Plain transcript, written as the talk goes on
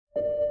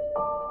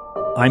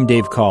I'm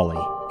Dave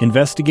Cawley,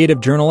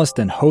 investigative journalist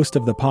and host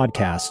of the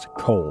podcast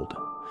Cold.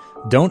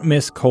 Don't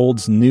miss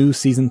Cold's new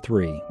Season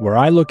 3, where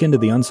I look into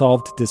the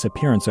unsolved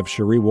disappearance of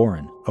Cherie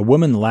Warren, a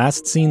woman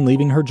last seen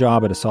leaving her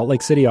job at a Salt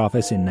Lake City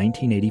office in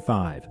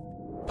 1985.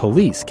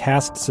 Police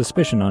cast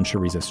suspicion on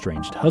Cherie's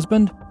estranged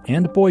husband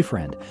and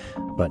boyfriend,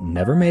 but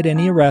never made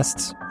any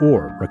arrests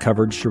or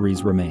recovered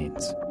Cherie's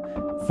remains.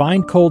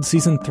 Find Cold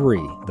Season 3,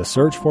 The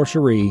Search for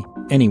Cherie,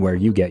 anywhere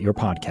you get your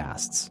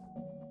podcasts.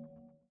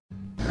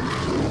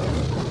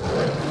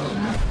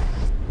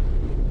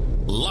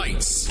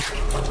 Lights.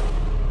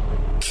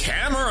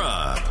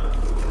 Camera.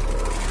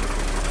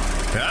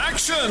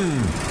 Action.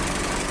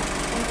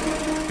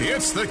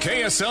 It's the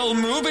KSL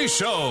Movie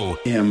Show.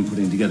 Yeah, I'm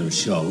putting together a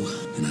show,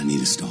 and I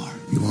need a star.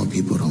 You want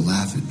people to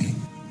laugh at me?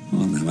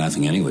 Well, they're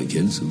laughing anyway,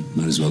 kids, so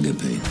might as well get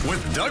paid.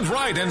 With Doug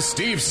Wright and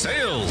Steve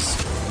Sales.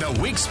 The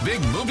week's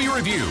big movie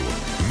review,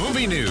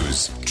 movie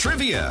news,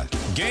 trivia,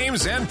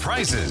 games, and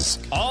prizes.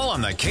 All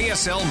on the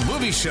KSL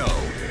Movie Show.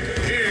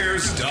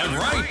 Here's Doug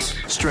Wright.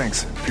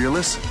 Strengths: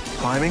 fearless,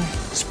 climbing,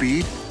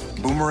 speed,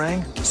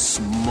 boomerang,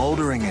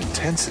 smoldering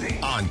intensity.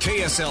 On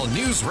KSL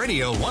News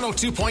Radio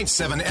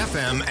 102.7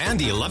 FM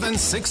and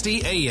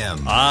 1160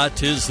 AM.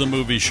 Tis the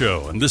movie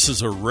show, and this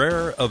is a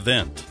rare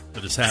event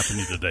that is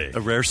happening today.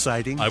 A rare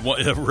sighting? A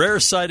rare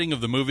sighting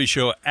of the movie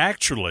show,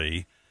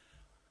 actually,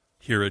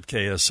 here at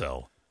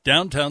KSL,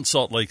 downtown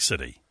Salt Lake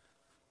City.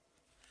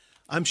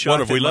 I'm shocked. What,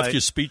 have we left you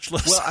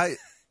speechless? Well,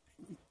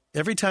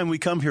 every time we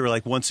come here,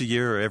 like once a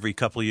year or every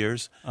couple of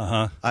years,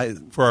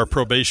 for our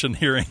probation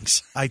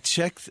hearings, I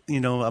checked,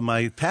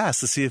 my pass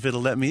to see if it'll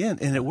let me in,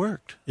 and it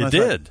worked. It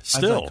did.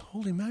 Still,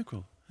 holy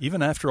mackerel!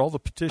 Even after all the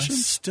petitions,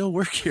 I still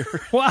work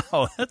here.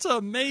 Wow, that's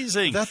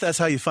amazing. That's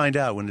how you find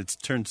out when it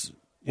turns.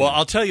 Well,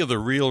 I'll tell you the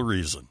real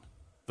reason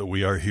that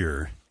we are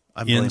here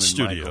in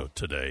studio Michael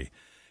today.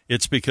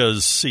 It's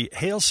because, see,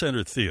 Hale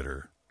Center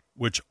Theater,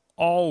 which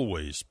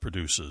always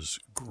produces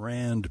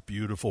grand,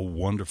 beautiful,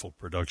 wonderful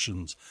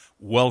productions,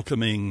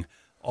 welcoming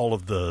all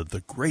of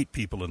the great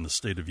people in the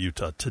state of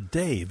Utah.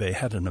 Today, they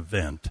had an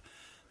event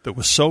that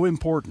was so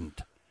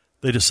important,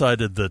 they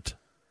decided that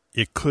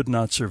it could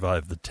not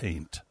survive the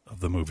taint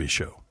of the movie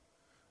show.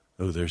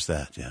 Oh, there's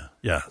that, yeah.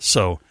 Yeah,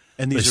 so...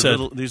 And these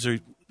are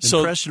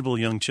impressionable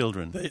young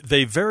children.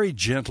 They very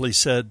gently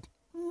said,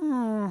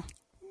 can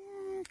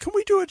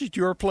we do it at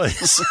your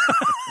place?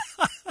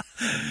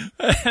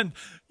 And,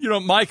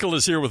 Michael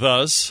is here with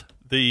us,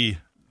 the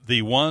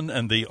one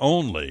and the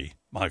only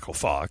Michael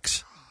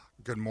Fox.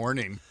 Good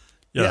morning.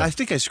 Yeah, I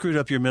think I screwed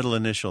up your middle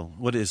initial.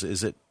 What is it?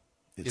 Is it?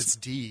 It's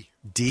D.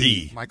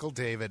 D. Michael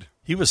David.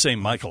 He was saying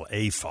Michael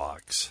A.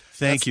 Fox.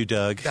 Thank you,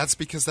 Doug. That's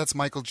because that's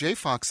Michael J.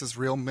 Fox's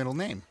real middle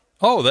name.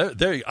 Oh,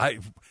 there. I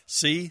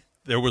see.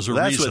 There was a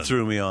reason. That's what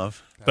threw me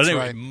off. But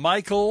anyway, right.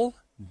 Michael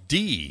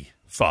D.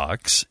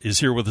 Fox is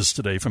here with us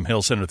today from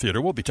Hale Center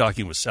Theater. We'll be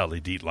talking with Sally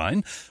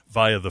Dietlein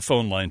via the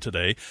phone line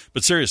today.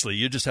 But seriously,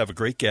 you just have a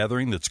great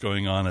gathering that's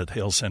going on at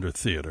Hale Center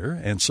Theater.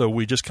 And so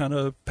we just kind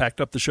of packed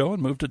up the show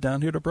and moved it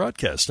down here to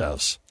Broadcast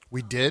House.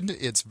 We did.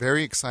 It's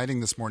very exciting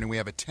this morning. We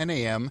have a 10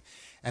 a.m.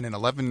 and an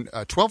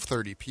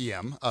 12:30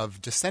 p.m.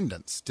 of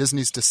Descendants,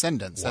 Disney's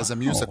Descendants, as a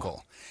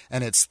musical.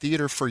 And it's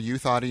theater for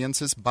youth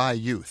audiences by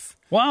youth.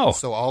 Wow.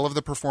 So all of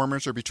the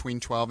performers are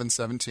between 12 and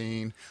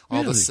 17,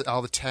 all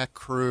the tech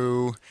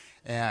crew,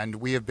 and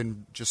we have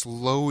been just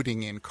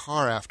loading in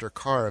car after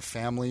car of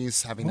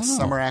families having a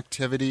summer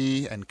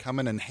activity and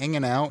coming and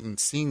hanging out and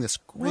seeing this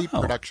great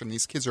production.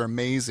 These kids are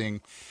amazing.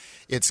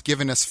 It's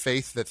given us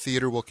faith that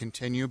theater will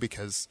continue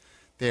because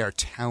they are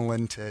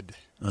talented.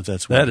 Oh,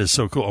 that is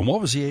so cool. And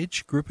what was the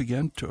age group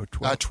again?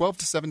 12? 12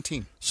 to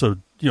 17. So,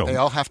 they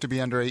all have to be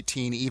under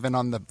 18 even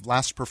on the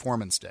last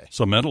performance day.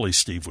 So mentally,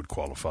 Steve would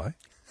qualify.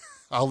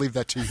 I'll leave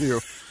that to you.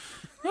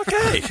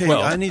 Okay.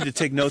 Well, I need to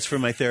take notes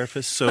from my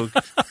therapist, so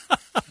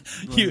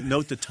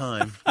note the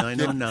time,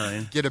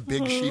 9:09. Get a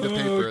big sheet of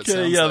paper.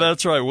 Okay, yeah,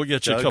 that's right. We'll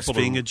get you Doug's a couple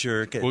being of... a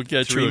jerk at we'll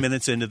get 3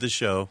 minutes into the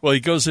show. Well, he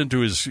goes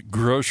into his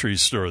grocery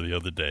store the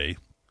other day,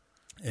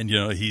 and,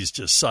 he's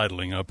just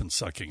sidling up and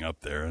sucking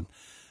up there, and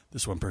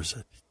this one person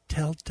said,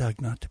 tell Doug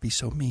not to be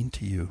so mean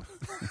to you.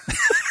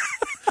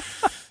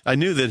 I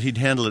knew that he'd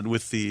handle it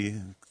with the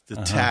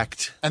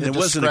tact. And it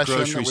wasn't a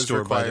grocery store,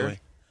 required. by the way.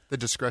 The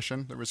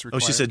discretion that was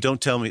required. Oh, she said,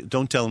 don't tell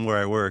him where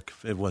I work.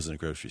 It wasn't a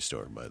grocery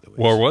store, by the way.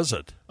 Where was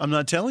it? I'm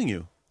not telling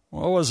you.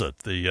 What was it?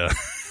 It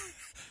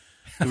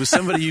was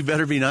somebody you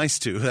better be nice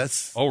to.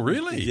 That's. Oh,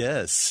 really?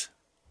 Yes.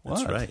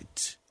 That's What?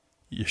 right.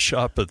 You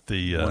shop at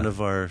the... one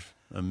of our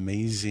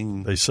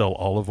amazing... They sell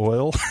olive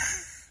oil?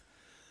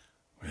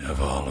 We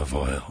have olive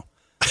oil.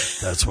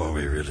 That's what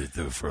we really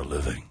do for a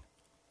living.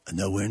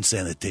 No, we're in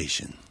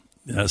sanitation.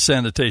 Yeah,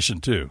 sanitation,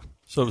 too.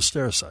 So does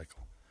Stericycle.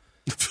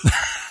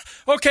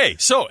 Okay,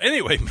 so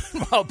anyway,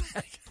 meanwhile,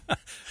 back.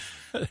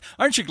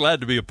 Aren't you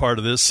glad to be a part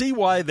of this? See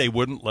why they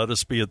wouldn't let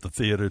us be at the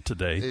theater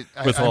today?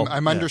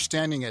 I'm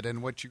understanding it,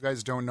 and what you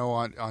guys don't know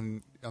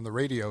on the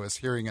radio is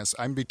hearing us.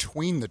 I'm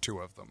between the two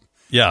of them.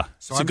 Yeah.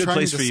 So It's a I'm good trying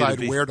place to for you to decide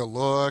be. where to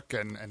look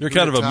and You're who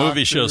kind to of a talk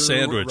movie show to,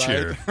 sandwich right?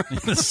 here.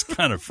 This is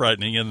kind of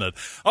frightening, isn't it?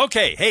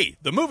 Okay, hey,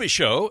 the movie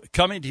show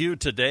coming to you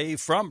today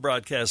from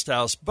Broadcast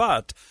House,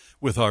 but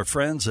with our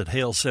friends at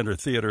Hale Center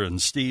Theater.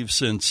 And Steve,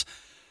 since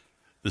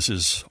this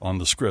is on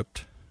the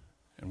script,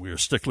 and we are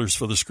sticklers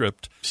for the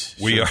script,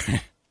 we are...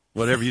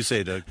 Whatever you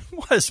say, Doug.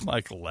 Why is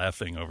Michael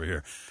laughing over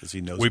here? Because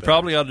he knows We better.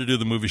 probably ought to do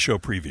the movie show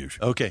preview.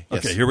 Okay,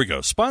 yes. Okay, here we go.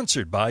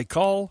 Sponsored by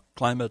Call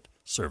Climate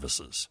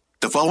Services.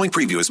 The following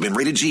preview has been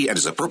rated G and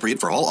is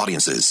appropriate for all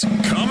audiences.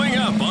 Coming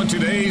up on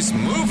today's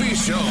movie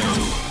show,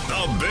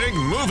 the Big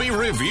Movie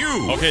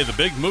Review. Okay, the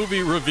big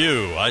movie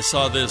review. I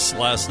saw this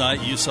last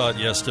night. You saw it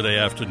yesterday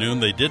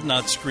afternoon. They did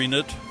not screen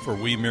it for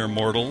We Mere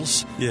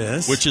Mortals.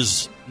 Yes. Which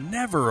is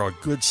never a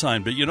good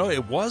sign. But, you know,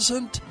 it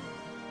wasn't.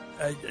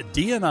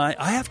 Dee and I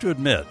have to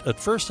admit, at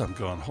first I'm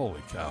going,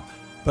 holy cow.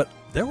 But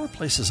there were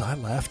places I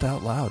laughed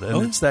out loud.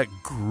 And it's that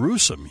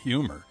gruesome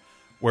humor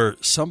where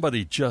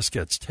somebody just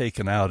gets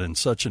taken out in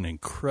such an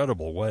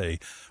incredible way,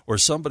 or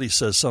somebody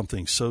says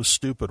something so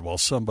stupid while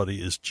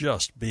somebody is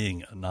just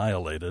being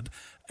annihilated,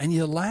 and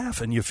you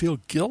laugh and you feel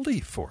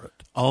guilty for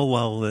it. All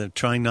while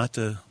trying not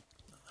to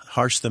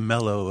harsh the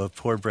mellow of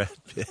poor Brad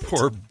Pitt.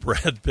 Poor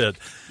Brad Pitt.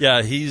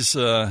 Yeah, he's...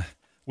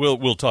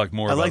 We'll talk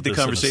more I about like the this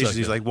in a conversations. second.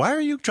 He's like, why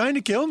are you trying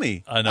to kill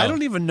me? I know. I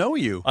don't even know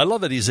you. I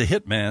love that he's a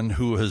hitman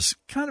who has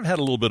kind of had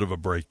a little bit of a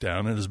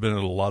breakdown and has been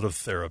in a lot of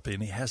therapy,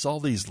 and he has all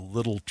these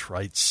little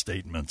trite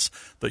statements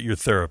that your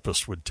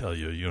therapist would tell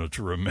you, you know,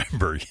 to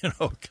remember, you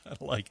know, kind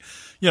of like,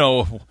 you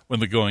know,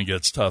 when the going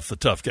gets tough, the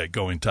tough get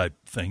going type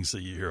things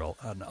that you hear.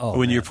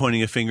 When you're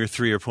pointing a finger,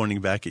 3 are pointing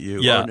back at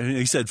you. Yeah. Or,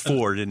 he said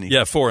 4, didn't he?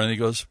 Yeah, 4. And he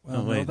goes,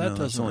 well, wait, that no,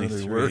 doesn't it's only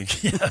really 3.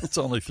 work. Yeah, it's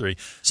only 3.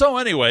 So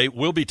anyway,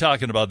 we'll be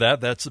talking about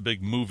that. That's the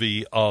big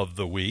movie of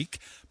the week.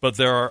 But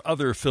there are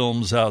other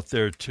films out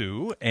there,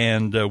 too.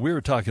 And we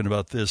were talking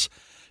about this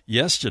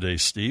yesterday,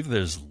 Steve.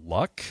 There's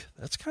Luck.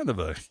 That's kind of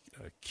a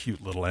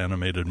cute little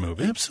animated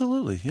movie.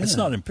 Absolutely, yeah. It's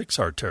not in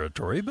Pixar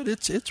territory, but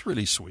it's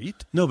really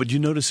sweet. No, but you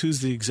notice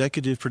who's the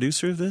executive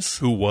producer of this?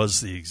 Who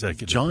was the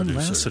executive John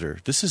producer?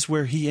 Lasseter. This is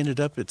where he ended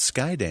up at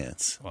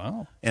Skydance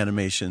Wow.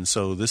 Animation.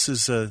 So this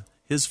is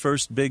his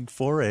first big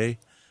foray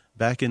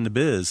back in the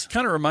biz.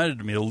 Kind of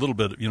reminded me a little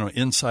bit, you know,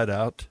 Inside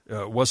Out.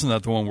 Wasn't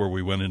that the one where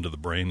we went into the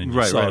brain and you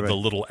Right, saw right. the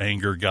little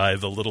anger guy,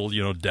 the little,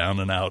 you know, down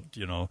and out,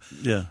 you know.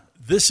 Yeah.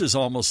 This is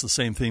almost the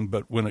same thing,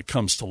 but when it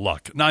comes to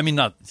luck. No, I mean,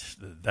 that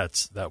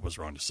was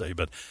wrong to say,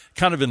 but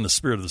kind of in the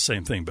spirit of the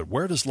same thing. But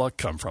where does luck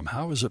come from?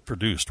 How is it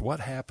produced? What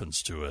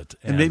happens to it?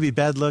 And maybe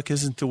bad luck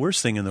isn't the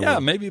worst thing in the world. Yeah,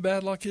 maybe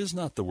bad luck is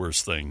not the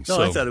worst thing. No,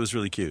 So, I thought it was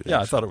really cute.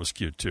 yeah, I thought it was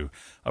cute, too.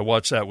 I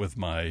watched that with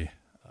my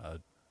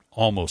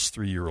almost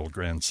 3-year-old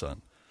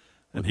grandson,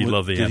 and he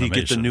loved the Did animation.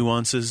 he get the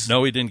nuances?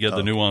 No, he didn't get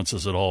the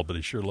nuances at all, but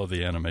he sure loved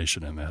the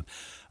animation in that.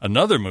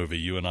 Another movie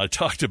you and I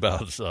talked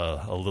about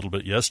a little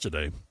bit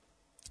yesterday.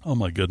 Oh,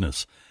 my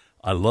goodness.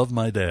 I Love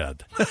My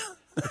Dad.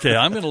 Okay,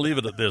 I'm going to leave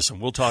it at this, and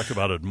we'll talk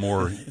about it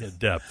more in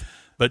depth.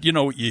 But, you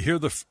know, you hear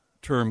the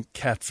term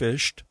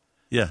catfished.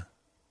 Yeah.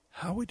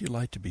 How would you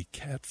like to be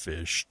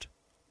catfished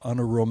on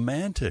a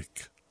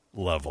romantic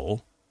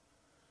level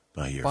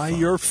By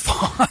your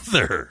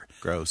father?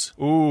 Gross.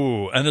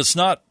 Ooh, and it's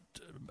not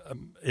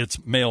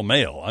it's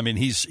male. I mean,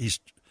 he's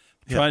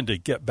trying to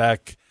get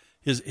back.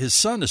 His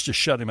son has just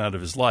shut him out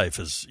of his life,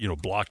 has, you know,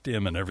 blocked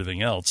him and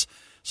everything else.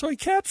 So he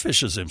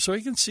catfishes him so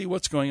he can see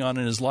what's going on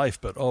in his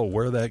life. But,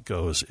 where that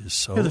goes is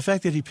so... Yeah, the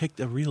fact that he picked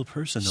a real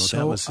person, though,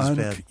 that was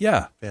his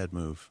bad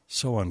move.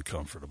 So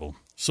uncomfortable.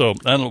 So,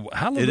 and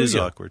Hallelujah. It is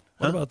awkward.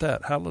 What Huh? about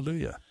that?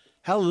 Hallelujah.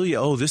 Hallelujah.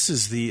 Oh, this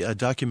is the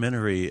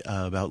documentary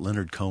about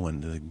Leonard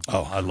Cohen.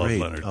 I love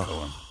Leonard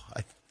Cohen.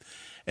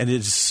 And it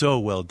is so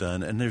well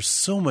done. And there's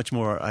so much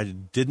more I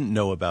didn't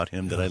know about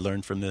him that I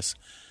learned from this.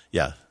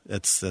 Yeah,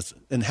 that's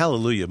and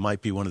Hallelujah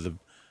might be one of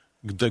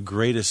the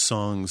greatest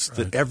songs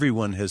that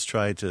everyone has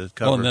tried to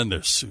cover. Well, and then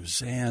there's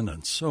Suzanne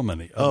and so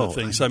many other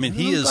things. I mean,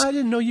 he is... I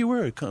didn't know you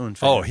were a Cohen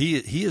fan. Oh, he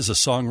is a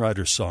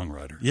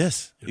songwriter.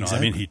 Yes, You know,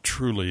 exactly. I mean, he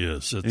truly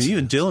is. And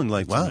even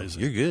Dylan, wow,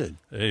 amazing. you're good.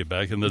 Hey,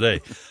 back in the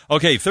day.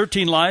 Okay,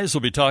 13 Lies,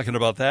 we'll be talking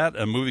about that.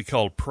 A movie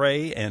called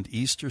Prey and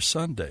Easter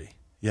Sunday.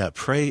 Yeah,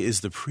 Prey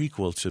is the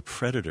prequel to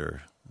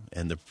Predator.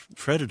 And the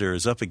Predator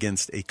is up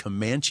against a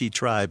Comanche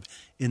tribe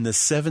in the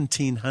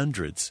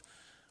 1700s.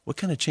 What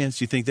kind of chance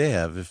do you think they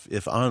have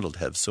if Arnold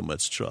has so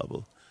much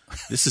trouble?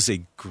 This is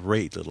a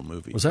great little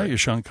movie. Was that your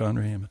Sean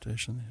Connery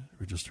imitation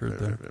we just heard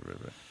there?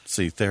 Right.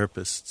 See,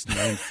 Therapists,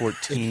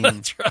 914.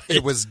 That's right.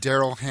 It was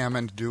Daryl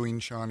Hammond doing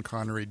Sean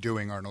Connery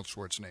doing Arnold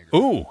Schwarzenegger.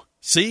 Ooh,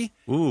 see?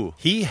 Ooh,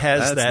 he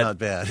has that's that. not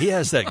bad. He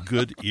has that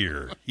good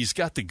ear. He's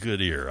got the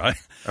good ear.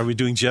 Are we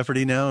doing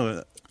Jeopardy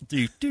now?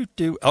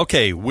 Do.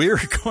 Okay, we're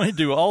going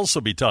to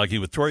also be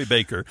talking with Tori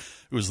Baker,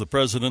 who is the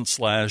president /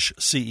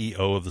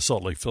 CEO of the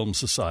Salt Lake Film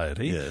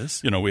Society. Yes.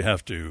 You know, we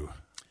have to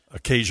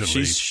occasionally...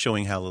 She's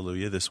showing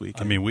Hallelujah this week.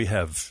 I mean, we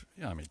have...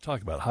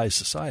 talk about high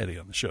society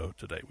on the show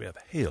today. We have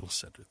Hale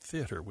Center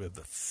Theater. We have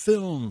the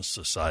Film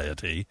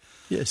Society.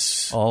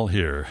 Yes. All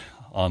here.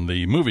 on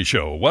the movie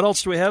show. What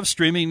else do we have?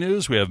 Streaming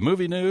news. We have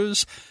movie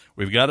news.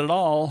 We've got it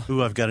all.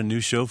 Ooh, I've got a new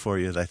show for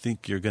you that I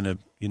think you're going to,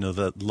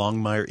 the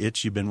Longmire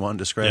itch you've been wanting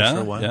to scratch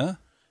for a while. Yeah.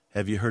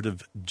 Have you heard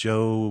of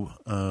Joe,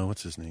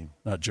 what's his name?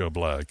 Not Joe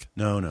Black.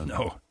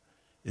 No.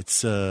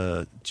 It's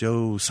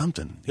Joe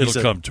something.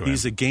 It'll come to him.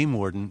 He's a game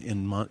warden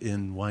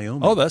in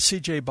Wyoming. Oh, that's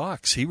C.J.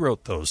 Box. He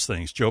wrote those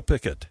things. Joe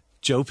Pickett.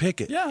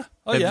 Yeah.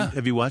 Oh,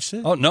 Have you watched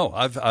it? Oh, no.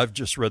 I've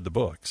just read the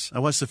books. I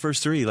watched the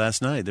first 3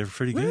 last night. They're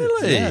pretty good.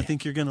 Really? Yeah, I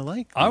think you're going to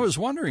like them. I was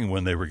wondering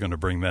when they were going to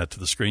bring that to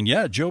the screen.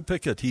 Yeah, Joe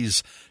Pickett.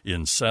 He's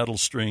in Saddle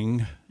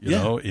String,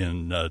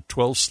 in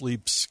 12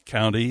 Sleeps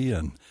County.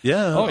 And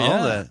all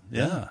that.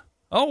 Yeah.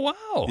 Oh,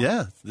 wow.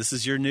 Yeah, this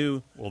is your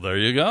new... Well, there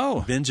you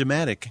go.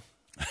 Binge-o-matic.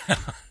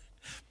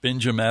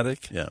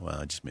 Binge-o-matic? Yeah,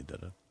 well, I just made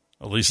that up.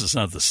 At least it's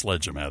not the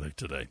Sledge-o-matic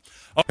today.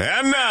 Oh.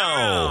 And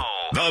now,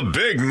 the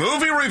big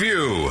movie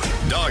review.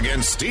 Doug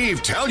and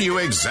Steve tell you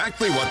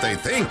exactly what they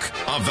think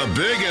of the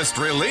biggest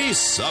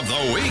release of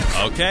the week.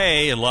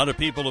 Okay, a lot of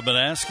people have been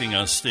asking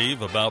us,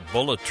 Steve, about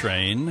Bullet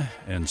Train.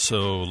 And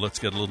so let's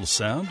get a little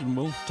sound and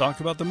we'll talk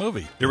about the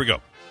movie. Here we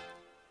go.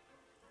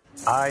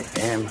 I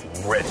am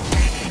ready.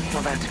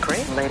 Well, that's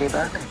great,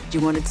 Ladybug.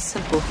 You wanted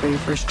simple for your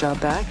first job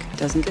back.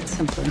 Doesn't get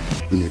simpler.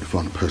 We need to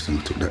find the person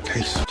who took that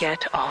case.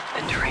 Get off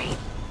the train.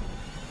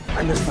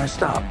 I missed my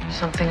stop.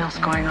 Something else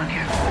going on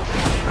here.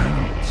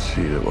 I don't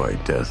see the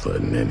White Death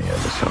letting any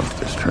of us off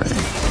this train.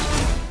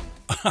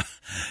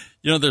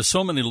 There's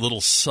so many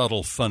little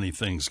subtle, funny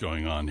things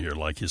going on here,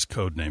 like his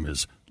code name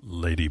is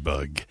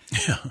Ladybug.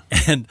 Yeah.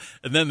 And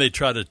then they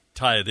try to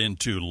tie it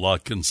into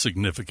luck and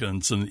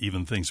significance and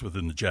even things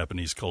within the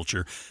Japanese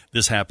culture.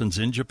 This happens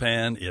in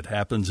Japan. It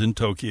happens in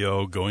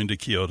Tokyo, going to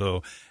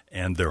Kyoto,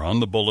 and they're on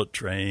the bullet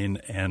train.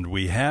 And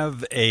we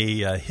have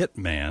a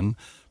hitman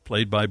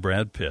played by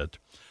Brad Pitt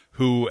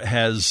who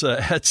has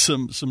had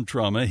some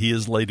trauma. He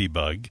is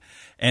Ladybug,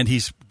 and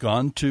he's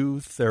gone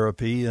to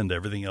therapy and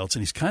everything else,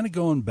 and he's kind of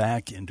going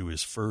back into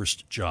his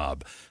first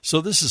job.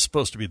 So this is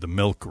supposed to be the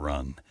milk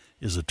run,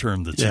 is a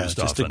term that's used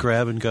often. Just a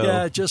grab and go.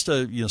 Yeah, just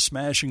a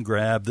smash and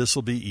grab. This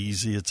will be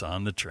easy. It's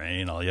on the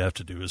train. All you have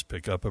to do is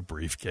pick up a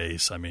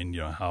briefcase. I mean,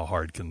 how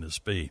hard can this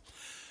be?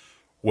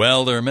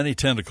 Well, there are many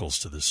tentacles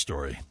to this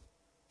story.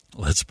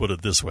 Let's put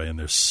it this way, and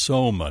there's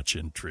so much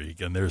intrigue,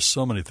 and there's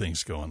so many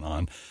things going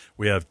on.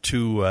 We have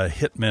 2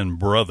 hitmen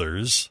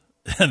brothers,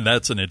 and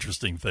that's an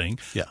interesting thing,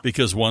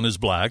 because one is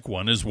black,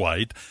 one is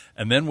white,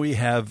 and then we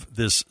have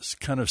this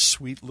kind of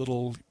sweet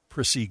little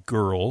prissy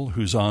girl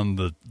who's on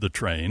the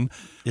train.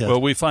 Yeah.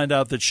 Well, we find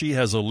out that she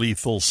has a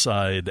lethal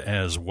side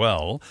as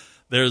well.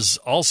 There's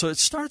also, it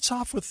starts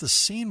off with the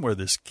scene where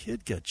this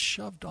kid gets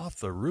shoved off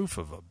the roof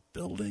of a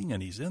building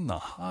and he's in the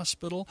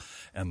hospital,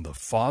 and the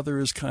father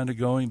is kind of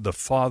going,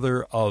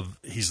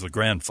 he's the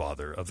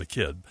grandfather of the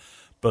kid,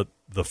 but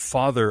the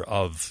father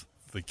of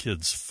the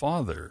kid's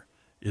father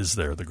is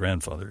there. The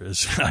grandfather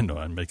is, I know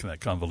I'm making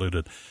that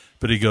convoluted,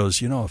 but he goes,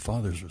 a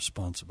father's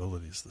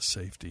responsibility is the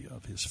safety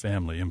of his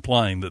family,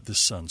 implying that this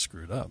son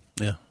screwed up.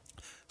 Yeah.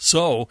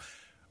 So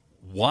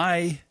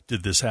why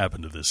did this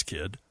happen to this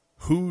kid?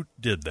 Who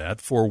did that?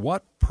 For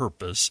what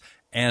purpose?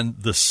 And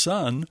the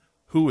son,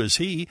 who is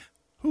he?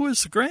 Who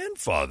is the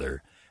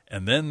grandfather?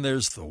 And then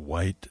there's the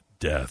White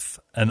Death.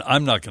 And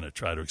I'm not going to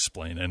try to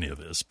explain any of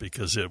this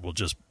because it will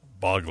just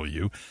boggle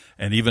you.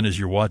 And even as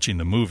you're watching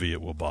the movie,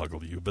 it will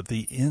boggle you. But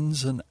the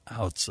ins and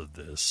outs of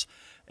this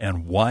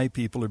and why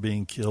people are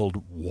being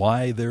killed,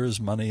 why there is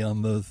money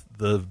on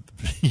the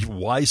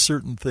why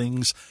certain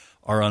things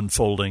are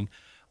unfolding.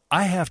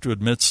 I have to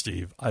admit,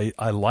 Steve,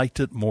 I liked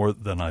it more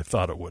than I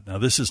thought it would. Now,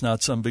 this is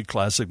not some big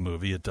classic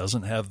movie. It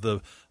doesn't have the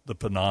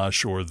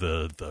panache or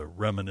the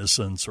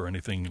reminiscence or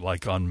anything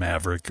like on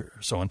Maverick or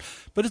so on.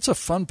 But it's a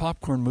fun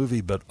popcorn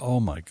movie. But,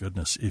 oh, my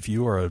goodness, if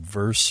you are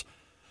adverse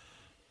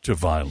to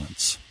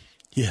violence,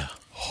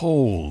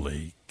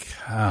 holy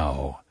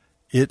cow,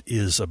 it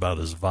is about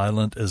as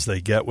violent as they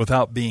get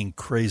without being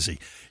crazy.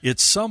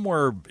 It's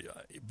somewhere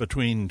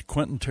between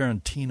Quentin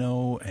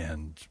Tarantino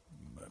and,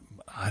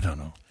 I don't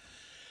know.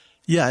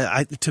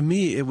 Yeah, to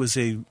me, it was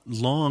a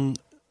long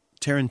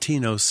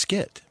Tarantino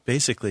skit,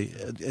 basically,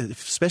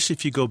 especially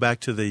if you go back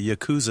to the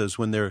Yakuzas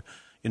when they're,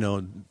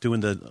 doing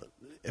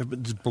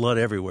the blood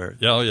everywhere.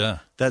 Oh, yeah.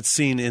 That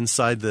scene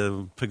inside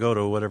the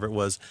pagoda or whatever it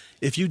was.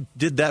 If you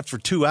did that for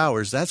 2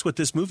 hours, that's what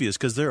this movie is,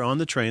 because they're on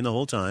the train the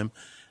whole time.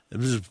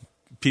 There's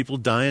people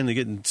dying, they're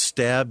getting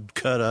stabbed,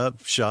 cut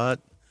up, shot.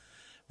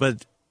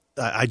 But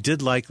I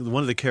did like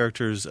one of the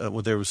characters.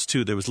 There was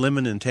 2. There was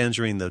Lemon and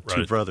Tangerine, the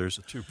two brothers.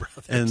 The 2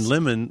 brothers. And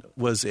Lemon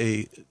was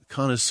a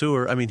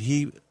connoisseur. I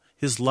mean,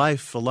 his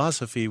life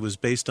philosophy was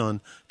based on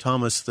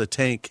Thomas the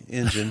Tank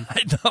Engine.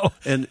 I know.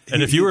 And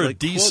if you were a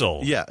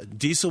Diesel.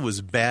 Diesel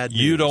was bad news.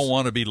 You don't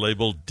want to be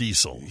labeled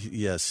Diesel.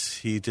 Yes,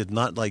 he did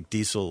not like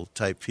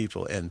Diesel-type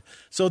people. And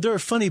so there are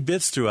funny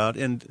bits throughout.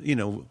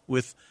 And,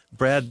 with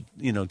Brad,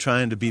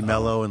 trying to be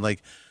mellow and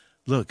like,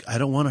 look, I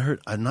don't want to hurt.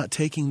 I'm not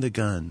taking the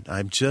gun.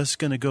 I'm just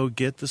going to go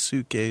get the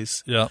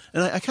suitcase. Yeah.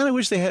 And I kind of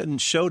wish they hadn't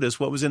showed us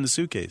what was in the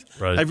suitcase.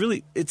 Right.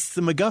 It's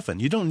the MacGuffin.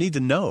 You don't need to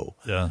know.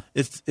 Yeah.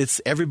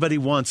 It's everybody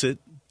wants it,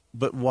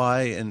 but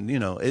why? And,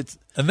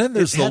 and then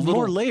there's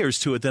more layers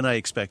to it than I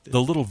expected.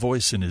 The little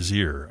voice in his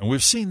ear. And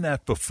we've seen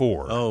that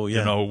before. Oh,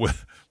 yeah.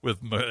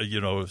 With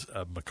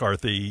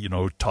McCarthy,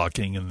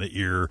 talking in the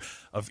ear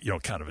of,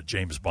 kind of a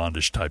James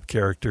Bondish type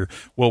character.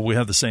 Well, we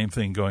have the same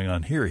thing going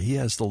on here. He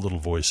has the little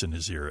voice in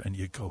his ear, and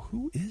you go,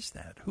 who is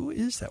that? Who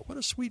is that? What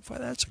a sweet voice.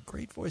 That's a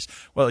great voice.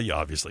 Well, you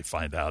obviously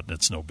find out, and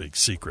it's no big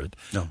secret.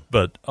 No.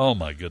 But, oh,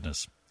 my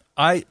goodness.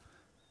 I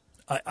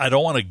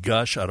don't want to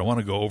gush. I don't want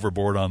to go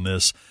overboard on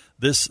this.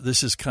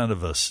 This is kind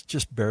of a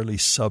just barely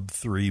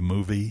sub-3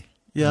 movie.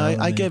 Yeah,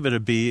 I gave it a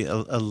B, a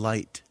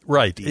light.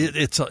 Right. B.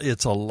 It's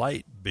a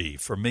light B.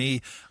 For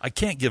me, I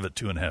can't give it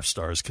 2.5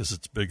 stars because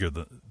it's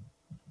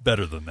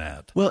better than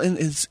that. Well, and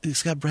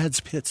it's got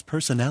Brad Pitt's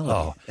personality.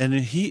 Oh. And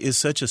he is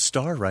such a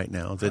star right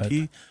now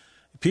that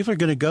people are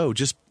going to go.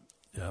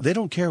 They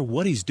don't care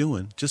what he's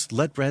doing. Just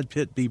let Brad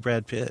Pitt be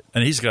Brad Pitt.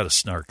 And he's got a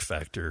snark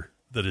factor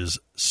that is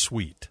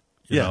sweet.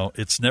 You know,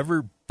 it's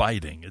never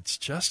biting. It's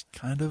just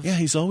kind of... Yeah,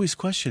 he's always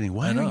questioning,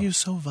 why are you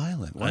so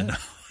violent?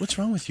 What's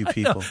wrong with you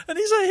people? And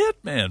he's a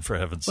hitman, for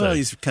heaven's sake. Well,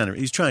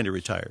 he's trying to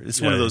retire.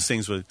 It's one of those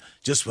things where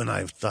just when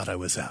I thought I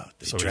was out,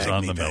 they he's dragged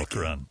on me the back milk in.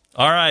 run.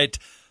 All right.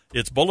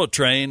 It's Bullet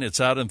Train.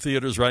 It's out in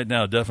theaters right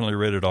now. Definitely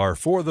rated R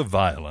for the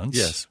violence.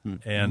 Yes,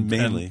 and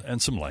mainly.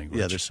 And some language.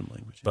 Yeah, there's some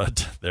language.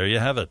 But there you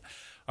have it.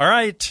 All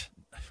right.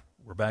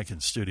 We're back in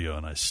studio,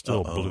 and I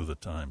still blew the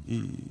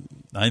time.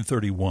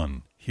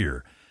 9:31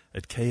 here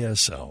at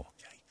KSL.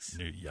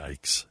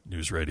 Yikes.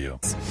 News Radio.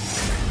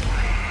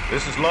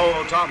 This is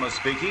Lowell Thomas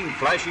speaking,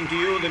 flashing to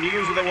you the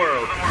news of the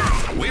world.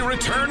 We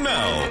return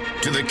now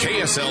to the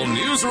KSL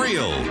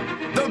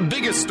Newsreel. The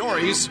biggest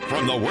stories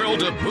from the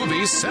world of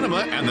movies,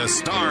 cinema, and the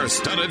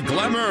star-studded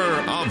glamour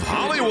of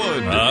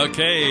Hollywood.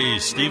 Okay,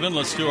 Stephen,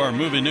 let's do our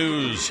movie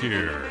news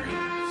here.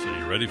 So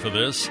you ready for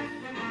this?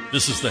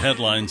 This is the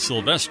headline.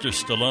 Sylvester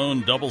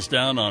Stallone doubles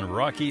down on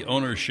Rocky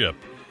ownership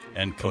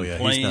and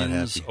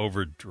complains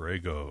over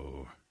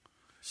Drago.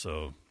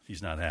 So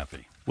he's not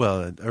happy.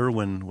 Well,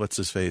 Irwin, what's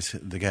his face?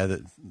 The guy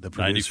the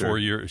producer. 94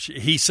 years.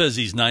 He says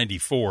he's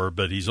 94,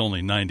 but he's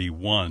only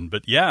 91.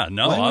 But yeah,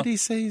 no. Why would he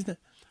say he's not?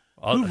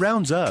 Who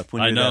rounds up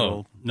when you're that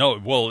old? No,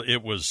 well,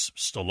 it was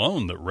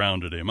Stallone that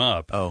rounded him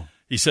up. Oh.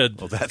 He said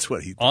that's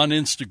what he did. On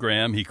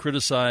Instagram, he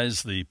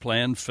criticized the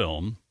planned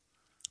film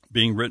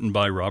being written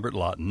by Robert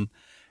Lawton,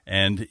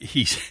 and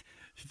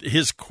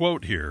his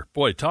quote here,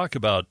 boy, talk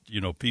about,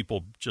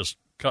 people just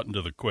cutting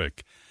to the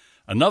quick.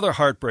 Another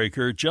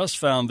heartbreaker just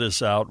found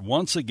this out.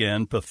 Once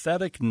again,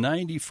 pathetic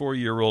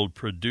 94-year-old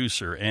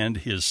producer and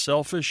his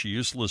selfish,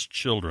 useless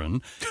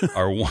children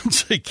are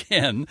once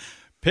again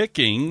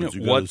picking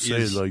what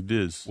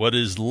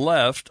is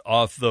left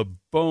off the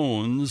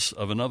bones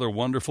of another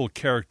wonderful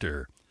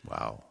character.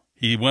 Wow.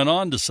 He went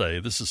on to say,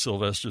 this is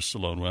Sylvester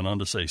Stallone, went on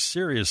to say,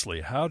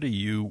 seriously, how do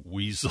you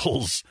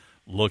weasels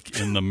look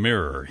in the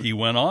mirror? He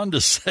went on to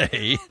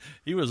say,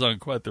 he was on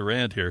quite the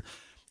rant here,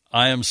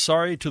 I am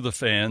sorry to the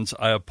fans.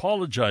 I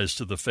apologize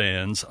to the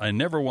fans. I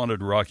never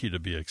wanted Rocky to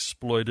be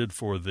exploited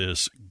for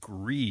this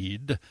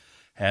greed.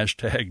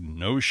 Hashtag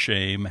no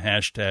shame.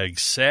 Hashtag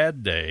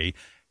sad day.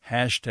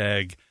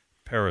 Hashtag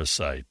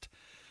parasite.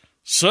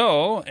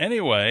 So,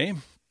 anyway,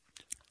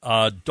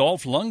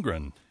 Dolph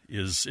Lundgren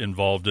is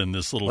involved in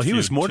this little feud, he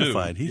was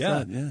mortified.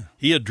 Too.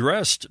 He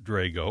addressed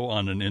Drago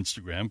on an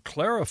Instagram,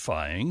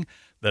 clarifying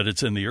that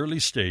it's in the early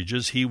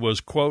stages. He was,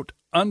 quote,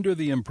 under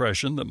the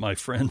impression that my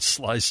friend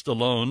Sly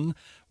Stallone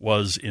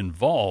was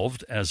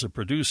involved as a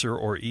producer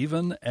or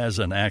even as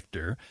an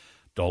actor.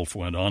 Dolph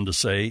went on to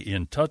say,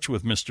 in touch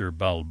with Mr.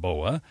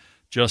 Balboa,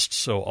 just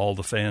so all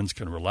the fans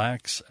can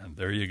relax, and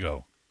there you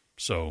go.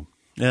 So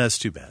yeah, that's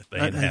too bad.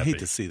 I hate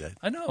to see that.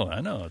 I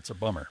know. It's a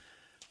bummer.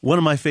 One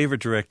of my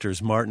favorite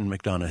directors, Martin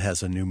McDonagh,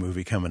 has a new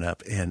movie coming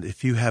up, and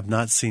if you have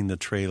not seen the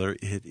trailer,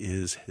 it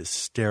is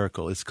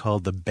hysterical. It's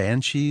called The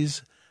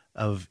Banshees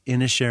of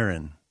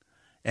Inisherin,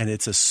 and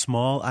it's a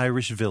small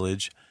Irish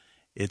village.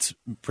 It's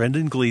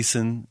Brendan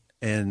Gleeson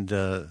and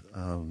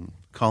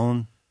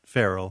Colin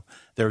Farrell.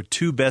 They're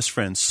two best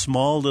friends,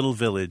 small little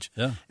village.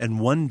 Yeah.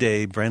 And one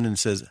day, Brendan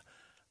says,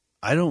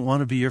 I don't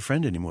want to be your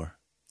friend anymore.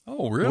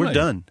 Oh, really? We're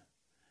done.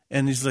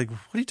 And he's like,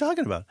 what are you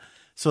talking about?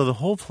 So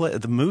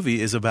the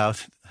movie is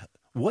about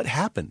what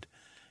happened,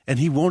 and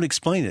he won't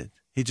explain it.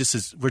 He just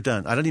says, we're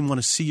done. I don't even want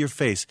to see your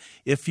face.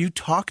 If you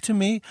talk to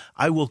me,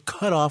 I will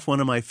cut off one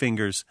of my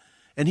fingers.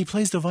 And he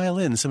plays the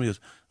violin. And somebody goes,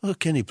 oh,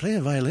 can he play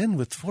a violin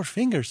with 4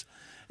 fingers?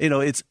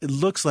 It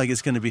looks like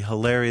it's going to be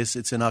hilarious.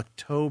 It's in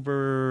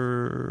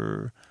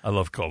October. I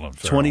love Colin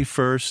Farrell.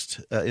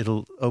 21st.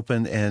 It'll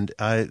open, and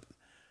I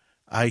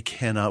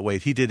cannot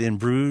wait. He did In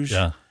Bruges.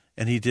 Yeah.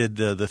 And he did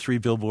the 3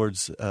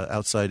 billboards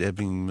outside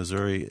Ebbing,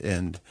 Missouri,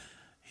 and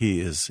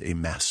he is a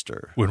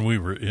master. When we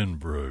were in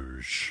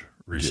Bruges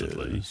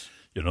recently,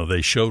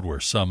 they showed where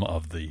some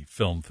of the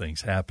film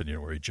things happen,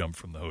 where he jumped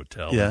from the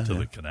hotel into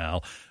the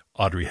canal.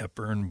 Audrey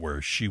Hepburn,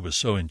 where she was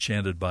so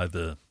enchanted by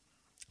the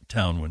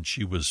town when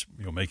she was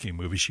making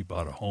movies. She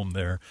bought a home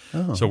there.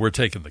 Oh. So we're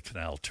taking the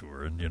canal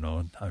tour, and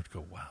and I would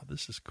go, wow,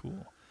 this is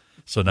cool.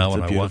 So now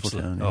when I watch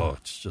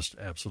it's just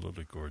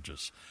absolutely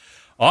gorgeous.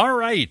 All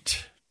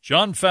right,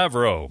 Jon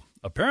Favreau.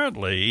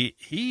 Apparently,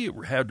 he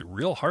had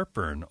real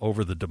heartburn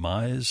over the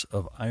demise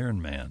of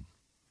Iron Man.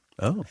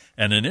 Oh.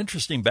 And an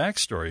interesting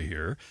backstory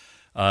here.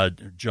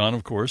 John,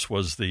 of course,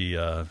 was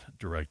the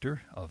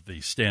director of the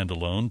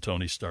standalone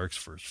Tony Stark's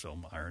first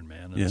film, Iron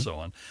Man, and so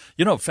on.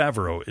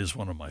 Favreau is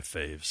one of my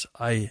faves.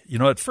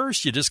 At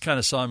first you just kind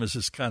of saw him as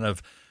this kind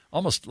of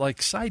almost like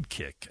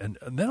sidekick. And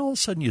then all of a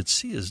sudden you'd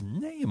see his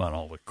name on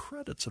all the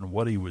credits and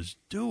what he was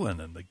doing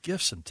and the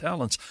gifts and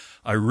talents.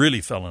 I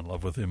really fell in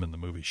love with him in the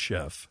movie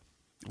Chef,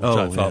 which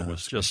I thought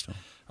was just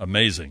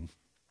amazing.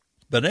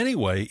 But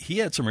anyway, he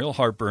had some real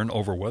heartburn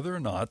over whether or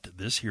not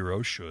this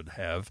hero should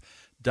have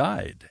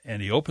died.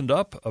 And he opened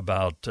up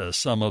about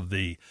some of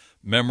the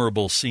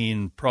memorable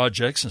scene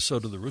projects, and so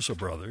did the Russo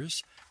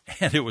brothers.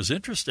 And it was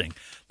interesting.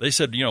 They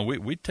said,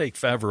 we take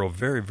Favreau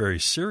very, very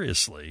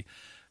seriously.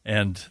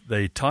 And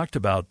they talked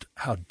about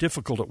how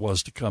difficult it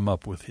was to come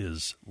up with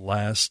his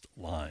last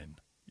line,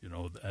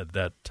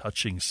 that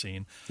touching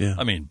scene. Yeah.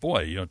 I mean,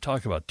 boy,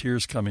 talk about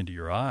tears coming to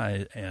your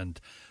eye.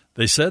 And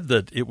they said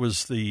that it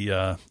was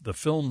the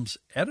film's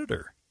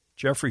editor,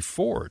 Jeffrey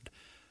Ford,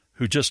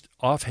 who just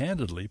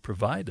offhandedly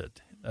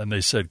provided. And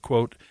they said,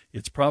 quote,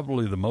 "It's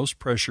probably the most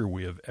pressure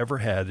we have ever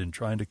had in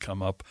trying to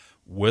come up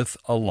with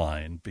a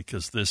line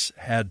because this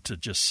had to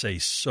just say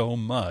so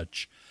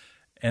much."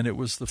 And it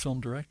was the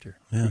film director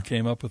who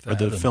came up with that.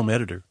 Or the film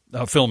editor.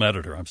 Film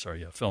editor, I'm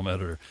sorry, film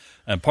editor.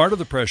 And part of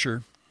the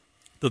pressure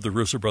that the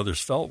Russo brothers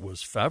felt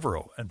was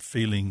Favreau and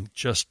feeling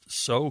just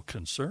so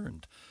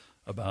concerned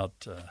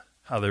about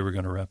how they were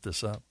going to wrap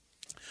this up.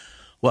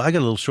 Well, I got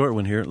a little short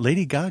one here.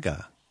 Lady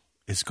Gaga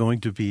is going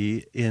to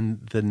be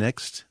in the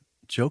next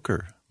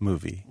Joker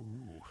movie.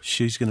 Ooh.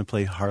 She's going to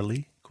play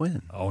Harley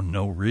Quinn. Oh,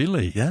 no,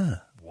 really? Yeah.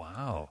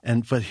 Wow.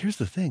 But here's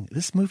the thing.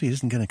 This movie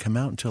isn't going to come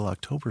out until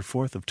October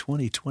 4th of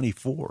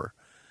 2024.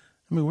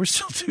 I mean, we're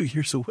still 2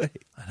 years away.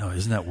 I know.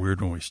 Isn't that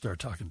weird when we start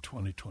talking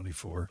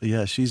 2024?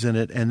 Yeah, she's in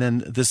it. And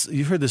then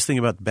you've heard this thing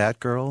about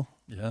Batgirl?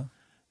 Yeah.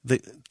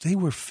 They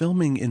were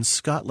filming in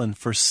Scotland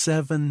for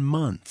 7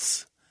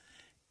 months.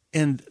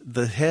 And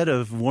the head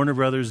of Warner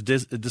Brothers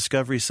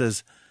Discovery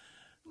says,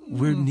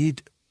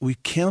 we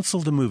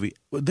canceled the movie.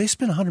 They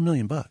spent $100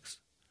 million.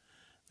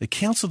 They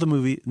canceled the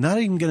movie, not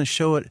even going to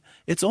show it.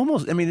 It's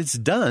almost, it's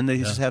done. They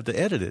just have to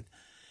edit it.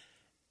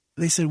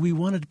 They said, we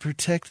wanted to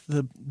protect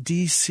the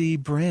DC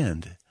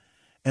brand.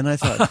 And I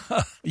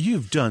thought,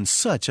 you've done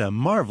such a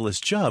marvelous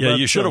job. Yeah,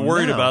 you should have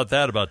worried about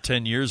that about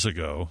 10 years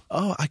ago.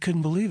 Oh, I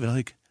couldn't believe it.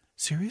 Like,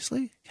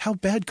 seriously? How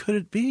bad could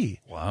it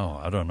be?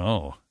 Wow, I don't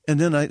know. And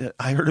then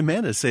I heard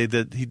Amanda say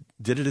that he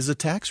did it as a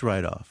tax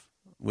write-off,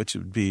 which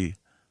would be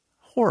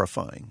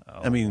horrifying.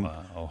 Oh,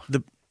 wow.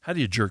 How do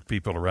you jerk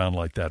people around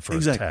like that for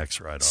a tax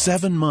write-off?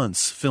 7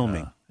 months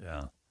filming.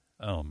 Yeah.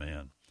 Oh,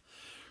 man.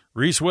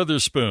 Reese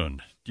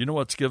Witherspoon. Do you know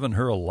what's given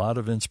her a lot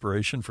of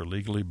inspiration for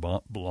Legally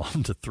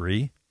Blonde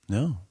 3?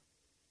 No.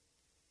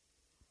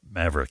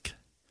 Maverick.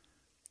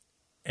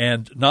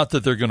 And not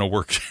that they're going to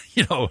work,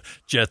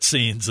 jet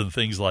scenes and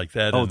things like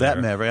that. Oh, that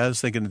Maverick. I was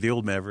thinking of the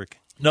old Maverick.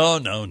 No.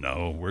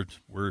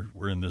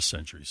 We're in this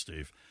century,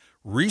 Steve.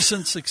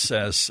 Recent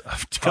success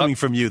of coming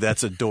from you,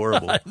 that's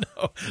adorable. I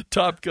know.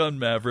 Top Gun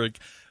Maverick.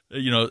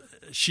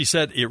 She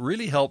said it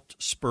really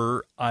helped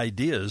spur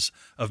ideas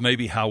of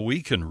maybe how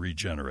we can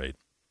regenerate,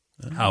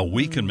 how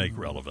we can make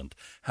relevant,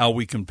 how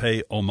we can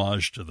pay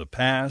homage to the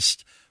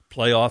past,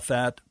 play off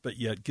that, but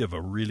yet give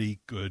a really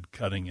good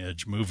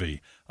cutting-edge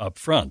movie up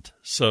front.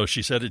 So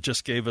she said it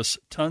just gave us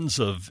tons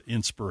of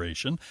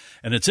inspiration.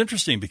 And it's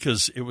interesting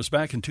because it was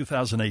back in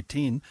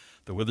 2018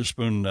 that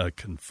Witherspoon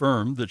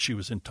confirmed that she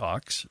was in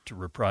talks to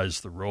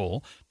reprise the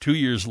role. 2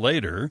 years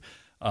later,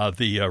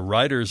 the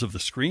writers of the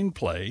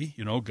screenplay,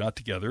 got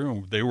together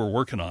and they were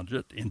working on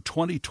it. In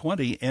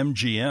 2020,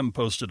 MGM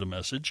posted a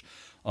message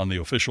on the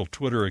official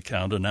Twitter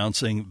account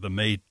announcing the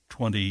May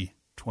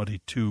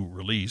 2022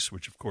 release,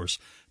 which of course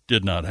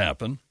did not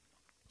happen.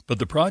 But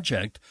the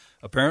project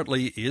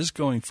apparently is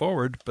going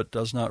forward, but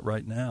does not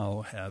right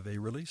now have a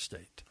release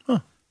date. Huh.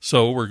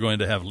 So we're going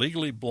to have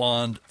Legally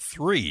Blonde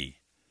 3,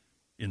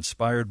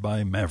 inspired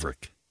by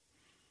Maverick.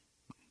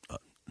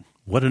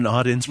 What an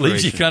odd inspiration.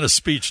 Leaves you kind of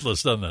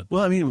speechless, doesn't it?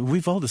 Well,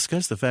 we've all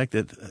discussed the fact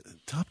that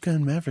Top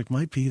Gun Maverick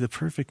might be the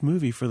perfect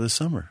movie for the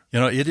summer.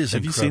 It is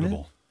Have incredible. You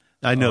seen it?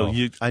 I know.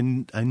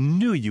 I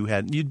knew you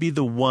hadn't. You'd be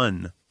the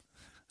one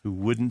who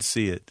wouldn't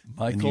see it,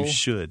 and you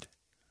should.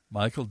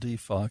 Michael D.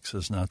 Fox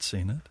has not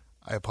seen it.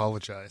 I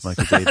apologize.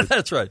 Michael David.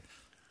 That's right.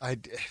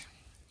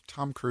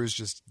 Tom Cruise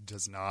just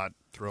does not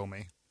thrill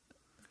me.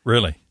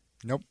 Really?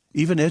 Nope.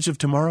 Even Edge of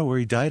Tomorrow, where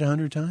he died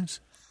 100 times?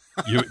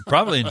 You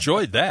probably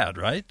enjoyed that,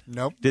 right?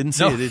 Nope. Didn't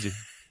see it, did you?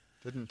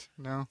 Didn't.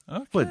 No.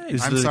 Okay. What,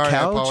 is I'm the sorry,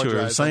 couch or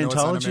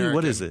Scientology?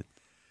 What is it?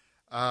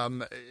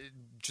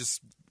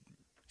 Just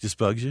Just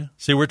bugs you?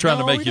 See, we're trying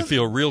No, to make he you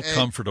feel real doesn't-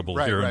 comfortable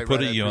right, here and right,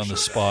 putting right, I you on the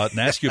appreciate spot and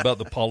ask you about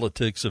the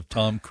politics of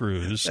Tom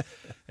Cruise.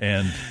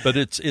 But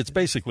it's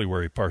basically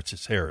where he parts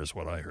his hair, is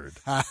what I heard.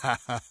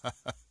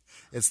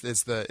 It's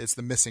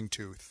the missing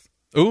tooth.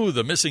 Ooh,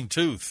 the missing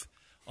tooth.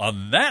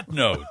 On that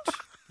note,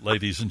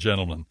 ladies and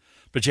gentlemen,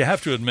 but you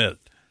have to admit,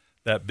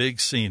 that big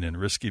scene in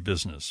Risky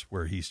Business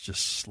where he's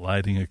just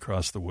sliding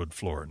across the wood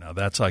floor. Now,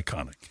 that's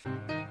iconic.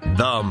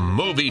 The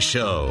Movie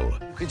Show.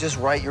 You could just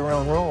write your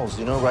own rules,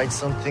 write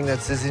something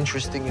that's as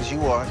interesting as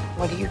you are.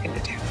 What are you going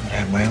to do? I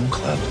have my own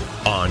club.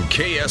 On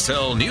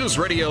KSL News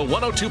Radio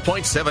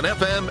 102.7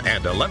 FM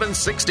and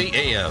 1160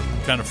 AM.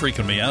 Kind of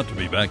freaking me out to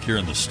be back here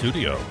in the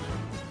studio.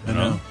 You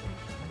know?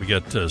 We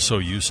get so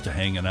used to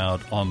hanging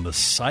out on the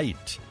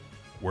site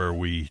where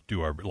we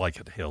do our, like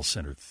at Hale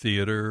Center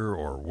Theater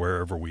or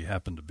wherever we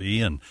happen to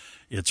be. And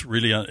it's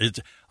really,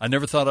 I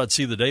never thought I'd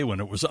see the day when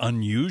it was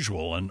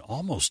unusual and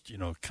almost,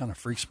 kind of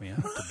freaks me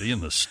out to be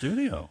in the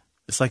studio.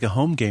 It's like a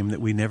home game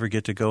that we never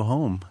get to go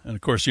home. And,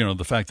 of course,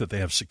 the fact that they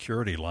have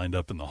security lined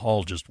up in the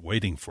hall just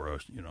waiting for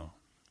us,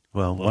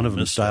 Well, one of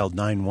them dialed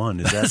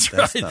 9-1. That's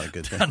right. not a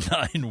good thing.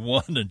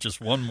 9-1 and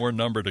just one more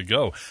number to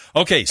go.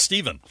 Okay,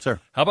 Stephen. Sir.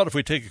 How about if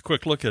we take a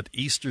quick look at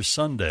Easter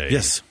Sunday?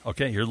 Yes.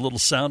 Okay, here's a little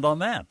sound on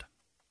that.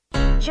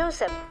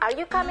 Joseph, are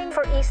you coming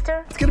for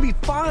Easter? It's gonna be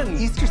fun.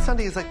 Easter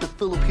Sunday is like the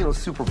Filipino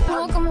Super Bowl.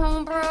 Welcome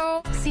home,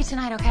 bro. See you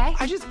tonight, okay?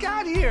 I just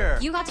got here.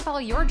 You got to follow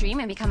your dream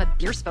and become a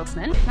beer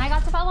spokesman, and I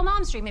got to follow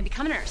Mom's dream and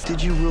become a nurse.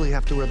 Did you really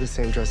have to wear the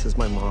same dress as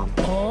my mom?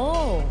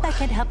 Oh, I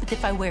can't help it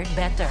if I wear it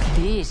better.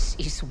 This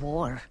is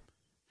war.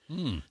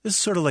 This is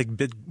sort of like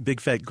Big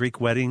Fat Greek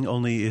Wedding,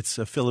 only it's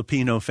a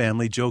Filipino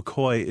family. Joe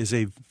Coy is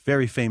a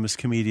very famous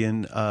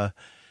comedian.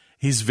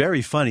 He's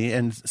very funny,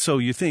 and so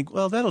you think,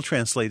 well, that'll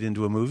translate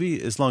into a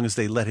movie as long as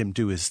they let him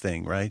do his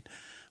thing, right?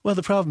 Well,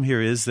 the problem here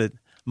is that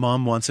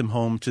Mom wants him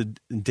home to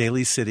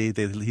Daly City.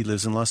 He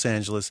lives in Los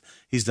Angeles.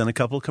 He's done a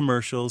couple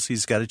commercials.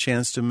 He's got a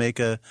chance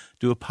to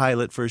do a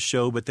pilot for a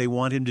show, but they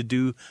want him to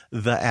do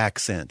the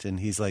accent,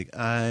 and he's like,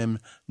 I'm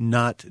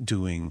not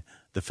doing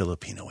the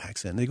Filipino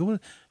accent. And they go, well,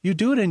 you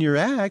do it in your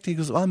act. He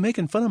goes, well, I'm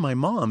making fun of my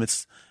mom.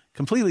 It's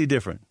completely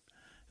different.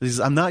 He says,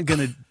 I'm not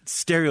going to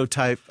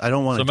stereotype. I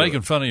don't want to. So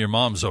making fun of your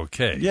mom's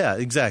okay. Yeah,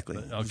 exactly.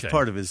 Okay. It's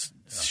part of his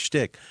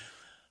shtick.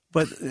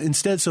 But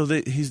instead,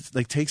 he's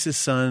like takes his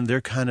son. They're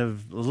kind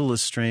of a little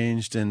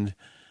estranged, and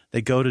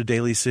they go to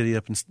Daly City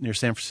up near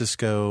San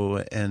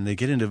Francisco, and they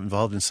get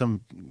involved in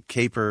some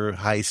caper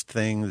heist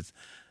thing.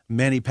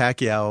 Manny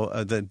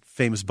Pacquiao, the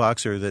famous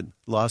boxer that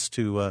lost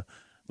to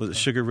was it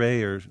Sugar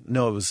Ray or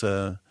no? It was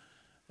the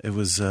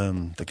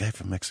guy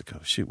from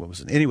Mexico. Shoot, what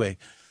was it? Anyway.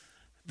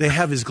 They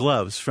have his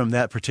gloves from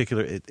that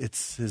particular.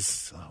 It's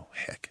his. Oh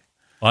heck!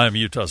 I am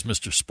Utah's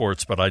Mr.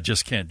 Sports, but I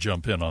just can't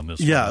jump in on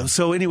this. Yeah. one.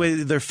 So anyway,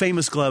 they're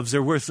famous gloves.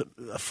 They're worth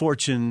a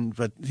fortune,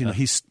 but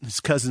his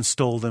cousin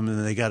stole them,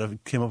 and they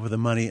came up with the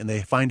money, and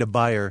they find a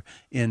buyer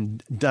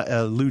in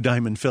Lou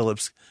Diamond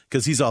Phillips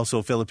because he's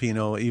also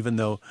Filipino. Even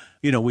though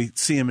we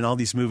see him in all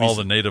these movies, all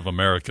the Native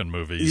American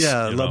movies.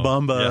 Yeah, La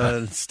Bamba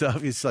and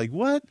stuff. It's like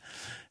what?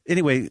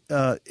 Anyway,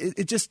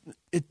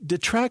 it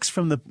detracts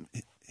from the.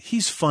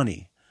 He's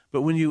funny.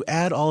 But when you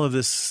add all of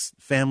this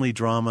family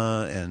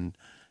drama and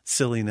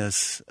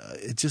silliness,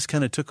 it just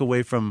kind of took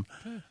away from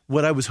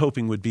what I was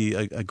hoping would be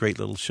a great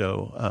little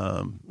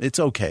show. It's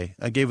okay.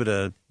 I gave it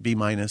a B-.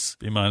 B-. And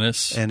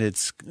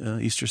it's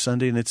Easter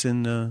Sunday, and it's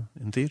in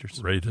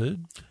theaters.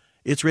 Rated?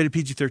 It's rated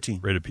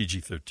PG-13. Rated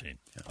PG-13.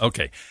 Yeah.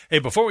 Okay. Hey,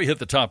 before we hit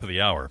the top of the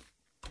hour,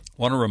 I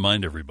want to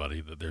remind everybody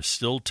that there's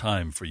still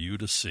time for you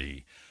to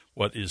see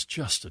what is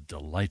just a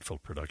delightful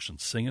production.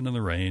 Singing in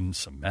the Rain,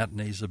 some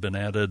matinees have been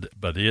added,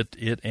 but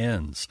it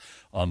ends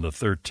on the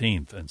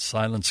 13th. And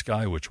Silent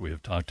Sky, which we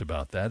have talked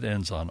about, that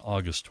ends on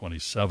August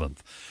 27th.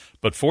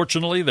 But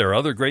fortunately, there are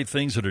other great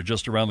things that are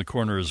just around the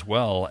corner as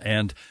well.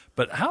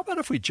 But how about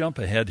if we jump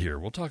ahead here?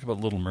 We'll talk about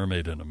Little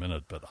Mermaid in a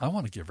minute, but I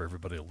want to give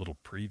everybody a little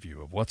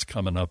preview of what's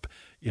coming up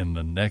in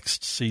the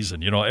next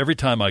season. Every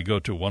time I go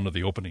to one of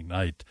the opening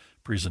night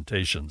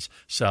presentations,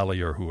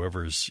 Sally or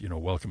whoever's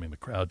welcoming the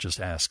crowd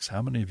just asks,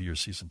 how many of you are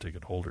season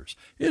ticket holders?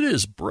 It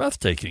is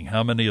breathtaking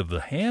how many of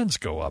the hands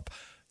go up.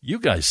 You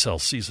guys sell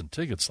season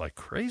tickets like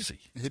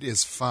crazy. It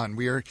is fun.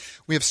 We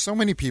have so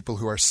many people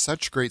who are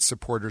such great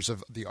supporters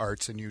of the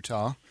arts in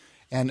Utah.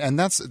 And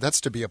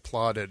that's to be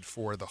applauded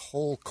for the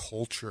whole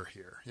culture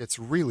here. It's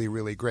really,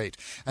 really great.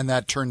 And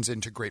that turns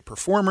into great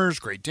performers,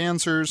 great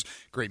dancers,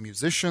 great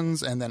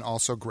musicians, and then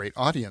also great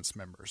audience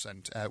members.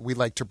 And we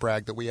like to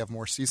brag that we have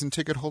more season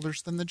ticket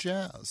holders than the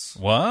Jazz.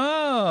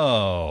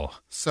 Wow.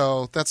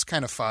 So that's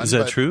kind of fun. Is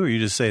that true, or you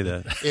just say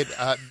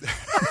that?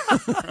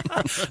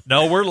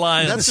 No, we're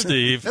lying,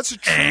 Steve. That's a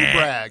true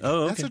brag.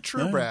 Oh, okay. That's a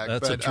true brag.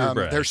 That's a true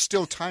brag. There's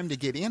still time to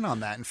get in on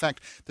that. In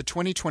fact, the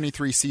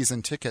 2023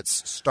 season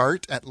tickets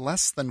start at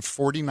less than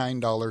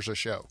 $49 a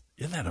show.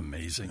 Isn't that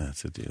amazing?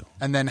 That's a deal.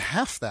 And then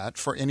half that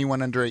for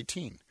anyone under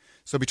 18.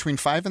 So between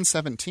 5 and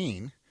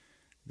 17,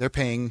 they're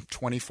paying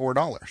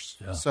 $24.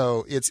 Yeah.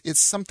 So it's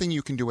something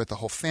you can do with the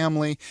whole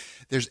family.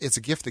 It's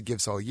a gift that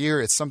gives all year.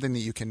 It's something that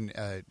you can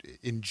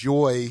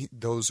enjoy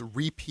those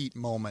repeat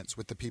moments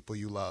with the people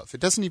you love. It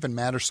doesn't even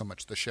matter so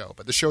much the show,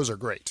 but the shows are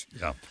great.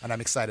 Yeah. And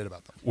I'm excited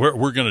about them.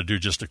 We're going to do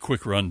just a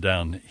quick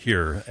rundown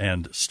here,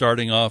 and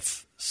starting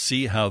off,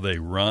 See How They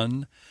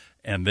Run,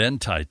 and then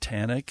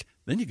Titanic.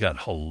 Then you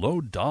got Hello,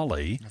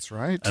 Dolly. That's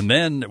right. And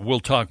then we'll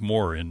talk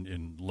more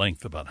in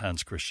length about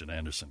Hans Christian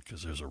Andersen,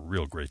 because there's a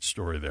real great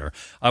story there.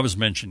 I was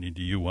mentioning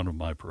to you one of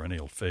my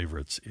perennial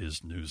favorites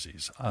is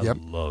Newsies. I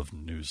love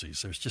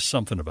Newsies. There's just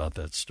something about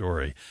that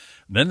story.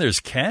 And then there's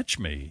Catch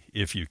Me,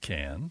 If You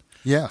Can.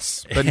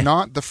 Yes, but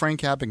not the Frank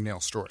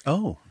Abagnale story.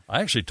 Oh,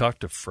 I actually talked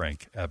to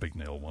Frank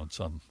Abagnale once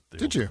on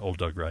the old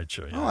Doug Wright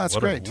show. Yeah. Oh, that's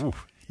great.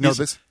 He's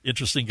an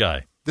interesting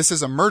guy. This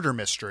is a murder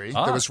mystery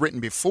that was written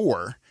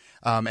before.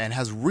 And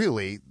has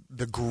really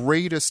the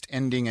greatest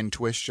ending and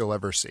twist you'll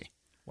ever see.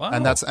 Wow.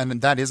 And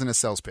that isn't a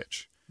sales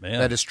pitch. Man.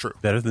 That is true.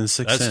 Better than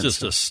Sixth Sense. That's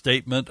just a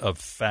statement of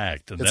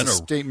fact. And it's then a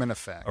statement of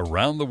fact.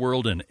 Around the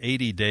World in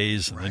 80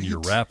 Days, and then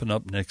you're wrapping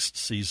up next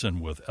season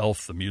with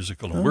Elf the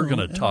Musical. And we're going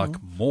to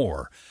talk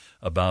more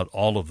about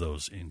all of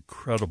those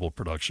incredible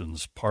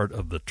productions, part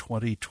of the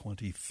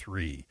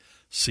 2023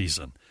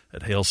 season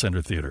at Hale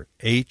Center Theater,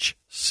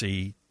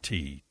 hct.org,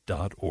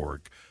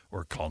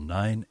 or call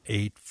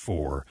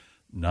 984-9000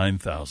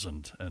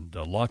 and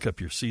lock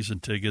up your season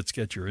tickets,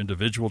 get your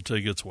individual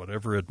tickets,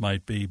 whatever it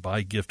might be,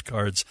 buy gift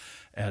cards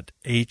at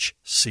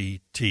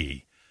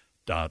hct.org.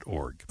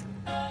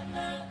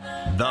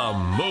 The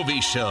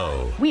Movie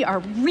Show. We are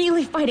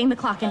really fighting the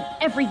clock and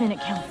every minute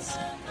counts.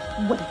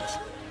 Wait.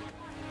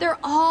 They're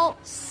all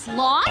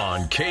sloths?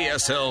 On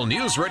KSL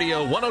News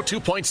Radio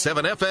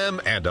 102.7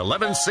 FM and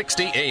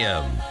 1160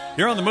 AM.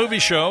 Here on The Movie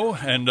Show,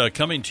 and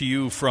coming to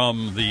you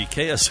from the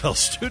KSL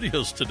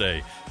studios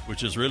today,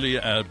 which is really,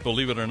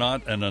 believe it or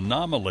not, an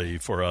anomaly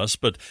for us.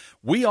 But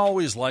we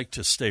always like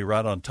to stay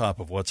right on top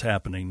of what's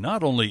happening,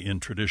 not only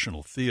in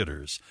traditional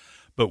theaters,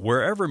 but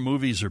wherever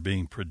movies are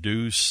being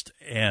produced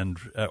and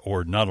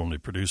or not only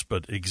produced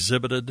but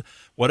exhibited,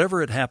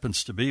 whatever it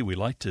happens to be, we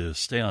like to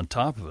stay on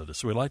top of it.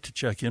 So we like to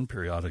check in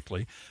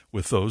periodically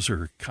with those who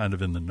are kind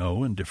of in the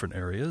know in different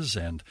areas.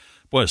 And,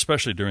 boy,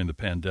 especially during the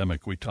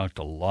pandemic, we talked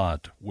a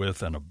lot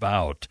with and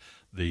about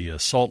the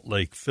Salt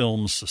Lake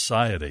Film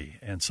Society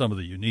and some of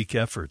the unique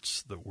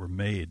efforts that were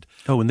made.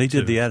 Oh, when they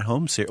did the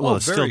at-home series. Well,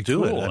 still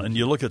do cool. it. And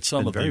you look at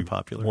some of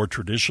the more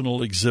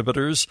traditional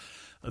exhibitors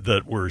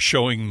that were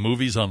showing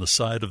movies on the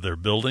side of their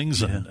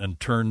buildings and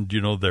turned,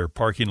 their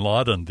parking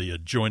lot and the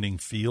adjoining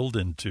field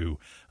into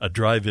a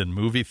drive-in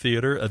movie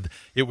theater.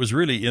 It was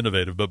really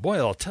innovative. But, boy,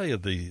 I'll tell you,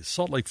 the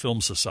Salt Lake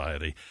Film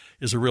Society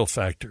is a real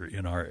factor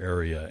in our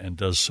area and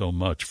does so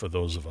much for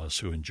those of us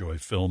who enjoy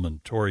film.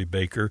 And Tori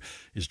Baker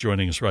is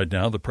joining us right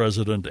now, the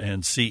president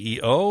and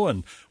CEO.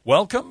 And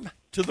welcome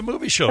to the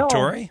Movie Show,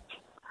 Tori.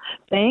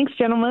 Thanks,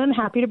 gentlemen.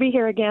 Happy to be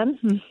here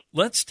again.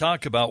 Let's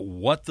talk about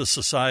what the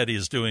society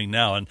is doing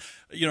now. And,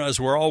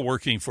 as we're all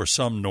working for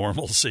some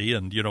normalcy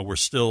and, we're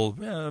still,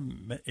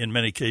 in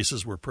many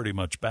cases, we're pretty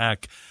much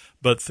back.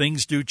 But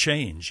things do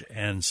change,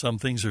 and some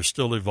things are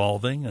still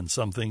evolving, and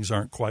some things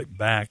aren't quite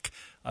back.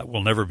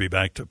 We'll never be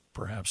back to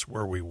perhaps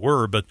where we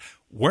were. But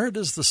where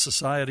does the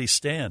society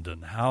stand,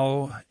 and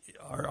how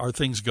are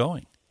things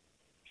going?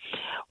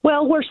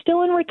 Well, we're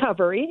still in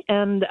recovery,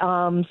 and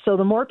so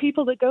the more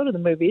people that go to the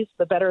movies,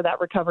 the better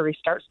that recovery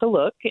starts to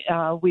look.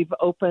 We've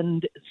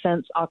opened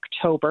since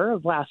October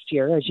of last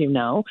year, as you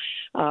know,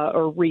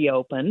 or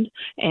reopened,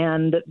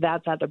 and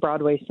that's at the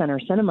Broadway Center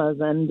Cinemas.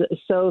 And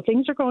so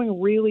things are going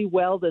really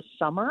well this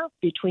summer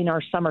between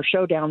our Summer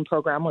Showdown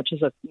program, which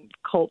is a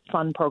cult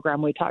fun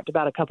program we talked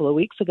about a couple of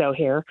weeks ago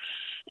here,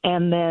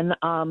 and then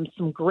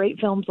some great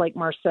films like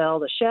Marcel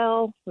the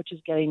Shell, which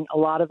is getting a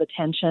lot of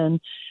attention.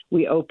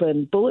 We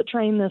opened Bullet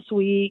Train this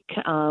week.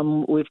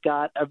 We've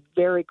got a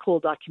very cool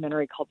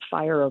documentary called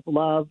Fire of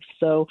Love.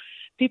 So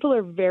people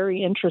are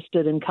very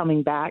interested in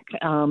coming back.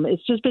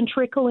 It's just been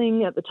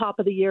trickling at the top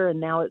of the year, and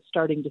now it's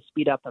starting to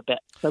speed up a bit.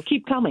 So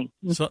keep coming.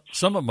 So,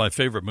 some of my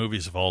favorite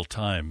movies of all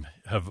time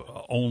have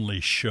only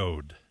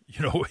showed,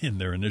 in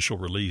their initial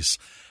release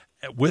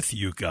with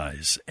you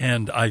guys.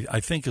 And I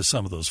think of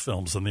some of those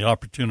films and the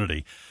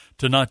opportunity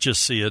to not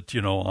just see it,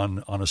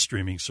 on a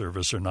streaming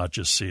service, or not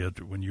just see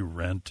it when you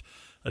rent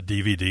a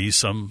DVD.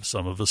 Some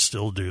of us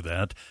still do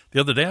that. The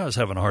other day I was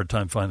having a hard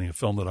time finding a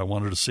film that I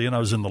wanted to see, and I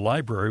was in the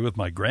library with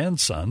my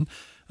grandson,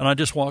 and I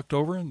just walked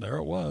over, and there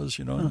it was,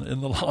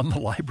 on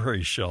the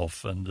library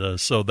shelf. And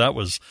so that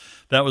was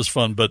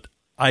fun. But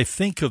I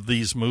think of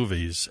these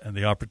movies and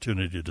the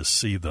opportunity to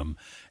see them,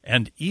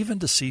 and even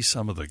to see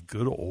some of the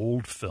good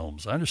old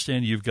films. I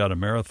understand you've got a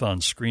marathon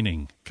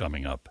screening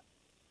coming up.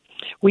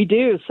 We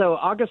do. So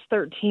August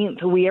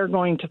 13th, we are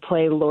going to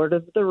play Lord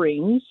of the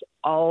Rings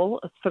all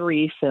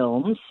 3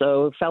 films,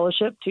 so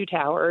Fellowship, Two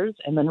Towers,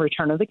 and then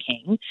Return of the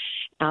King.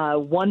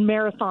 One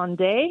marathon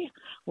day.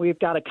 We've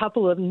got a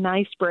couple of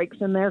nice breaks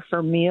in there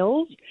for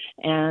meals,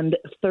 and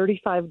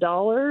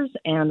 $35,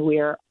 and we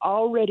are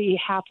already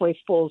halfway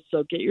full,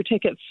 so get your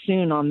tickets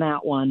soon on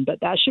that one. But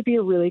that should be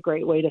a really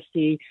great way to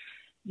see,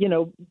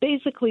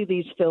 basically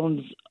these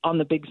films on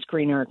the big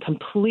screen are a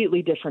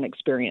completely different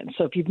experience.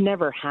 So if you've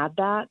never had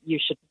that, you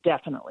should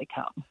definitely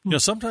come.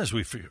 Sometimes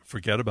we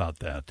forget about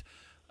that.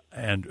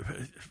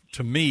 And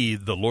to me,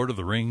 the Lord of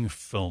the Rings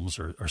films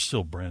are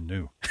still brand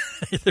new.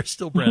 They're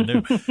still brand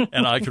new.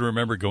 And I can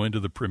remember going to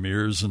the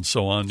premieres and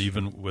so on,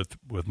 even with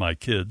my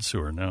kids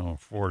who are now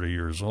 40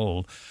 years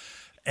old.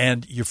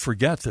 And you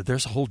forget that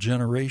there's a whole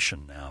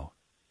generation now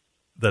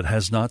that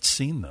has not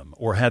seen them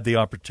or had the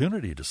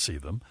opportunity to see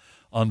them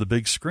on the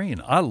big screen.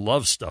 I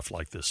love stuff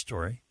like this,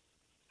 story.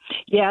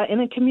 Yeah, in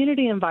a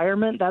community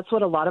environment, that's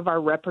what a lot of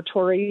our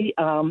repertory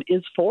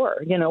is for.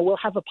 We'll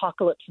have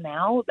Apocalypse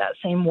Now that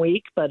same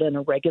week, but in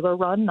a regular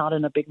run, not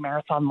in a big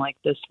marathon like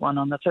this one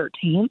on the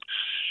 13th.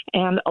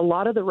 And a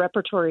lot of the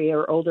repertory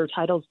or older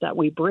titles that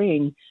we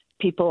bring,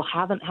 people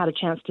haven't had a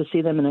chance to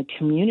see them in a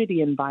community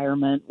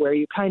environment where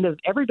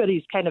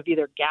everybody's kind of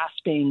either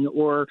gasping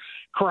or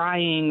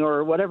crying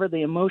or whatever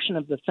the emotion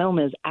of the film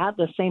is at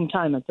the same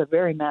time. It's a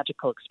very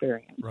magical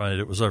experience. Right.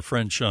 It was our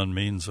friend Sean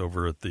Means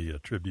over at the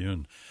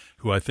Tribune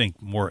who I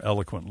think more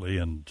eloquently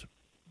and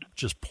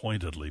just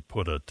pointedly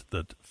put it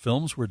that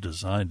films were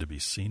designed to be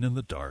seen in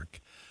the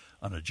dark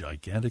on a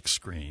gigantic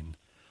screen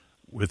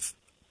with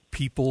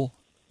people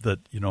that,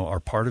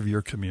 are part of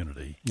your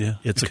community. Yeah,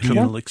 it's a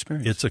communal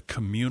experience. It's a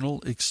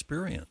communal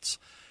experience.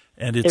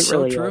 And it's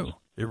so true.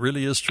 It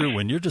really is true.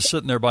 When you're just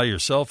sitting there by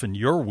yourself and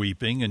you're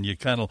weeping and you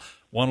kind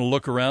of want to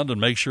look around and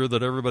make sure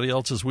that everybody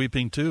else is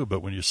weeping too.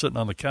 But when you're sitting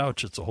on the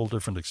couch, it's a whole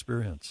different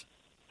experience.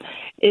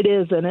 It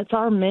is, and it's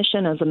our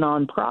mission as a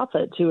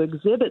nonprofit to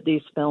exhibit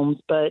these films,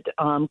 but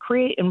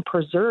create and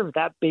preserve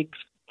that big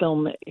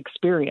film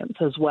experience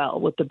as well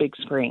with the big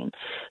screen.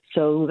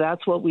 So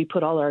that's what we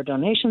put all our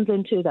donations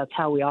into. That's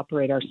how we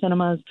operate our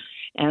cinemas.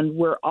 And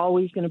we're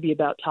always going to be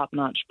about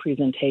top-notch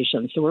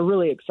presentation. So we're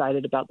really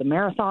excited about the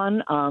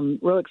marathon.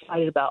 Real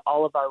excited about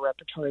all of our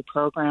repertory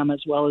program,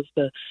 as well as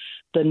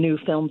the new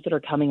films that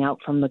are coming out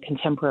from the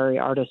contemporary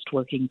artist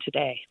working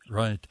today.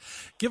 Right.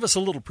 Give us a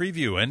little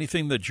preview.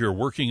 Anything that you're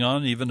working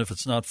on, even if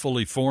it's not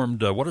fully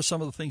formed, what are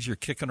some of the things you're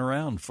kicking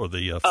around for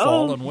the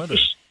fall and winter?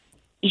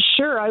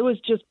 Sure. I was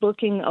just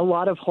booking a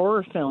lot of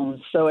horror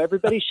films, so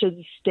everybody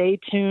should stay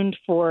tuned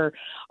for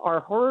our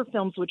horror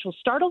films, which will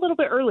start a little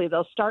bit early.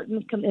 They'll start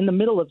in the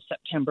middle of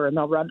September, and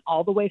they'll run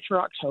all the way through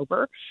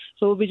October.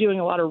 So we'll be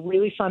doing a lot of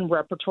really fun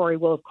repertory.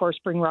 We'll, of course,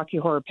 bring Rocky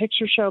Horror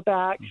Picture Show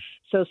back.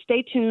 So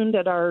stay tuned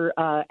at our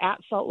at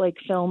Salt Lake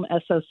Film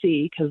SOC,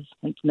 because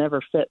it's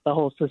never fit the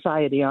whole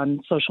society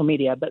on social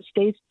media. But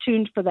stay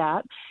tuned for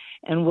that,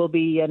 and we'll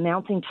be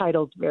announcing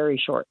titles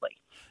very shortly.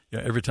 Yeah,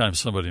 every time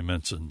somebody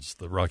mentions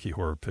the Rocky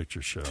Horror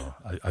Picture Show,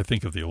 I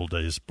think of the old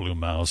days, Blue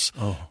Mouse,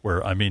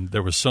 where,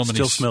 there was so many...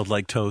 Still smelled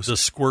like toast. The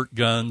squirt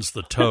guns,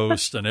 the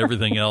toast, and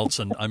everything else.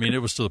 And, it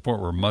was to the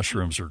point where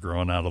mushrooms were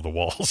growing out of the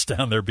walls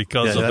down there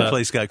because of that. That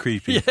place got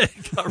creepy. Yeah,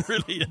 it got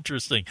really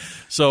interesting.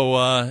 So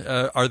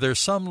are there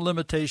some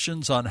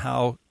limitations on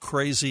how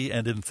crazy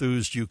and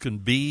enthused you can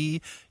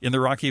be in the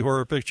Rocky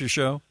Horror Picture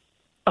Show?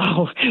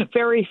 Oh,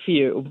 very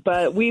few.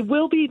 But we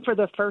will be, for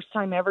the first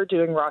time ever,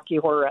 doing Rocky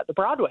Horror at the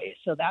Broadway.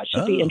 So that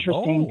should be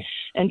interesting.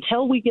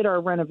 Until we get our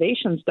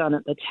renovations done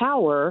at the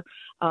Tower,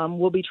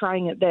 we'll be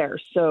trying it there.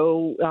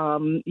 So,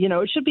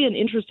 it should be an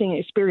interesting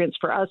experience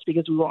for us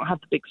because we won't have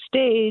the big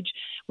stage.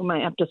 We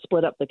might have to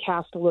split up the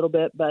cast a little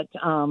bit. But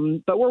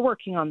we're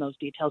working on those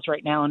details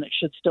right now, and it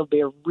should still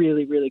be a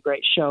really, really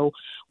great show.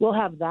 We'll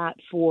have that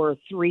for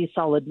 3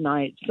 solid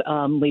nights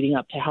leading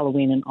up to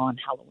Halloween and on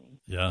Halloween.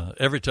 Yeah,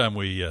 every time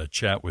we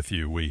chat with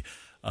you, we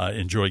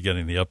enjoy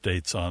getting the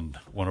updates on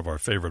one of our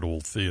favorite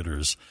old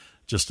theaters,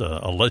 just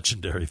a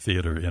legendary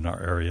theater in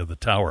our area, the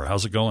Tower.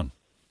 How's it going?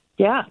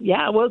 Yeah.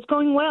 Well, it's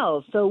going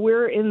well. So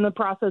we're in the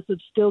process of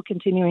still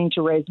continuing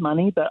to raise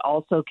money, but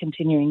also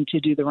continuing to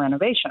do the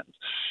renovations.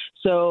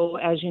 So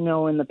as you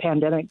know, in the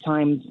pandemic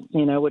times,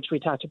 which we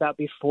talked about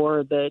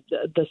before, the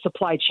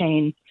supply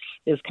chain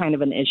is kind of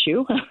an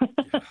issue,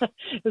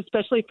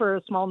 especially for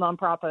a small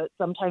nonprofit.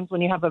 Sometimes when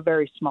you have a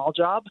very small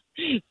job,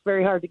 it's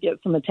very hard to get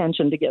some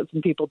attention to get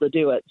some people to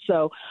do it.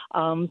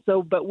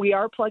 But we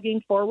are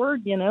plugging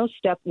forward,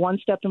 one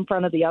step in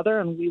front of the other,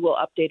 and we will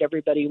update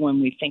everybody when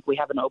we think we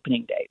have an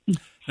opening date.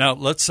 Now,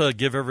 let's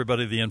give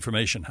everybody the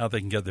information, how they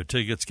can get their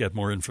tickets, get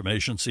more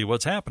information, see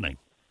what's happening.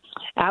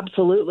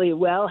 Absolutely.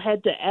 Well,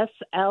 head to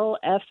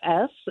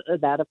SLFS,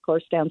 that of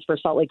course stands for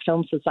Salt Lake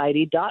Film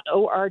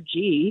Society.org,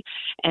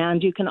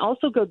 and you can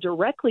also go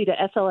directly to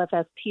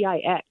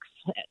SLFS.TIX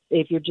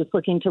if you're just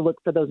looking to look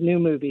for those new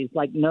movies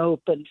like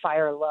Nope and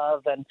Fire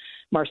Love and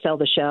Marcel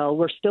the Shell.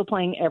 We're still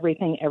playing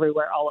Everything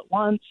Everywhere All at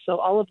Once, so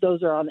all of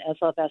those are on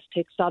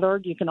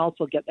SLFSTix.org. You can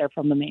also get there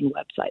from the main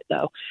website,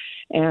 though.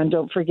 And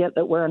don't forget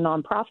that we're a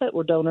nonprofit.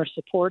 We're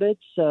donor-supported,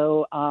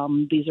 so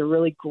these are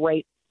really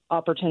great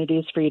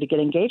opportunities for you to get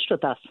engaged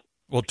with us.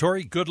 Well,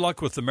 Tori, good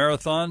luck with the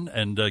marathon,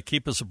 and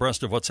keep us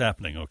abreast of what's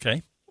happening,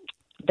 okay?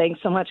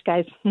 Thanks so much,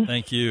 guys.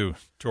 Thank you.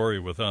 Tori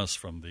with us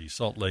from the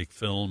Salt Lake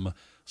Film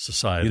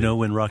Society. You know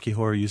when Rocky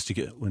Horror used to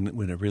get, when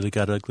it really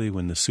got ugly,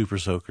 when the Super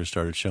Soakers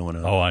started showing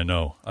up? Oh, I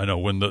know.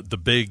 When the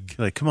big...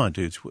 Like, come on,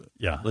 dudes.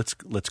 Yeah.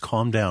 Let's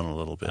calm down a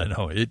little bit. I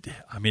know.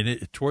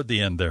 Toward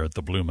the end there at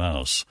the Blue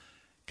Mouse,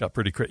 got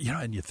pretty crazy.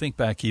 And you think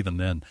back even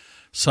then,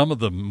 some of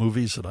the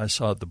movies that I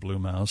saw at the Blue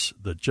Mouse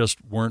that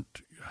just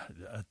weren't,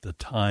 at the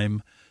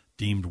time,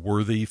 deemed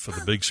worthy for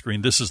the big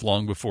screen. This is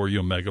long before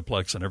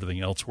Megaplex and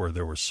everything else where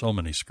there were so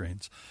many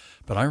screens.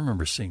 But I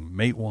remember seeing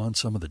Mate One,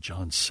 some of the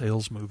John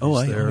Sayles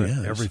movies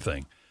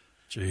everything.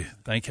 Gee,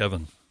 thank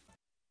heaven.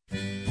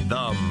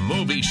 The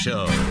Movie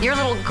Show. Your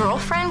little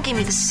girlfriend gave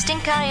me the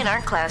stink eye in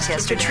art class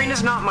yesterday.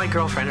 Katrina's not my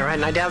girlfriend, all right?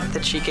 And I doubt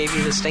that she gave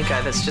you the stink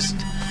eye. That's just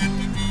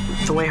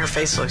the way her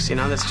face looks,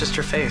 that's just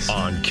her face.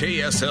 On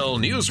KSL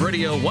News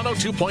Radio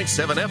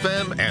 102.7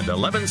 FM and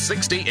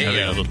 1160 AM.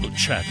 Having a little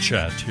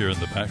chat here in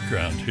the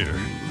background here.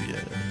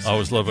 Yes. I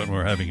always love it when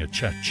we're having a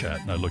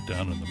chat, and I look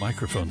down and the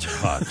microphones are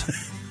hot.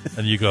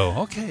 And you go,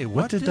 okay,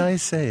 what did I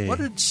say? What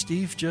did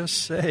Steve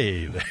just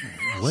say?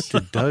 What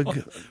did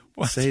Doug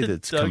say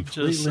that's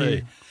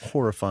completely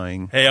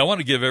horrifying? Hey, I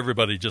want to give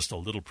everybody just a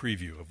little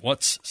preview of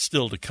what's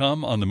still to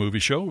come on the movie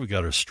show. We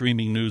got our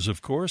streaming news,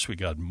 of course. We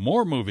got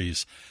more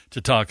movies to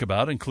talk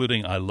about,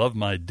 including I Love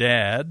My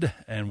Dad,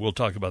 and we'll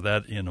talk about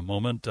that in a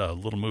moment. A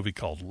little movie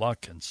called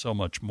Luck and so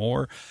much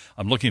more.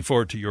 I'm looking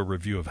forward to your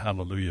review of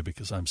Hallelujah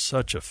because I'm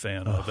such a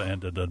fan of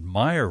and an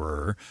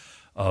admirer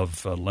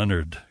of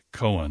Leonard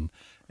Cohen.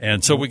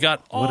 And so we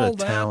got all that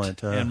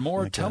talent, and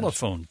more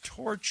Telephone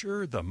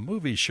Torture, the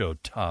movie show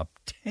top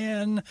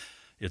 10.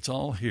 It's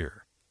all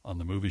here on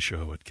the movie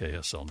show at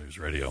KSL News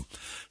Radio.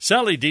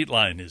 Sally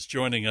Dietlein is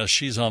joining us.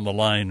 She's on the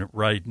line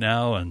right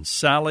now. And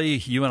Sally,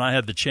 you and I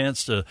had the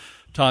chance to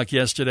talk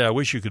yesterday. I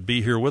wish you could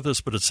be here with us,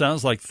 but it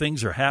sounds like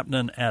things are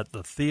happening at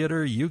the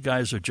theater. You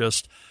guys are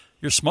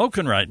you're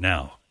smoking right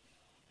now.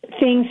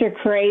 Things are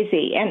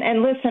crazy.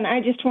 And listen,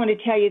 I just want to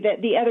tell you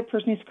that the other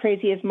person who's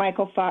crazy is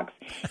Michael Fox.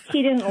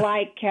 He didn't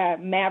like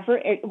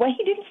Maverick. Well,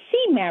 he didn't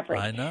see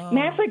Maverick. I know.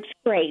 Maverick's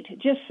great,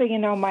 just so you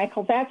know,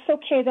 Michael. That's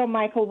okay, though,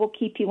 Michael. We'll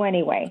keep you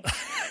anyway.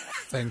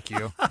 Thank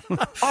you.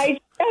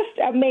 Just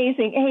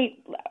amazing. Hey,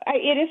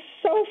 it is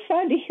so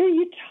fun to hear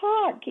you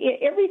talk.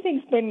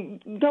 Everything's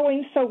been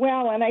going so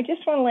well, and I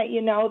just want to let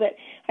you know that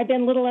I've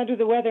been a little under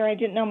the weather. I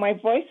didn't know my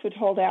voice would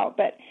hold out,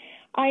 but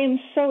I am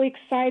so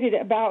excited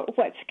about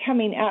what's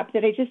coming up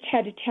that I just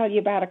had to tell you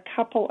about a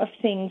couple of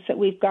things that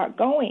we've got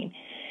going.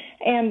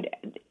 And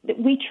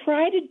we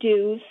try to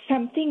do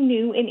something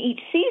new in each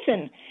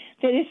season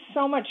that is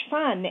so much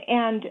fun.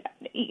 And,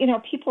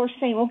 people are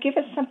saying, well, give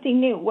us something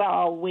new.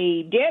 Well,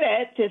 we did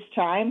it this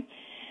time.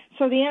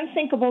 So the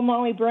Unsinkable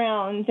Molly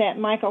Brown that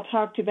Michael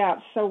talked about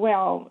so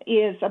well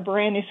is a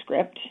brand new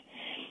script.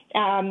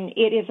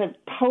 It is a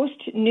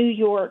post-New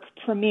York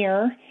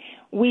premiere.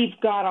 We've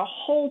got a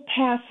whole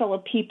passel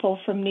of people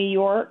from New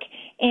York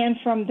and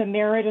from the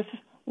Meredith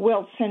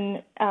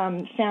Wilson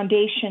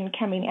Foundation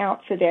coming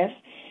out for this.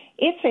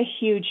 It's a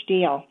huge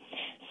deal.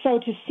 So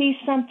to see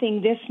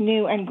something this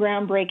new and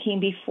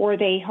groundbreaking before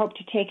they hope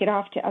to take it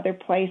off to other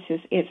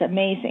places is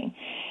amazing.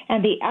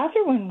 And the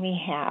other one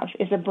we have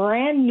is a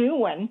brand new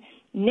one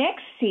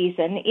next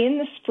season in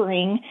the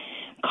spring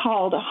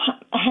called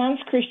Hans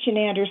Christian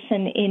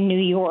Andersen in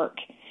New York.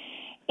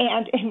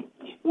 And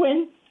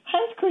when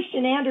Hans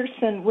Christian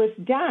Andersen was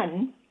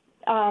done,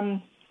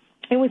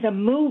 it was a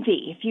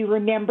movie, if you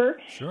remember.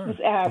 Sure. It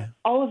was,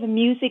 all of the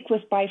music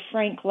was by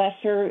Frank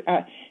Lesser,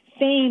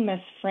 famous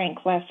Frank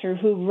Lesser,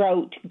 who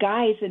wrote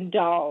Guys and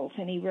Dolls,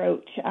 and he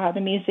wrote the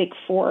music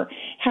for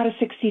How to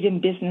Succeed in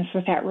Business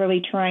Without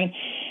Really Trying.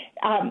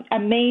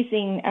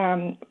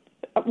 Amazing,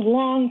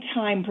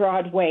 long-time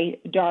Broadway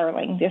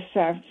darling, this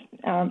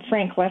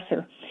Frank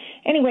Lesser.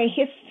 Anyway,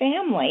 his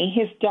family,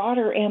 his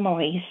daughter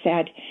Emily,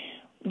 said,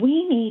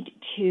 we need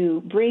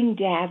to bring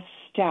Dad's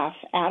stuff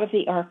out of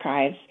the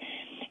archives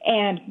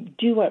and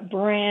do a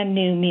brand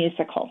new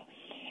musical.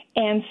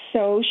 And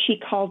so she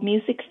called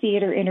Music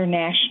Theater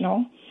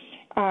International,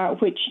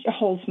 which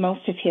holds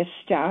most of his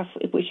stuff,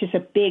 which is a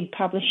big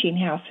publishing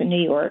house in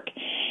New York,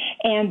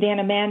 and then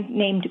a man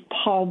named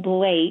Paul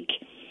Blake,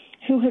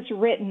 who has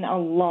written a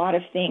lot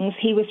of things.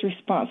 He was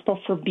responsible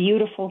for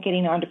Beautiful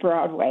getting onto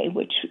Broadway,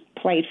 which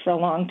played for a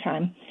long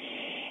time.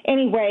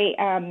 Anyway,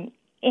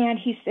 and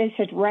he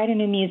said, write a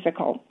new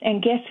musical.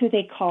 And guess who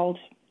they called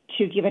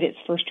to give it its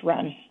first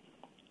run?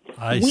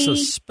 I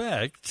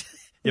suspect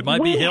it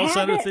might be Hale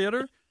Center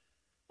Theater?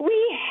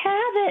 We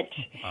have it.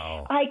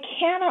 Oh. I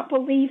cannot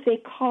believe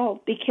they called,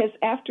 because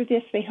after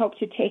this they hope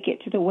to take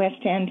it to the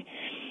West End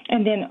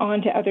and then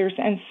on to others.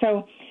 And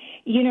so,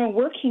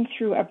 working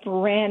through a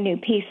brand new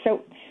piece.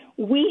 So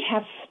we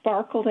have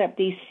sparkled up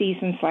these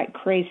seasons like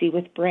crazy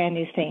with brand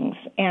new things.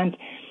 And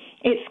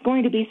it's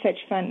going to be such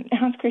fun.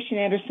 Hans Christian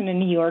Andersen in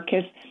New York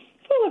is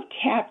full of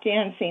tap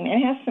dancing.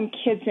 It has some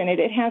kids in it.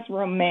 It has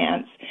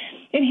romance.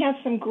 It has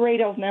some great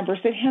old numbers.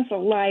 It has a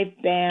live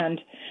band.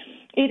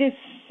 It is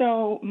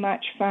so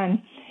much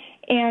fun.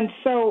 And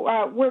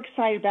so we're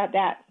excited about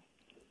that.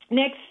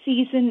 Next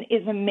season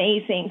is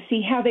amazing.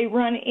 See how they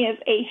run is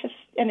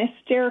an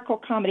hysterical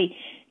comedy.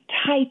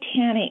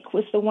 Titanic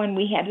was the one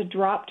we had to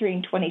drop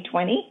during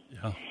 2020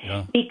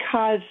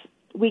 because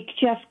we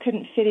just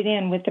couldn't fit it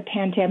in with the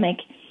pandemic.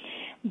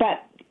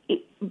 But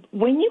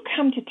when you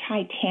come to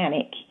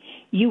Titanic,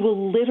 you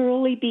will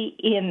literally be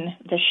in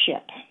the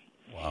ship.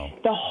 Wow.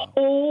 The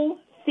whole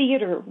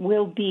theater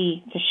will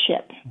be the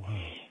ship. Wow.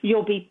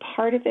 You'll be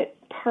part of it,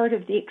 part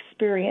of the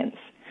experience.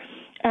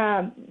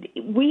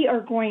 We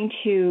are going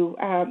to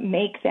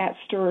make that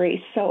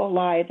story so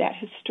alive, that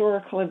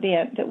historical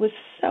event that was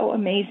so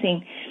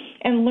amazing,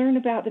 and learn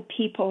about the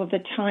people of the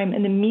time.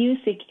 And the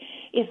music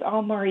is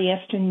all Maury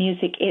Eston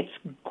music. It's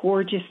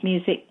gorgeous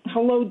music.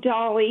 Hello,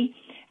 Dolly,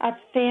 a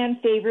fan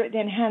favorite,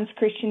 then Hans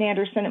Christian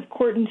Andersen. Of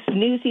course,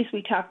 Newsies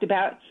we talked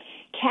about.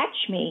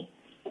 Catch Me,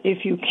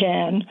 If You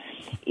Can,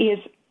 is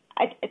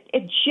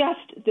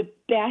just the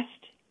best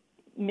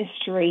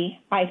mystery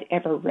I've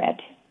ever read.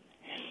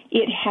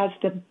 It has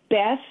the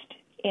best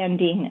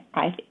ending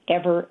I've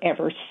ever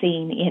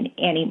seen in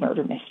any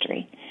murder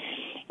mystery.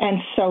 And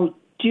so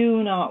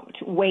do not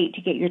wait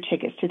to get your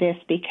tickets to this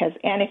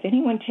and if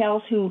anyone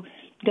tells who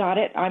got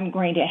it, I'm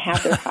going to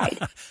have their hide.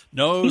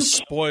 No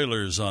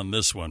spoilers on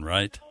this one,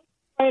 right?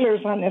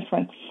 Spoilers on this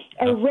one.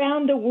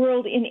 Around the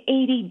World in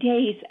 80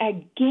 Days,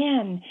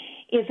 again,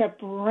 is a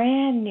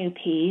brand new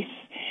piece.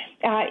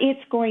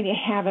 It's going to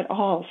have it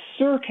all,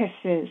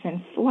 circuses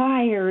and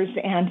flyers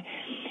and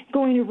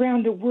going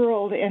around the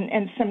world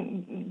and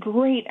some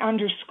great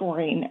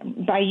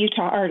underscoring by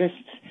Utah artists.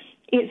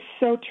 It's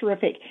so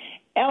terrific.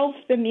 Elf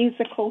the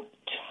musical,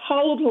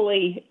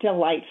 totally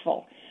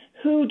delightful.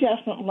 Who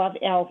doesn't love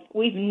Elf?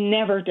 We've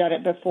never done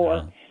it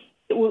before.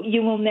 Yeah.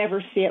 You will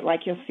never see it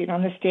like you'll see it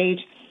on the stage,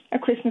 A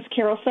Christmas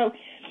Carol. So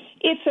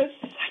it's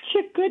such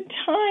a good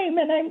time,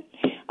 and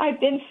I've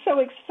been so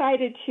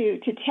excited to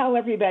tell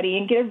everybody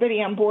and get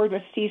everybody on board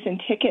with season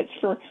tickets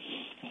for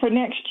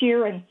next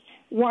year and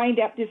wind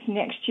up this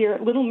next year.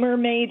 Little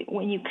Mermaid,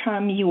 when you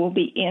come, you will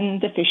be in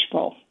the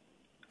fishbowl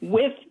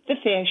with the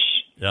fish.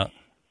 Yeah.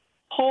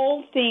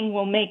 Whole thing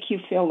will make you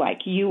feel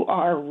like you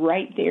are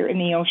right there in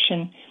the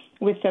ocean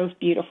with those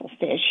beautiful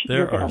fish.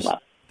 You're going to love.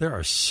 There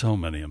are so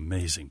many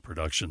amazing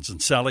productions.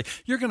 And Sally,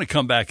 you're going to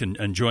come back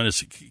and join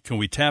us. Can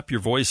we tap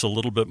your voice a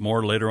little bit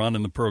more later on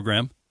in the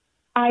program?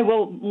 I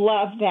will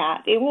love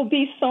that. It will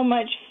be so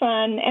much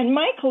fun. And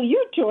Michael,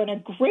 you're doing a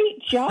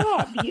great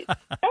job.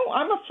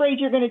 I'm afraid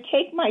you're going to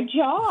take my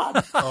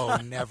job. Oh,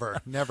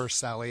 never,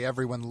 Sally.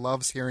 Everyone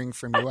loves hearing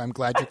from you. I'm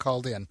glad you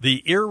called in.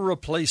 The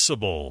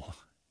irreplaceable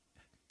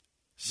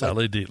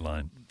Sally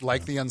Dietlein.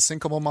 Like the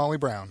unsinkable Molly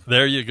Brown.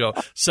 There you go.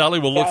 Sally,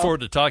 we'll look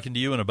forward to talking to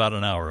you in about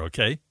an hour,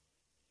 okay?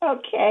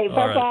 Okay,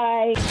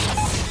 bye-bye.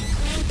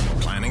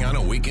 Planning on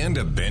a weekend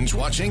of binge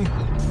watching?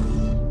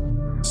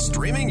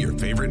 Streaming your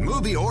favorite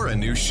movie or a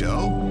new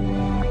show?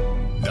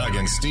 Doug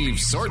and Steve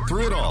sort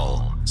through it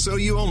all, so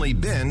you only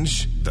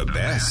binge the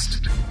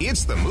best.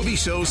 It's the Movie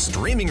Show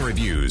Streaming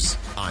Reviews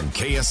on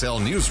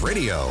KSL News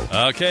Radio.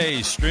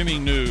 Okay,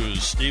 streaming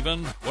news.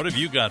 Stephen, what have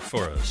you got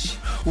for us?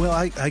 Well,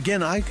 I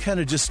kind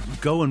of just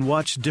go and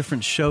watch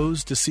different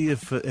shows to see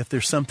if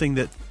there's something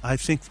that I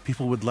think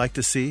people would like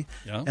to see.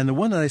 Yeah. And the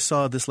one that I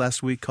saw this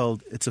last week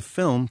it's a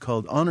film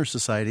called Honor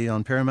Society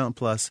on Paramount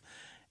Plus.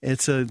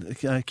 It's a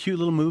cute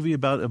little movie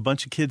about a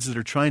bunch of kids that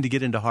are trying to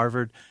get into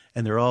Harvard,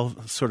 and they're all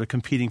sort of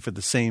competing for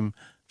the same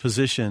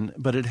position.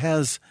 But it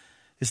has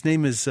his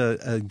name is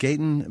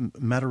Gaten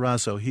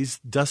Matarazzo. He's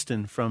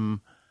Dustin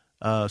from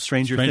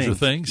Stranger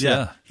Things.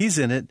 Yeah, he's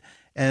in it.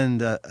 And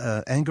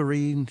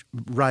Angarine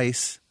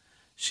Rice,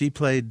 she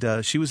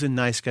was in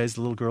Nice Guys,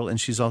 the little girl, and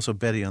she's also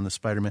Betty on the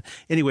Spider-Man.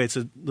 Anyway, it's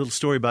a little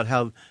story about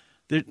how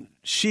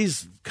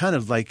she's kind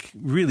of like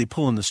really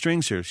pulling the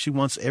strings here. She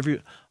wants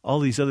all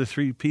these other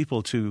three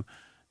people to,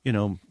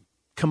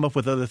 come up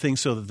with other things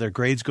so that their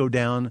grades go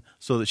down,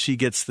 so that she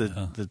gets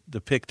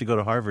the pick to go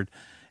to Harvard,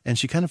 and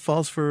she kind of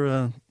falls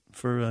for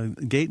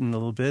Gaten a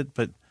little bit,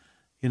 but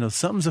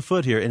something's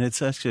afoot here, and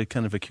it's actually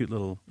kind of a cute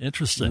little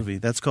interesting movie.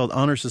 That's called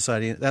Honor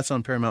Society. That's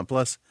on Paramount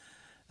Plus.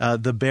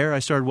 The Bear I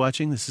started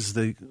watching. This is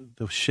the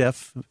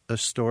chef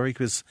story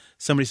because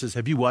somebody says,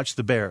 "Have you watched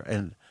The Bear?"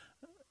 And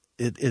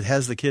it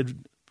has the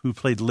kid who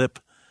played Lip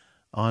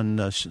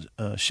on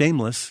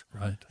Shameless,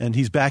 right? And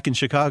he's back in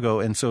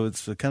Chicago, and so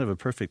it's kind of a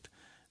perfect.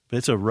 But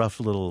it's a rough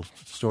little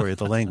story.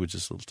 The language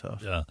is a little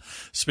tough. Yeah.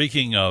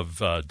 Speaking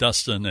of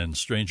Dustin and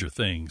Stranger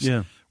Things,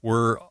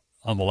 we're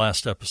on the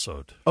last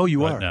episode. Oh,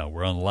 you right are? Now.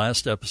 We're on the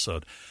last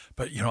episode.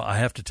 But, I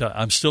have to tell you,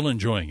 I'm still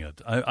enjoying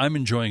it. I'm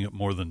enjoying it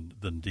more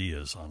than Dee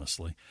is,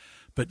 honestly.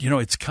 But,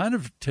 it's kind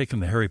of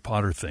taken the Harry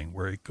Potter thing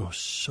where it goes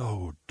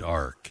so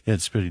dark. Yeah,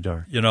 it's pretty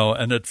dark.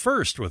 And at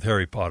first with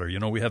Harry Potter,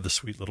 we have the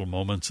sweet little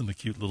moments and the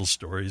cute little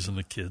stories and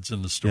the kids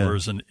in the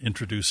stores and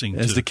introducing.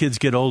 As the kids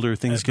get older,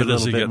 things get a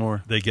little bit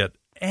more. They get,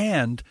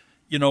 and,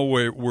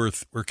 we're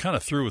kind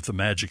of through with the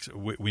magic.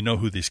 We know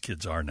who these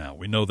kids are now.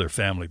 We know their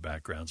family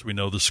backgrounds. We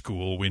know the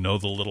school. We know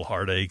the little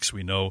heartaches.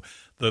 We know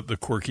the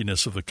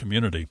quirkiness of the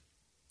community.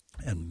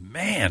 And,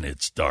 man,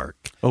 it's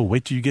dark. Oh,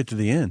 wait till you get to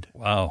the end.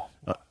 Wow.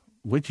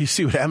 Wait till you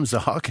see what happens to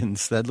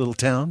Hawkins, that little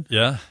town.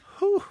 Yeah.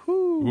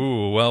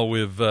 Ooh, well,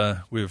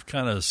 we've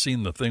kind of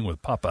seen the thing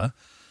with Papa.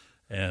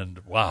 And,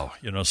 wow,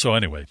 so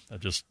anyway, I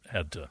just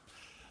had to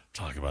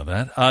talk about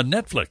that.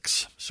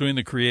 Netflix suing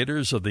the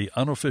creators of the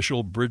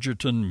unofficial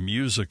Bridgerton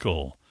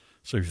musical.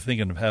 So if you're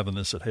thinking of having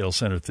this at Hale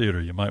Center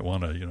Theater, you might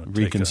want to,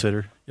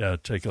 reconsider.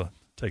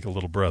 Take a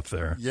little breath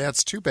there. Yeah,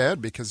 it's too bad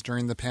because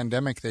during the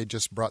pandemic, they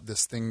just brought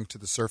this thing to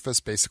the surface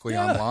basically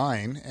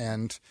online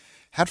and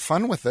had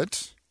fun with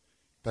it.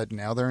 But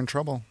now they're in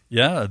trouble.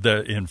 Yeah,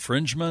 the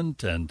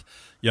infringement and,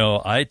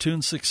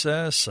 iTunes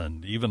success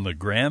and even the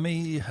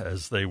Grammy,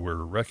 as they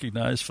were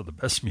recognized for the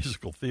Best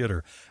Musical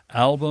Theater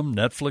Album.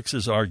 Netflix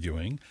is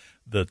arguing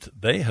that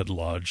they had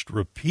lodged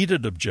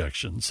repeated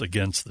objections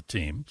against the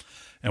team.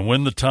 And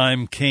when the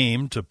time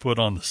came to put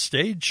on the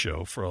stage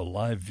show for a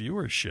live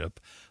viewership,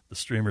 the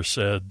streamer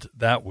said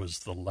that was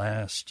the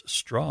last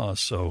straw.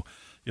 So,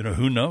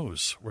 who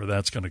knows where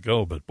that's going to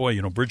go. But, boy,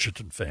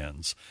 Bridgerton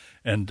fans.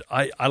 And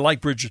I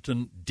like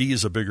Bridgerton. Dee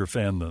is a bigger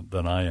fan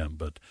than I am.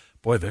 But,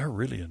 boy, they're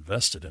really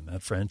invested in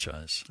that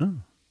franchise. Oh.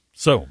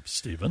 So,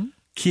 Stephen?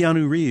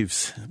 Keanu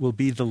Reeves will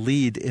be the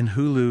lead in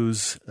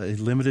Hulu's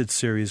limited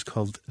series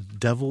called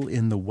Devil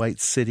in the White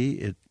City,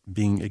 it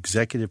being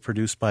executive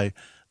produced by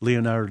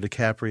Leonardo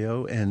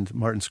DiCaprio and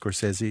Martin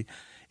Scorsese.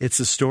 It's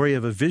the story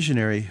of a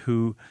visionary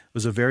who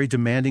was a very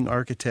demanding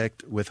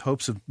architect with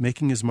hopes of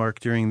making his mark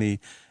during the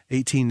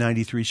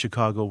 1893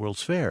 Chicago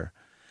World's Fair.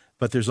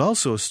 But there's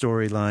also a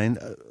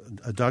storyline,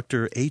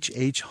 Dr.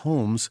 H.H.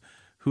 Holmes,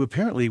 who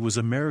apparently was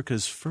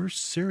America's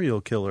first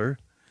serial killer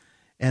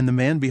and the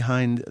man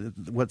behind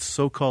what's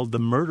so-called the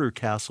murder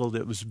castle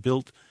that was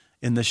built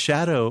in the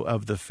shadow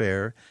of the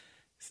fair,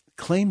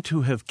 claimed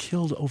to have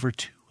killed over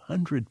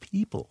 200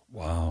 people.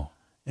 Wow.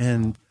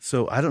 And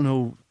so I don't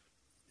know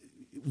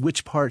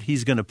which part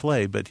he's going to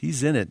play, but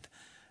he's in it.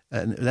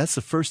 And that's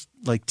the first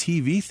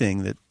TV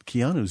thing that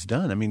Keanu's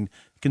done. I mean,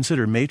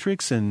 consider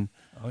Matrix and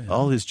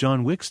all his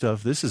John Wick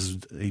stuff. This is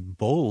a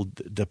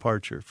bold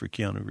departure for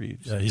Keanu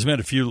Reeves. Yeah, he's made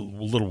a few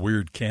little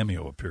weird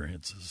cameo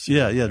appearances.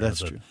 Yeah,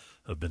 that's true.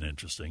 Have been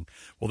interesting.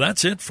 Well,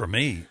 that's it for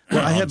me.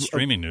 Well, I have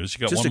streaming news.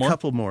 You got just one more? A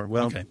couple more.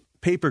 Well, okay.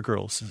 Paper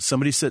Girls.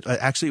 Somebody said,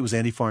 actually, it was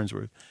Andy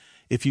Farnsworth.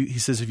 He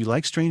says, if you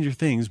like Stranger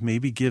Things,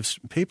 maybe give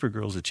Paper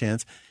Girls a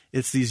chance.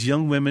 It's these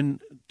young women,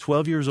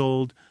 12 years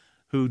old,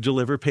 who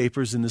deliver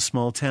papers in this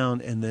small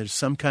town, and there's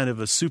some kind of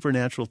a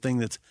supernatural thing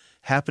that's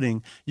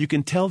happening. You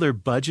can tell their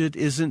budget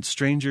isn't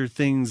Stranger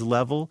Things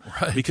level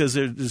because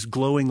there's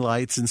glowing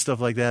lights and stuff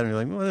like that, and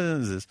you're like, what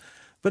is this?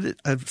 But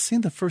I've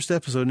seen the first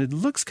episode, and it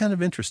looks kind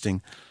of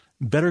interesting.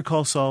 Better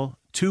Call Saul,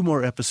 2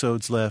 more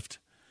episodes left.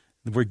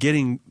 We're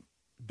getting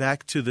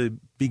back to the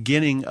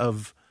beginning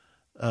of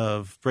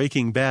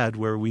Breaking Bad,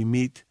 where we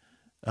meet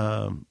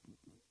the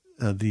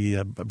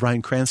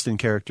Bryan Cranston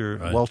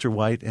character, Walter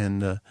White,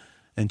 and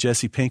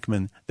Jesse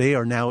Pinkman. They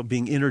are now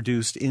being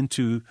introduced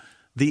into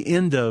the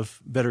end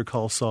of Better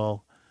Call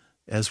Saul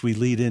as we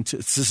lead into –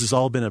 this has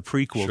all been a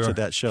prequel to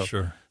that show.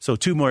 Sure. So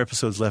 2 more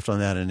episodes left on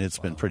that, and it's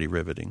been pretty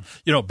riveting.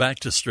 Back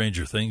to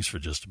Stranger Things for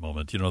just a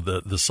moment.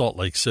 The Salt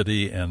Lake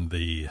City and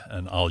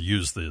I'll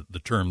use the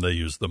term they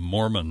use, the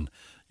Mormon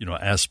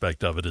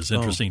aspect of it is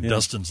interesting.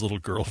 Dustin's little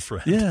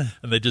girlfriend. Yeah.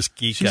 And they just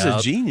geek She's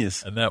out. She's a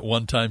genius. And that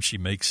one time she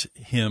makes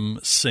him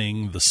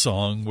sing the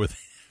song with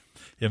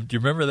him. Do you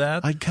remember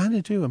that? I kind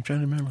of do. I'm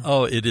trying to remember.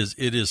 Oh, it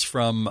is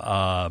from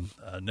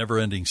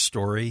Never-Ending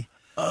Story.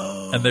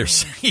 Oh. And they're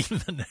singing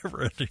the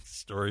Never-Ending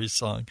Story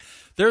song.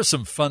 There's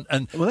some fun.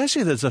 Well,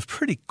 actually, that's a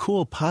pretty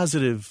cool,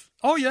 positive.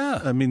 Oh,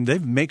 yeah. I mean, they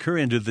make her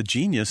into the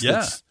genius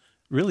that's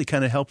really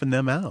kind of helping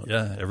them out.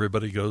 Yeah,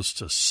 everybody goes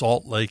to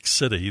Salt Lake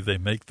City. They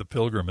make the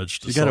pilgrimage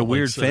to Salt Lake City. You got a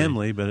weird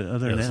family, but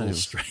other than that, it's a little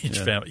strange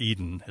family.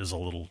 Eden is a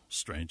little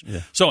strange.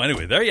 Yeah. So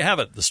anyway, there you have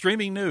it, the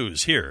streaming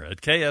news here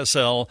at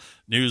KSL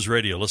News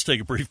Radio. Let's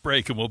take a brief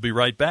break, and we'll be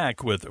right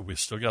back we've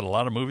still got a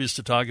lot of movies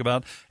to talk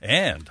about.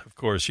 And, of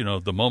course,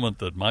 the moment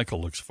that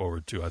Michael looks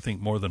forward to, I think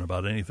more than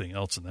about anything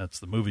else, and that's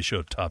the Movie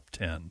Show Top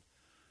 10.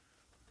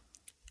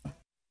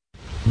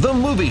 The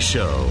Movie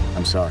Show.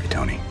 I'm sorry,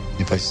 Tony.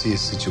 If I see a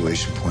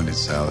situation pointed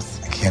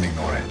south, I can't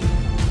ignore it.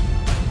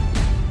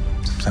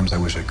 Sometimes I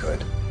wish I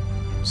could.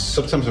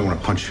 Sometimes I want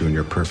to punch you in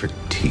your perfect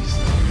teeth.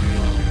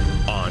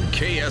 On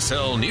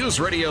KSL News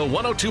Radio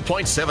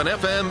 102.7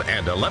 FM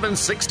and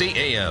 1160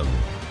 AM.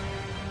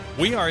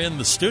 We are in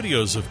the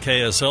studios of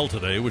KSL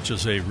today, which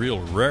is a real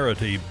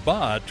rarity,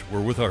 but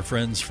we're with our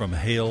friends from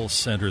Hale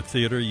Center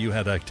Theater. You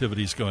had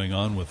activities going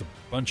on with a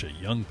bunch of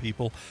young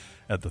people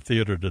at the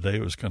theater today.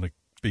 It was going to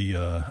be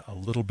a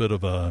little bit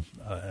of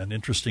an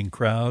interesting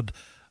crowd,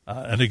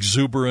 an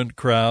exuberant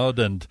crowd,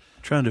 and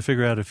trying to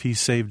figure out if he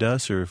saved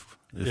us or if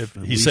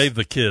He saved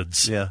the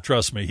kids. Yeah.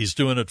 Trust me, he's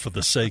doing it for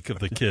the sake of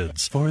the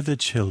kids. For the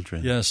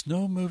children. Yes,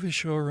 no movie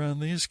show around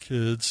these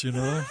kids, you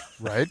know.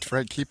 Right.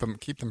 Keep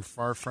them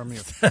far from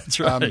you. That's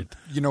right.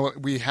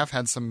 We have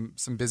had some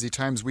busy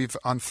times. We've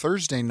on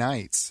Thursday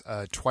nights,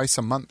 twice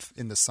a month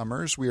in the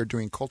summers, we are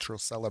doing cultural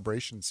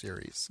celebration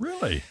series.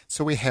 Really?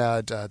 So we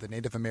had the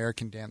Native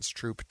American dance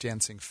troupe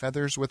Dancing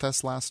Feathers with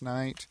us last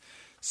night.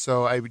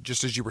 So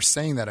just as you were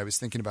saying that, I was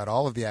thinking about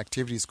all of the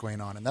activities going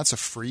on, and that's a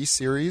free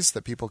series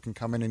that people can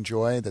come and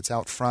enjoy. That's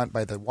out front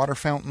by the water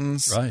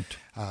fountains, right?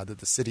 That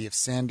the City of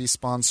Sandy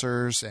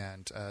sponsors,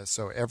 and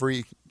so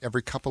every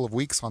couple of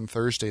weeks on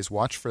Thursdays,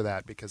 watch for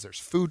that because there's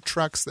food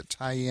trucks that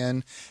tie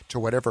in to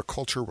whatever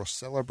culture we're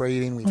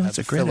celebrating. We've had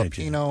the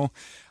Filipino,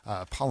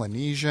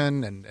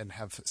 Polynesian, and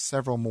have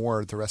several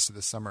more the rest of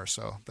the summer.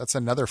 So that's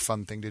another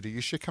fun thing to do. You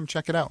should come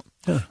check it out.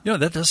 Yeah,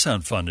 that does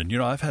sound fun. And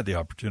I've had the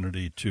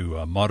opportunity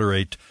to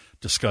moderate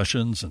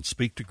discussions and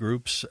speak to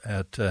groups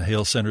at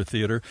Hale Center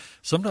Theater.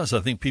 Sometimes I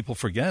think people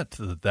forget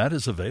that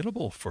is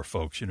available for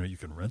folks. You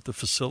can rent the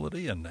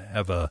facility and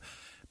have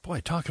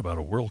talk about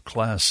a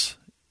world-class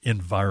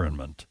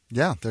environment.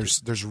 Yeah,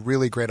 there's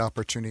really great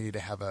opportunity to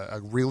have a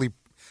really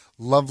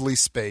lovely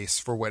space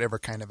for whatever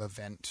kind of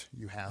event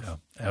you have. Yeah,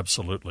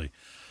 absolutely.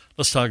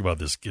 Let's talk about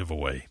this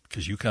giveaway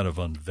because you kind of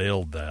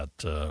unveiled that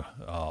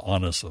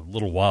on us a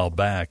little while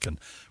back, and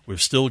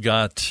we've still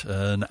got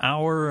an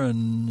hour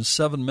and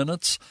 7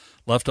 minutes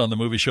left on the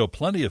movie show.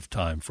 Plenty of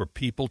time for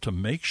people to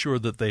make sure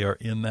that they are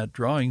in that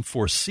drawing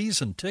for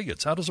season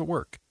tickets. How does it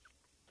work?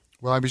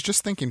 Well, I was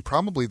just thinking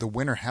probably the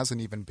winner hasn't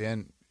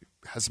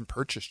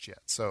purchased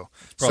yet. So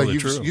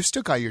you've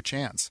still got your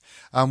chance.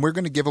 We're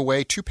going to give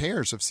away 2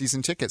 pairs of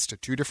season tickets to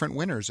 2 different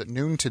winners at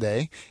noon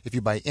today if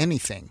you buy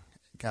anything.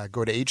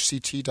 Go to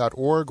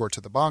hct.org or to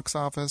the box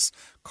office.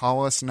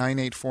 Call us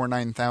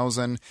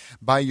 984-9000.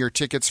 Buy your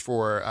tickets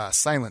for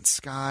Silent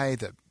Sky,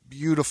 the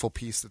beautiful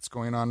piece that's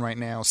going on right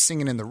now,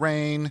 Singing in the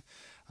Rain,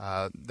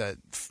 the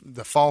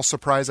fall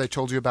surprise I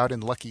told you about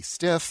in Lucky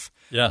Stiff.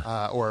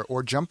 Yeah.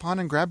 Or jump on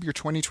and grab your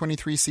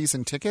 2023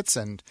 season tickets,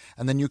 and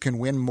then you can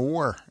win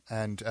more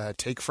and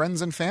take friends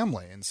and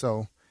family. And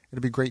so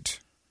it'll be great.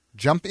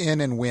 Jump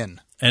in and win.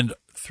 And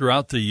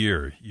throughout the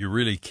year, you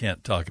really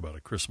can't talk about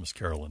A Christmas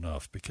Carol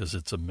enough because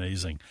it's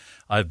amazing.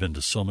 I've been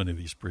to so many of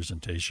these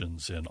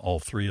presentations in all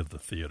 3 of the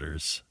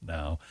theaters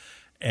now,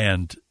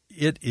 and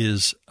it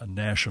is a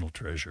national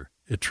treasure.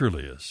 It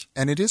truly is.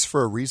 And it is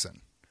for a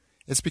reason.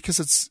 It's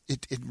because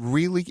it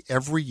really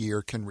every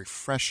year can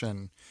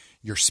refreshen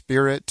your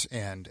spirit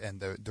and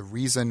the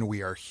reason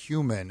we are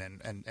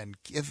human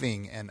and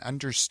giving and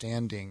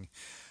understanding.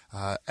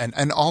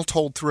 And all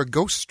told through a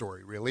ghost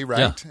story, really,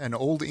 right? Yeah. An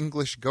old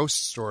English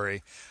ghost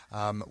story,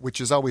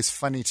 which is always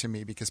funny to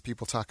me because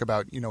people talk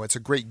about, it's a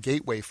great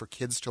gateway for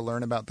kids to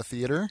learn about the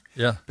theater.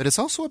 Yeah. But it's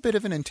also a bit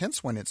of an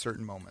intense one at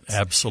certain moments.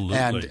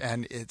 Absolutely.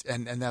 And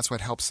that's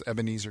what helps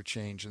Ebenezer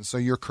change. And so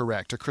you're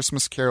correct. A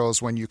Christmas Carol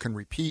is when you can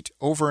repeat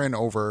over and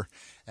over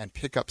and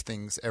pick up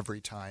things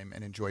every time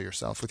and enjoy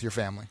yourself with your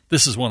family.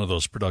 This is one of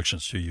those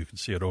productions, too. You can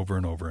see it over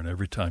and over, and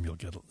every time you'll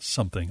get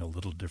something a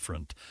little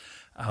different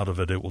out of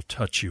it. It will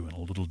touch you in a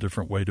little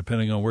different way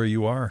depending on where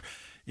you are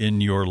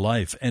in your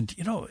life. And,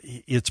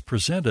 it's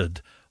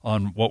presented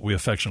on what we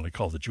affectionately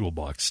call the jewel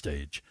box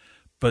stage.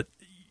 But,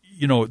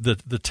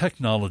 the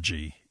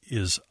technology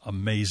is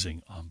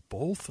amazing on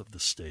both of the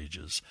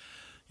stages.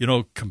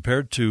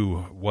 Compared to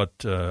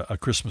what A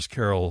Christmas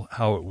Carol,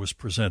 how it was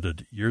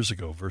presented years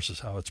ago versus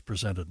how it's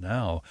presented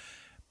now.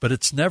 But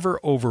it's never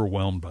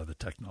overwhelmed by the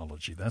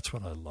technology. That's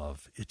what I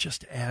love. It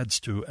just adds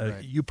to,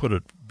 Right. You put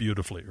it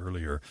beautifully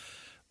earlier,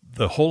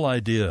 the whole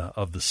idea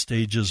of the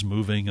stages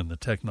moving and the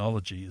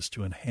technology is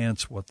to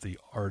enhance what the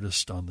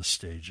artist on the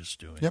stage is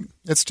doing. Yep,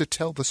 it's to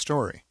tell the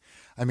story.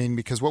 I mean,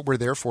 because what we're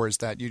there for is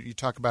that you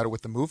talk about it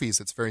with the movies.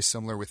 It's very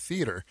similar with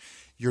theater.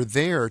 You're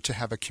there to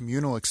have a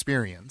communal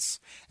experience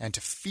and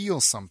to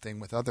feel something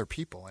with other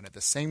people. And at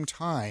the same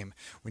time,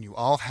 when you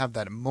all have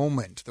that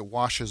moment that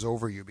washes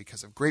over you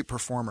because of great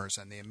performers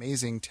and the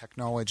amazing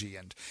technology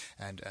and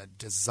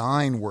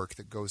design work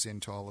that goes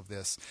into all of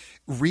this,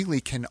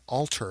 really can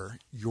alter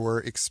your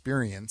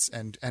experience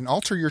and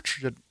alter your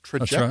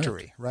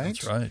trajectory, right?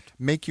 That's right.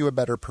 Make you a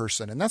better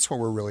person. And that's what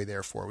we're really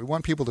there for. We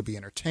want people to be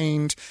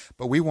entertained,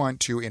 but we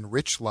want to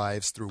enrich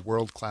lives through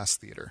world-class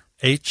theater.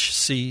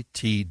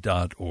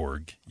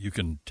 HCT.org. You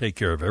can take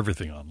care of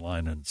everything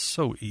online, and it's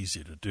so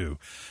easy to do.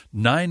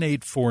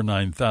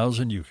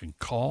 984-9000. You can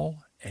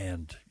call,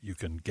 and you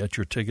can get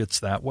your tickets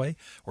that way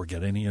or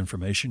get any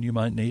information you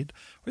might need.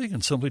 Or you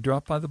can simply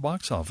drop by the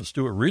box office.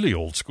 Do it really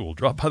old school.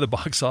 Drop by the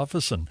box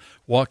office and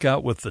walk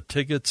out with the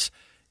tickets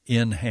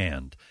in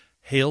hand.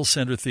 Hale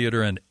Center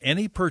Theater, and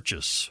any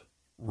purchase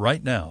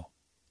right now,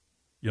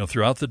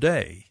 throughout the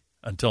day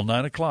until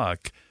 9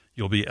 o'clock,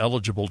 you'll be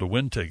eligible to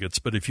win tickets.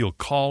 But if you'll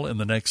call in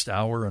the next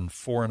hour and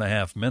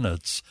 4.5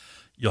 minutes,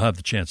 you'll have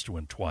the chance to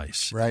win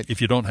twice. Right.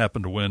 If you don't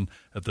happen to win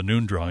at the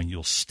noon drawing,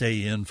 you'll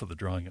stay in for the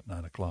drawing at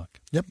 9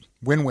 o'clock. Yep.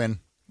 Win-win.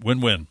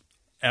 Win-win.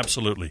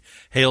 Absolutely.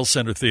 Hale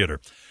Center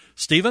Theater.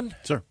 Stephen?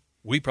 Sir.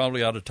 we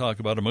probably ought to talk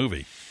about a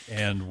movie.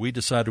 And we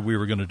decided we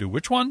were going to do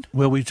which one?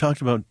 Well, we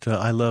talked about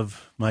I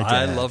Love My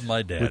Dad. I Love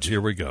My Dad.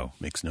 Here we go.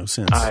 Makes no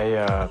sense.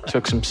 I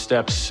took some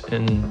steps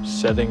in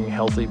setting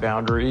healthy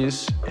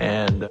boundaries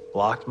and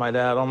blocked my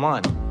dad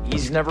online.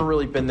 He's never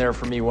really been there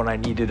for me when I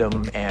needed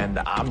him, and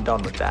I'm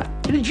done with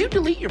that. Did you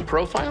delete your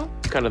profile?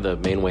 Kind of the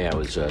main way I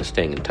was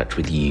staying in touch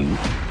with you.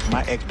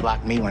 My ex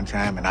blocked me one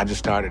time, and I just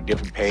started a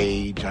different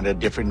page under a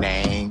different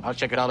name. I'll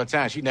check it all the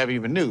time. She never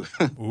even knew.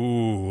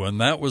 Ooh, and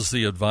that was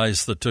the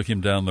advice that took him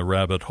down the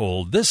rabbit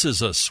hole. This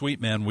is a sweet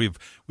man.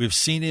 We've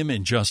seen him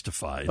in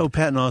Justified. Oh,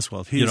 Patton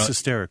Oswalt. He's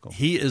hysterical.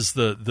 He is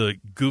the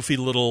goofy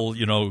little,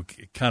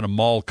 kind of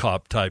mall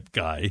cop type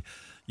guy,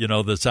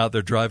 that's out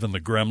there driving the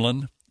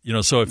Gremlin.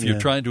 So if you're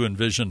trying to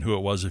envision who it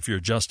was, if you're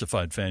a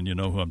Justified fan, you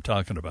know who I'm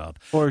talking about.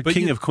 Or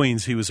King of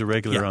Queens, he was a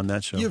regular on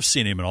that show. You've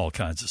seen him in all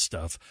kinds of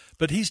stuff.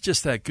 But he's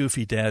just that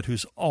goofy dad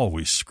who's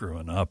always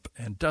screwing up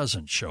and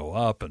doesn't show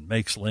up and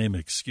makes lame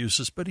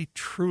excuses. But he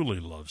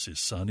truly loves his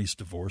son. He's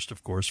divorced,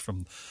 of course,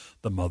 from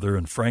the mother.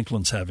 And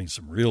Franklin's having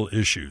some real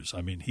issues.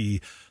 I mean,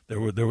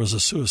 there was a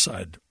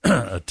suicide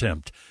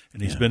attempt,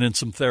 and he's been in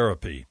some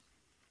therapy.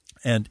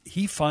 And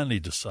he finally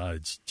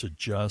decides to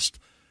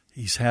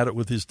he's had it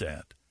with his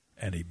dad.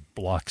 And he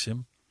blocks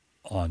him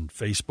on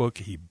Facebook.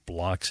 He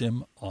blocks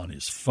him on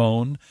his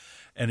phone.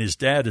 And his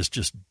dad is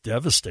just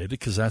devastated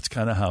because that's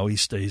kind of how he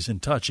stays in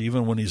touch.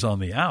 Even when he's on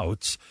the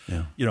outs,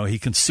 he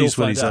can still sees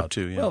what he's out, up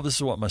to. Yeah. Well, this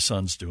is what my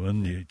son's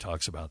doing. He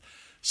talks about.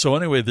 So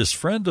anyway, this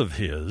friend of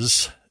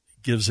his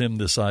gives him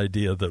this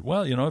idea that,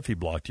 well, if he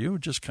blocked you,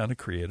 just kind of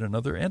create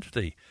another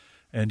entity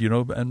and,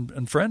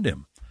 and friend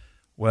him.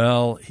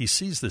 Well, he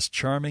sees this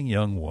charming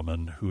young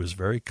woman who is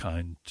very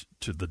kind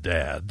to the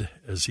dad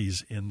as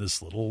he's in this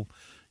little,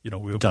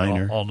 we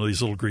diner, all know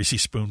these little greasy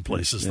spoon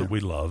places that we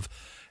love.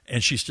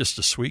 And she's just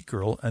a sweet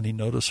girl, and he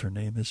noticed her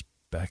name is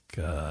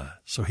Becca.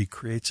 So he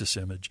creates this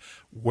image.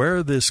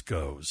 Where this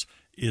goes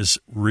is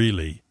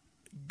really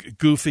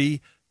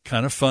goofy,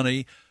 kind of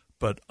funny,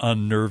 but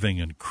unnerving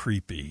and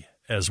creepy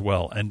as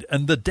well.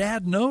 And the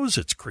dad knows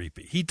it's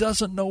creepy. He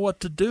doesn't know what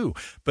to do.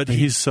 But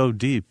he's so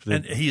deep.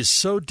 And he is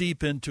so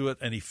deep into it,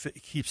 and he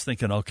keeps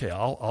thinking, okay,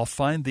 I'll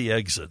find the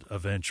exit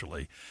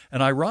eventually.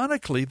 And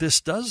ironically,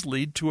 this does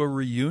lead to a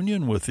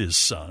reunion with his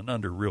son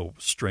under real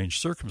strange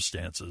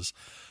circumstances.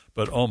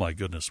 But, oh, my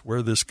goodness,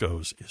 where this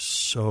goes is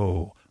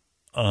so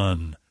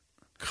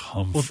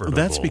uncomfortable. Well,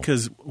 that's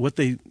because what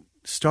they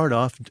start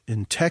off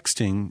in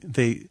texting,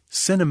 they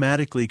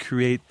cinematically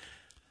create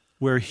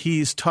where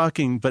he's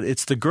talking, but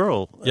it's the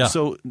girl. Yeah.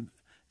 So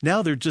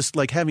now they're just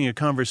like having a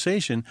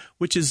conversation,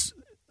 which is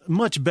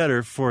much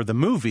better for the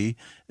movie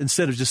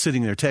instead of just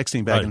sitting there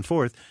texting back and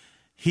forth.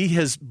 He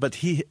is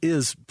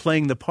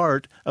playing the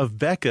part of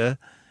Becca,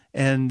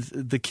 and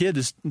the kid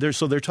is there.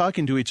 So they're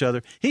talking to each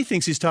other. He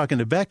thinks he's talking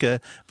to Becca,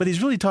 but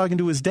he's really talking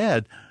to his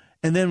dad.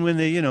 And then when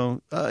they,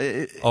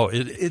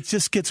 it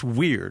just gets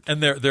weird.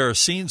 And there are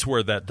scenes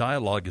where that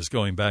dialogue is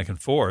going back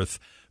and forth.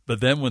 But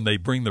then when they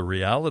bring the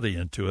reality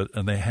into it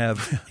and they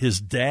have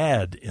his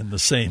dad in the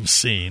same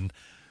scene,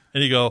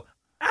 and you go,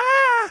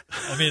 ah!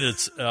 I mean,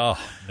 oh,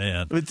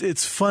 man.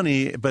 It's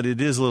funny, but it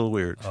is a little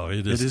weird. Oh,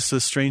 it is. It is a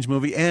strange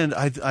movie. And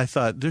I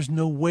thought, there's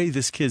no way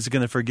this kid's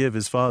going to forgive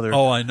his father.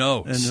 Oh, I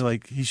know. And they're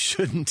like, he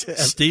shouldn't have.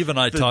 Steve and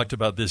I talked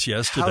about this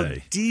yesterday.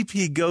 How deep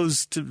he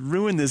goes to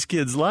ruin this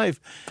kid's life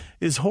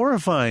is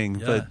horrifying.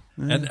 Yeah. But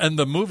And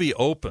the movie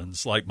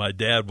opens like my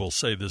dad will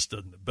say this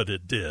didn't, but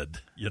it did,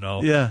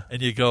 Yeah.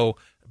 And you go,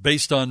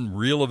 based on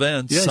real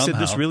events. Yeah, somehow. I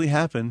said this really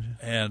happened.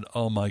 And,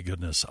 oh, my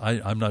goodness,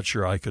 I'm not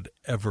sure I could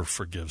ever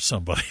forgive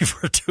somebody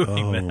for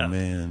doing that. Oh,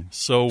 man.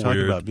 So Talk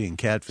weird. about being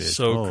catfished.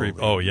 So creepy.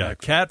 Oh, yeah.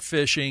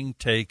 Catfishing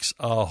takes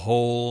a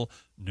whole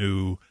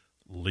new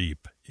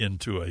leap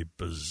into a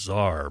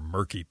bizarre,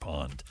 murky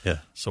pond. Yeah.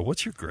 So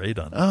what's your grade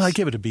on this? Oh, I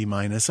give it a B-.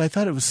 I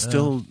thought it was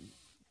still,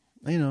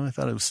 we're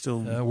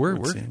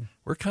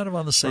kind of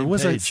on the same or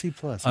was page. I C+?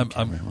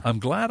 I'm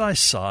glad I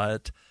saw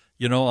it.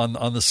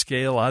 On the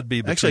scale, I'd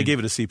be between, actually I gave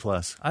it a C+.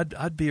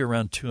 I'd be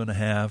around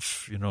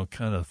 2.5.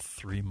 Kind of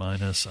 3-. I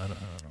don't know.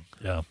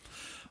 Yeah.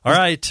 All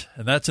right,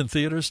 and that's in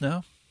theaters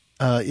now.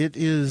 It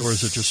is, or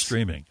is it just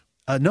streaming?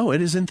 No,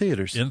 it is in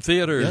theaters. In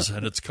theaters, yep.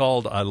 And it's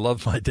called I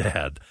Love My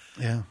Dad.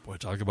 Yeah. Boy,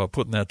 talk about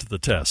putting that to the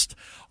test.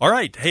 All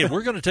right. Hey,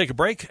 we're going to take a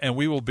break, and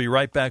we will be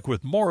right back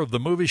with more of The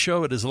Movie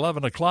Show. It is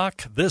 11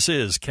 o'clock. This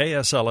is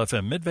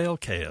KSL-FM Midvale,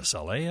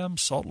 KSL-AM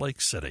Salt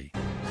Lake City.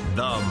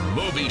 The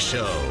Movie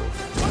Show.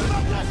 What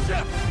about that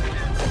ship?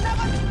 That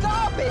was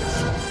garbage.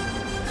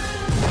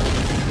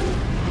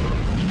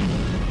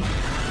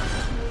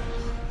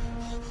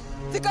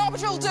 The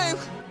garbage will do.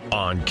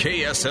 On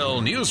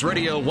KSL News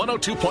Radio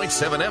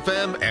 102.7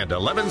 FM and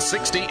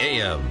 1160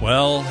 AM.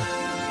 Well,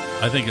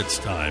 I think it's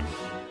time.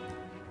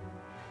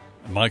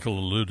 Michael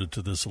alluded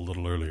to this a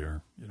little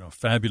earlier.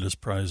 Fabulous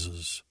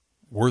prizes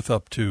worth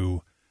up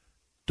to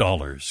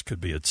dollars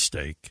could be at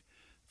stake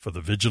for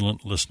the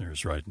vigilant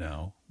listeners right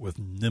now with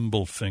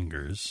nimble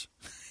fingers.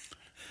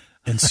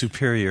 And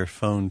superior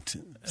phone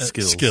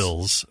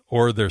skills.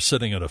 Or they're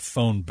sitting at a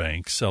phone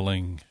bank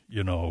selling,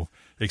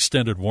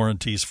 extended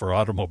warranties for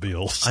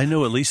automobiles. I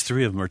know at least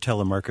 3 of them are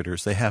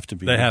telemarketers. They have to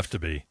be. They have to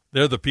be.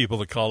 They're the people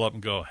that call up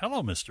and go,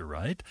 "Hello, Mr.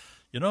 Wright.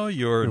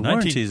 Your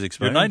warranty's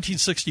expired. Your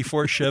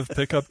 1964 Chev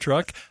pickup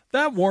truck,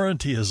 that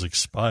warranty has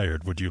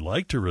expired. Would you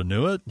like to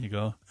renew it?" And you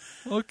go,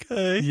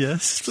 "Okay.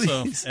 Yes,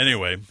 please." So,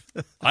 anyway,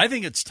 I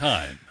think it's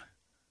time,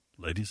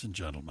 ladies and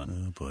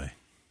gentlemen, oh boy,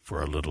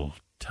 for a little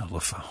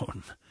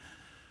telephone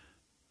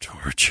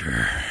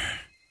torture.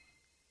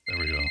 There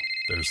we go.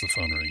 There's the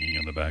phone ringing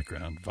in the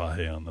background.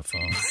 Vahe on the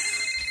phone.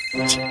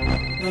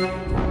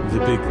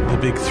 The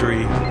big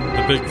 3.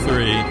 The big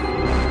 3.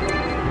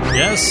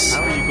 Yes.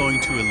 How are you going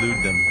to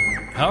elude them?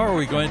 How are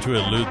we going to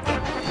elude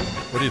them?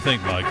 What do you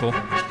think, Michael?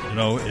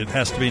 It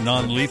has to be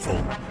non-lethal.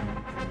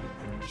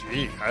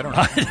 Gee, I don't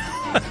know.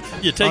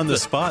 You take on the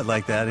spot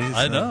like that.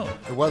 I know.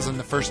 It wasn't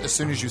the first. As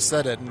soon as you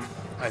said it, and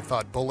I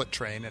thought bullet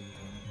train and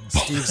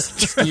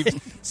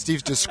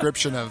Steve's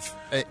description of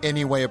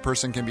any way a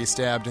person can be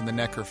stabbed in the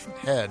neck or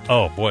head.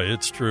 Oh boy,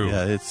 it's true.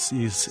 Yeah,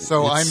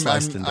 so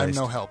I'm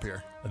no help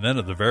here. And then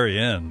at the very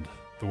end,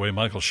 the way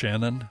Michael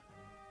Shannon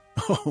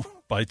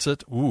bites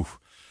it. Ooh.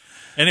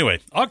 Anyway,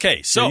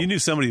 okay, so you knew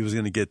somebody was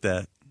going to get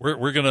that.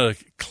 We're going to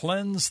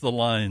cleanse the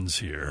lines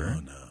here,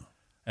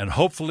 and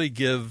hopefully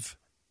give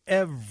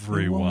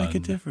everyone make a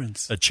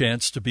difference. A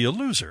chance to be a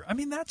loser. I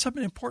mean, that's an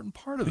important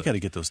part of it. We got to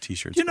get those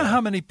T-shirts. Do you know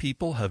how many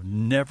people have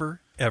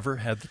never ever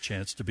had the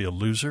chance to be a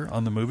loser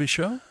on the movie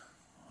show?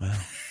 Well,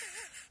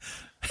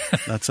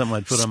 not something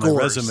I'd put on my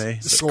resume.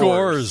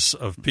 Scores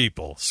of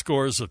people.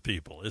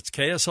 It's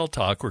KSL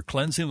Talk. We're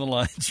cleansing the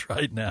lines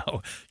right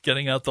now,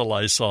 getting out the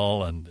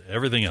Lysol and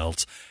everything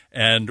else.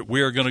 And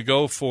we are going to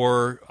go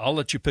for, I'll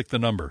let you pick the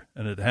number,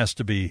 and it has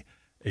to be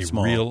a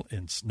small. real.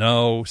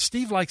 No,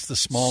 Steve likes the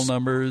small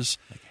numbers,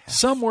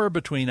 somewhere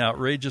between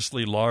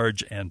outrageously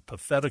large and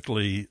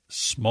pathetically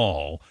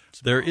small.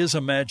 There is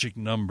a magic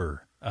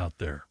number out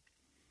there.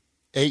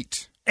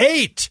 8.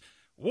 8!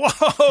 Whoa! What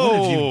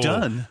have you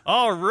done?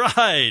 All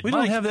right. We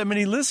don't have that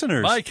many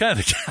listeners. My kind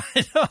of guy,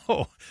 I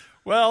know.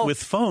 Well,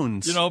 with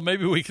phones.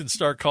 Maybe we can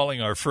start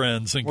calling our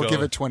friends and we'll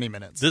give it 20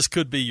 minutes. This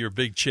could be your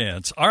big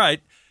chance. All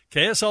right.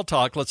 KSL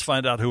Talk, let's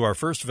find out who our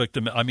first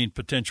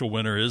potential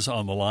winner is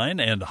on the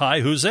line. And hi,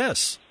 who's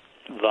this?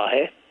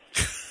 Vahe.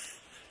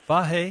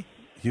 Vahe?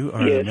 You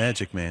are the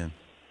magic man.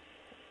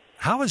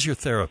 How is your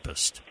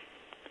therapist?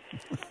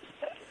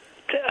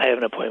 I have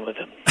an appointment with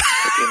him in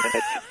a few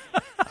minutes.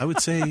 I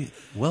would say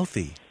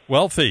wealthy.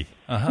 Wealthy.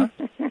 Uh-huh.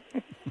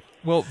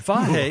 Well,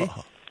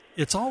 Vahe,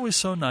 it's always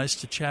so nice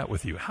to chat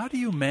with you. How do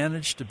you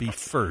manage to be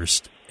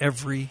first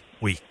every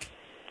week?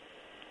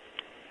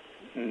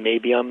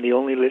 Maybe I'm the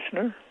only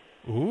listener.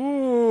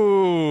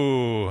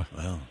 Ooh.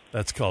 Well,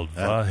 that's called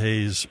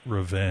Vahe's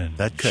Revenge.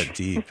 That cut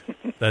deep.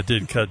 That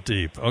did cut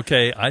deep.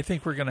 Okay, I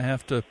think we're going to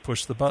have to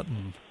push the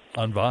button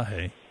on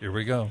Vahe. Here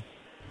we go.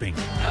 Bing.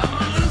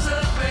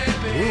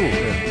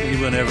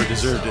 Anyone ever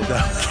deserved it,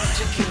 though.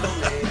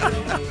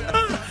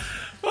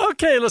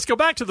 Okay, let's go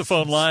back to the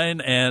phone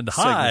line. And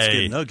hi. Segment's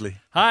getting ugly.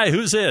 Hi,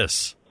 who's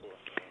this?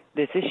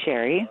 This is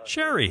Sherry.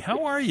 Sherry,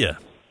 how are you?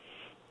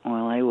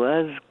 Well, I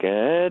was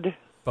good.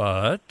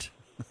 But?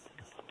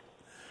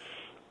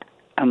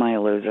 Am I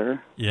a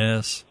loser?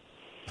 Yes.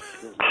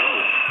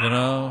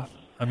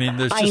 I mean,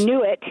 I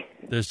knew it.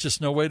 There's just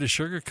no way to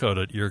sugarcoat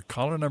it. You're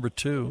caller number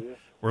 2.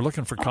 We're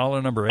looking for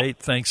caller number 8,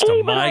 thanks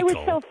to Michael. I was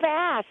so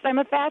fast. I'm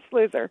a fast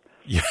loser.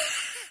 Yeah.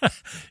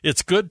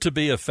 It's good to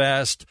be a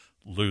fast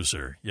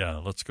loser. Yeah,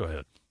 let's go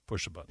ahead.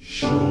 Push the button.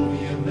 Show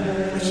me a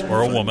man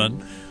or a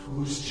woman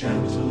who's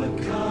gentle and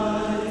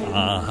kind.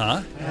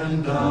 Uh-huh.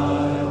 And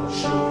I'll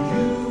show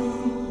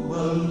you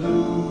a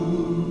loser.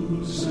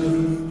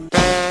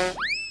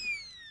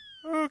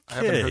 Okay. I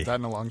haven't heard that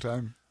in a long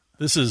time.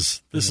 This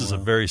is a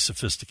very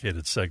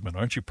sophisticated segment.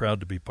 Aren't you proud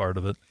to be part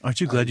of it?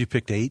 Aren't you glad you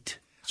picked 8?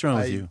 What's wrong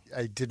with you?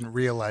 I didn't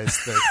realize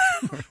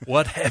that.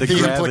 What have the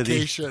you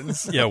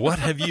implications? Yeah, what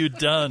have you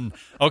done?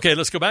 Okay,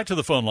 let's go back to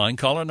the phone line.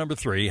 Caller number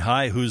 3.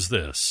 Hi, who's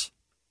this?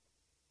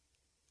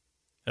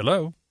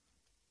 Hello.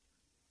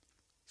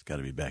 It's got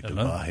to be back to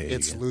Vahe.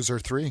 It's again. loser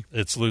 3.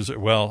 It's loser.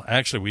 Well,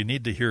 actually, we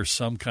need to hear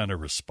some kind of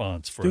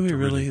response for it to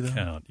really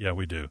count. Yeah,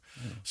 we do.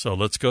 Yeah. So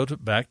let's go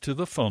back to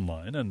the phone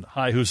line. And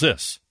hi, who's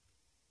this?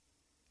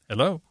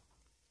 Hello.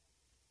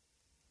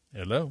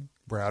 Hello.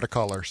 We're out of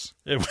callers.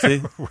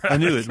 See, I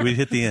knew it. We'd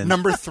hit the end.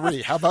 Number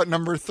 3. How about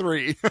number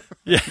 3?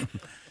 Yeah.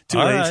 Too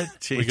All late. right.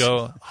 We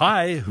go,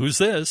 hi, who's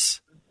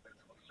this?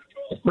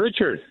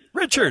 Richard.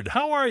 Richard,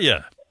 how are you?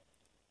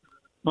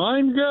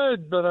 I'm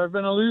good, but I've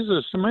been a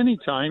loser so many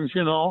times,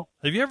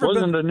 Have you ever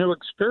Wasn't a new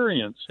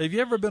experience. Have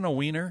you ever been a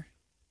wiener?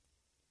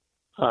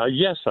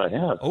 Yes, I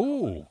have.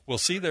 Oh, well,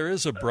 see, there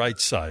is a bright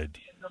side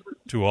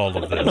to all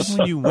of this.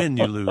 When you win,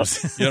 you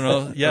lose.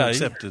 Yeah.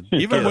 Accepted.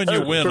 Even when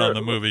you win on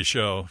the movie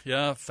show.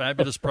 Yeah,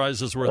 fabulous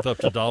prizes worth up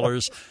to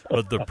dollars,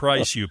 but the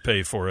price you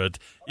pay for it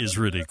is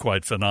really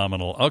quite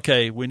phenomenal.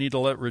 Okay, we need to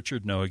let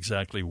Richard know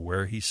exactly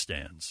where he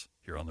stands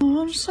here on the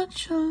movie show. I'm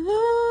such a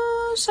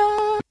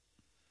loser.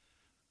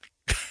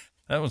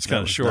 That one's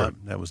kind of short.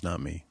 That was not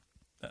me.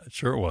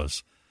 Sure it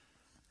was.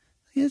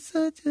 You're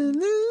such a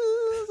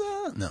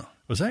loser. No.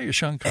 Was that your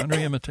Sean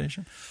Connery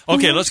imitation?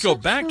 Okay, let's go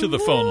back to the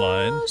phone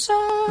line.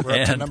 We're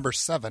up to number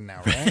 7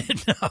 now,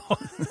 right? No.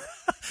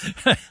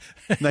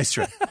 Nice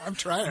try. I'm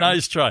trying.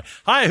 Nice try.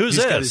 Hi, who's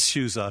He's this? got his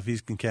shoes off. He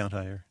can count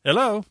higher.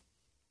 Hello.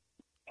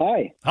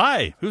 Hi.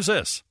 Hi, who's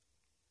this?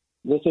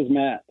 This is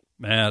Matt.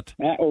 Matt.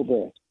 Matt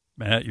Ober.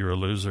 Matt, you're a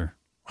loser.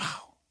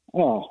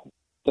 Oh,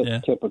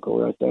 that's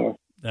typical right there.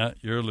 Yeah,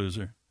 you're a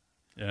loser.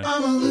 Yeah.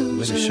 I'm a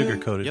loser. Way to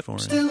sugarcoat it for him.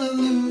 Still a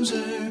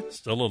loser.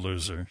 Still a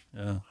loser.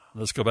 Yeah.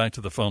 Let's go back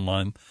to the phone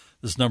line.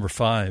 This is number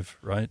 5,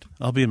 right?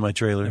 I'll be in my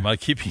trailer. Am I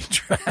keeping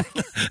track?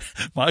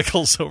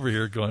 Michael's over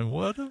here going,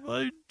 what have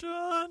I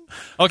done?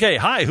 Okay,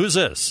 hi, who's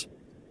this?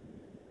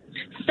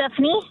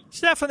 Stephanie.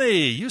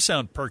 Stephanie, you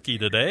sound perky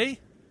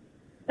today.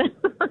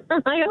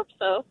 I hope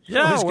so.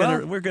 Yeah,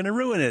 we're going to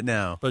ruin it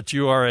now. But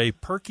you are a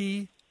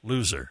perky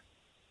loser.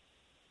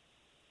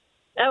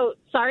 Oh,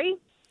 sorry?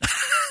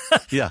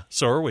 Yeah,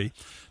 so are we.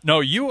 No,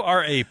 you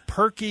are a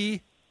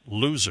perky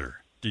loser.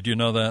 Did you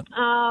know that?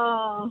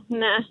 Oh,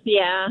 nah,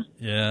 yeah.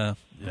 Yeah.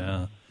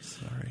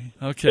 Sorry.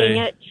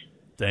 Okay.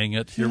 Dang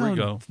it. Here we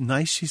go.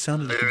 Nice she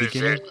sounded at the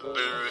beginning.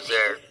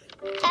 Loser.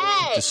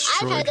 Hey,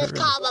 I've heard this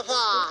call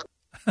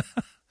before.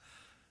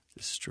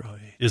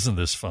 Destroy. Isn't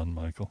this fun,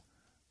 Michael?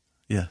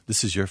 Yeah,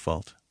 this is your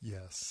fault.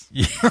 Yes.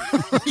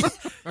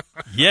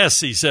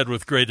 Yes, he said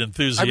with great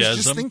enthusiasm. I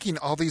was just thinking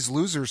all these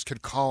losers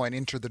could call and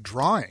enter the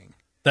drawing.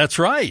 That's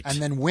right.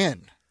 And then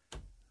win.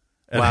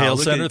 At Hale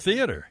Center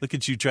Theater. Look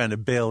at you trying to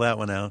bail that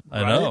one out.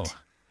 I know.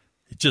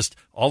 It just,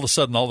 all of a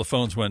sudden, all the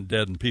phones went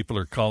dead and people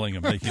are calling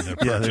and making their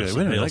purchase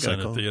at Hale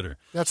Center Theater.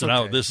 That's so okay.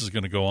 now this is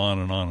going to go on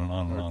and on and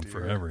on and on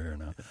forever here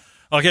now.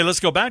 Okay, let's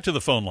go back to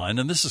the phone line.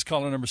 And this is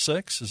caller number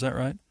 6. Is that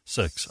right?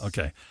 6.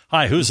 Okay.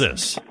 Hi, who's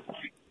this?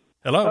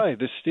 Hello? Hi,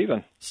 this is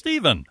Stephen.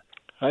 Stephen.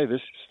 Hi,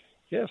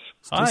 yes.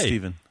 Hi.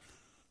 Stephen.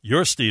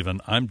 You're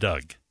Stephen. I'm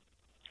Doug.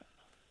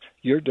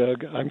 You're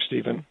Doug. I'm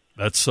Stephen.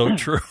 That's so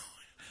true.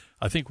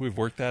 I think we've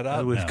worked that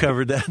out. We've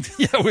covered that.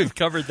 Yeah, we've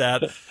covered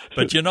that.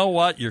 But you know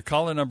what? You're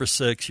caller number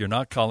 6. You're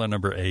not caller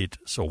number 8.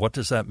 So what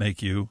does that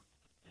make you?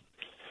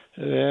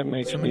 That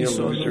makes me a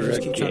loser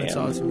again. Keep trying to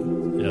talk to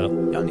me. Yeah.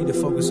 Y'all need to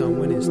focus on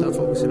winning. Stop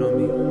focusing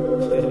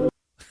on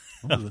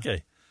me.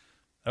 Okay.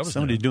 That was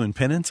somebody doing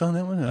penance on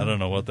that one? I don't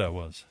know what that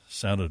was.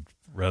 Sounded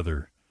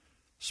rather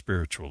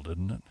spiritual,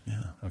 didn't it?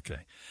 Yeah.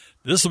 Okay.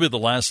 This will be the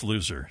last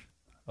loser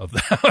of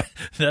that.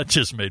 That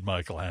just made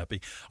Michael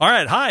happy. All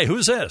right. Hi,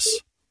 who's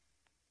this?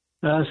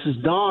 This is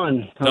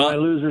Don. Am I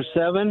loser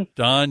 7?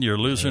 Don, you're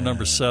loser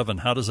number 7.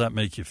 How does that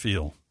make you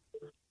feel?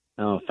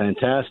 Oh,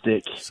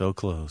 fantastic. So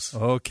close.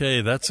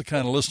 Okay, that's the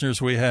kind of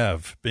listeners we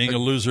have. Being a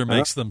loser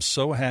makes them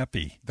so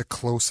happy. The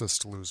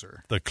closest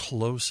loser. The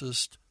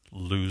closest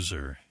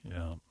loser,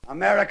 yeah.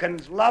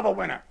 Americans love a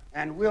winner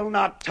and will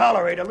not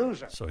tolerate a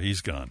loser. So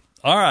he's gone.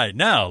 All right,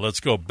 now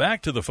let's go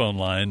back to the phone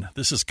line.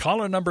 This is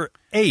caller number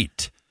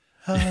 8.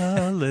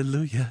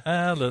 Hallelujah.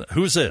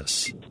 Who's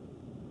this?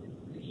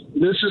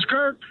 This is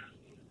Kirk.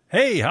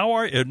 Hey, how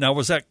are you? Now,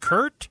 was that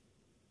Kurt?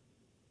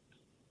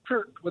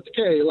 Kirk with the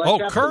K. Like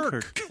Captain.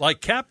 Kirk.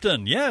 Like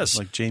Captain, yes.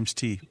 Like James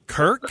T.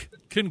 Kirk,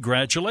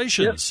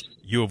 congratulations. Yes.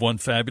 You have won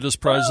fabulous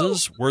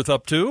prizes worth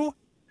up to?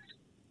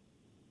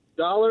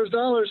 Dollars.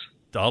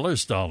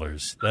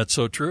 That's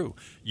so true.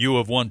 You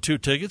have won 2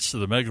 tickets to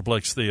the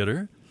Megaplex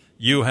Theater.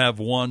 You have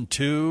won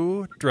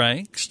 2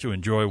 drinks to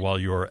enjoy while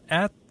you're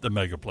at the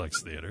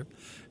Megaplex Theater.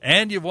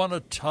 And you've won a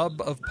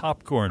tub of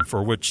popcorn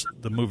for which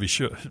the movie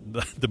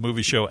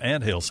show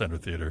and Hale Center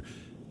Theater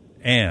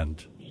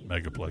and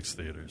Megaplex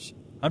Theaters.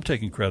 I'm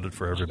taking credit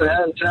for everybody.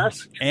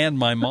 Fantastic. And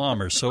my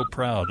mom are so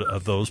proud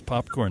of those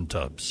popcorn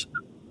tubs.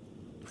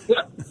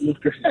 Well,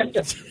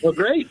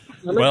 great.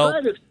 I'm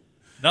excited.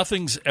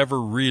 Nothing's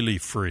ever really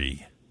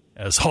free,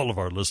 as all of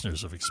our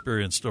listeners have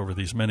experienced over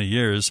these many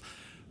years.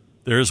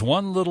 There's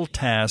one little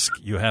task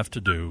you have to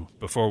do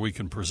before we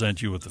can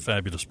present you with the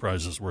fabulous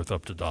prizes worth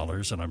up to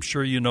dollars, and I'm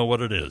sure you know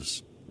what it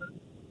is.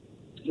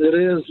 It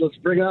is. Let's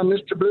bring on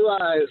Mr. Blue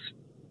Eyes.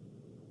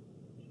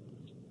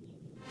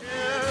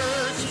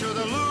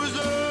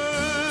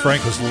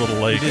 Frank was a little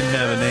late. He didn't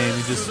have a name.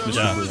 He just was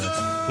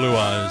Blue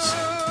Eyes.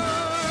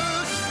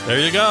 There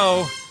you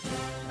go.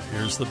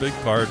 Here's the big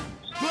part.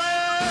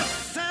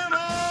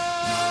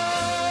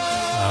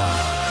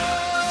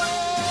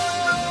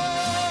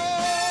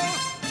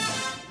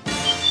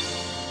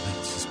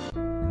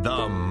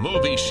 The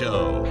Movie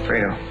Show.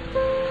 Fredo,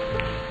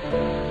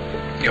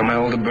 you're my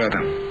older brother,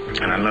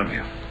 and I love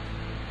you.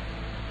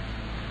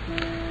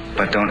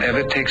 But don't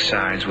ever take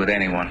sides with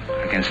anyone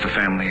against the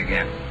family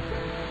again.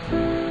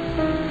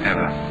 Ever.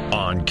 Ever.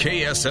 On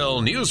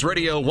KSL News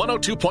Radio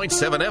 102.7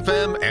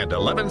 FM and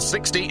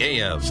 1160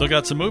 AM. So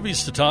got some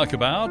movies to talk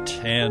about,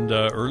 and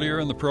earlier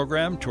in the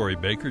program, Tori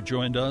Baker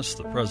joined us,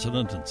 the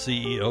president and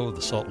CEO of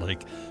the Salt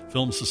Lake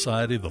Film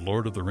Society, the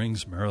Lord of the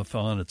Rings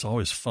Marathon. It's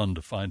always fun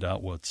to find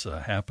out what's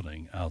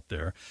happening out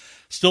there.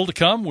 Still to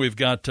come, we've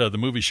got the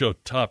movie show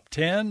Top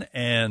 10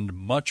 and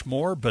much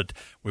more, but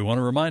we want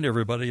to remind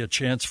everybody a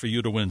chance for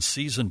you to win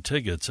season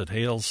tickets at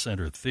Hale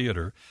Center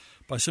Theater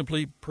by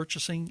simply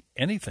purchasing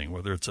anything,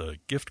 whether it's a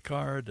gift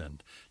card.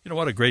 And you know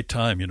what a great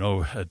time,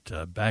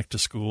 at back to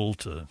school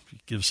to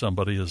give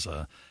somebody as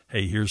a,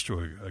 hey, here's to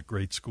a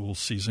great school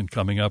season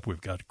coming up. We've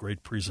got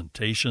great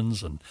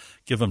presentations, and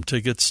give them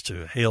tickets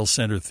to Hale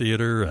Center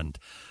Theater. And,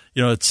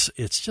 it's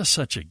just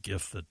such a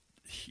gift that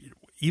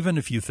even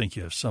if you think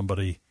you have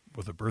somebody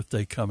with a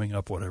birthday coming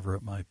up, whatever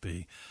it might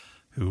be,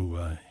 who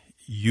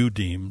you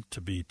deem to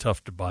be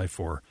tough to buy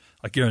for,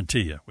 I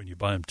guarantee you, when you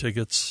buy them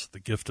tickets, the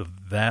gift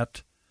of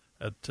that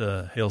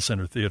at Hale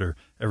Center Theater,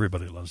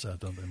 everybody loves that,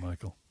 don't they,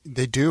 Michael?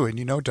 They do.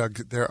 And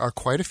Doug, there are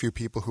quite a few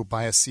people who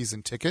buy a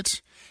season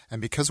ticket,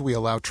 and because we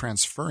allow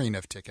transferring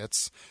of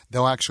tickets,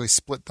 they'll actually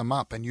split them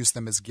up and use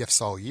them as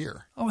gifts all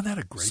year. Oh, isn't that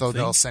a great So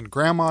thing? they'll send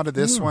Grandma to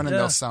this one, and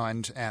they'll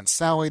send Aunt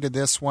Sally to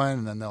this one,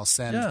 and then they'll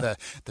send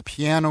the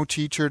piano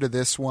teacher to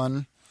this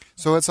one.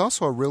 So it's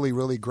also a really,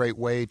 really great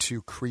way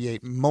to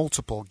create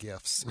multiple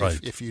gifts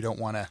if you don't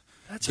want to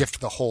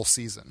gift the whole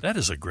season. That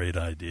is a great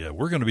idea.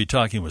 We're going to be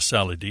talking with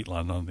Sally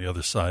Dietland on the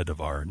other side of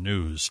our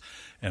news,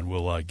 and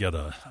we'll get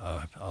a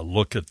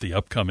look at the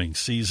upcoming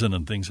season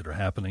and things that are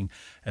happening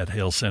at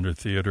Hale Center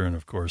Theater. And,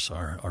 of course,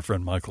 our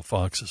friend Michael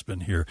Fox has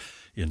been here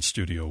in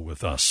studio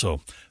with us.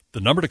 So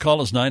the number to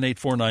call is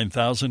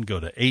 984-9000.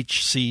 Go to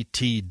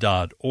hct.org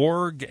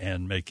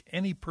and make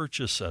any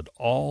purchase at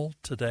all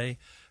today,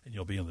 and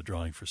you'll be in the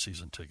drawing for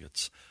season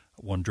tickets.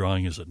 One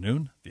drawing is at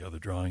noon, the other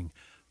drawing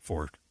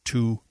for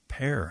 2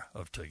 pair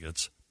of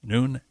tickets,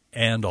 noon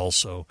and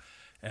also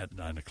at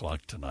 9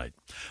 o'clock tonight.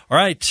 All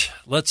right,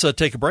 let's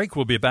take a break.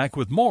 We'll be back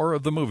with more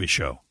of The Movie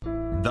Show.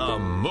 The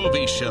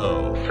Movie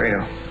Show.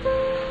 Fredo,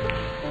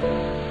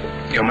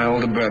 you're my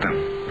older brother,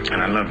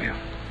 and I love you.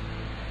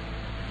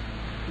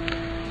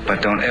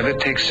 But don't ever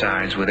take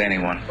sides with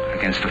anyone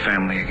against the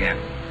family again.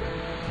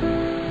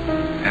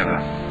 Ever.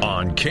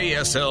 On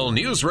KSL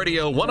News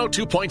Radio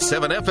 102.7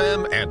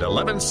 FM and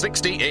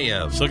 1160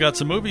 AM. So got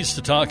some movies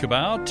to talk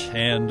about,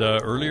 and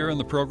earlier in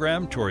the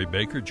program, Tori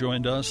Baker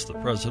joined us, the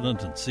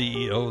president and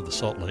CEO of the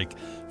Salt Lake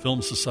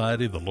Film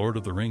Society, the Lord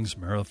of the Rings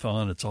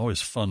Marathon. It's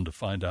always fun to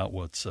find out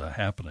what's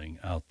happening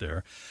out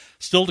there.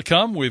 Still to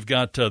come, we've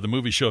got the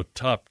movie show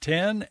Top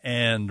 10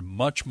 and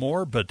much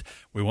more, but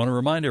we want to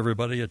remind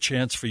everybody a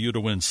chance for you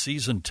to win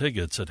season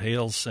tickets at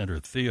Hale Center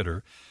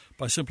Theater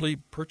by simply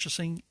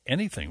purchasing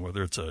anything,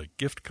 whether it's a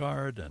gift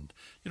card. And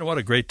what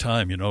a great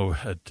time,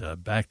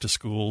 at back to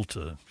school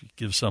to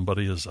give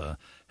somebody as a,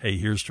 hey,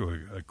 here's to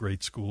a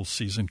great school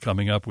season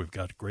coming up. We've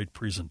got great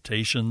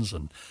presentations,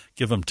 and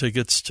give them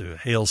tickets to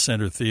Hale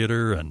Center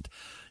Theater. And,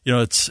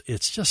 it's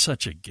just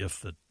such a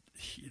gift that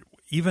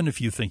even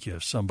if you think you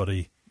have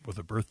somebody with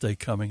a birthday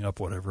coming up,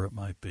 whatever it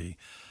might be,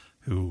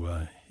 who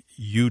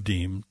you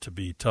deem to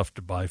be tough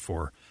to buy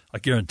for, I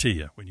guarantee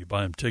you, when you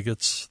buy them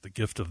tickets, the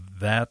gift of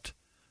that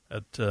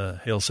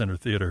at Hale Center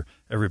Theater,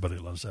 everybody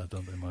loves that,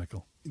 don't they,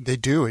 Michael? They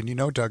do. And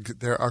Doug,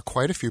 there are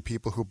quite a few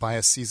people who buy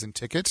a season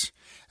ticket,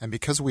 and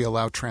because we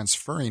allow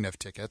transferring of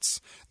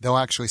tickets, they'll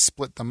actually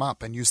split them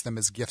up and use them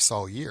as gifts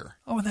all year.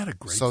 Oh, isn't that a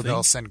great So thing?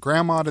 they'll send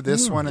Grandma to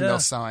this one, and they'll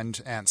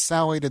send Aunt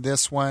Sally to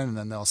this one, and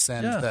then they'll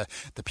send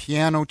the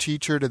piano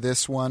teacher to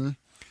this one.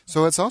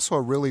 So it's also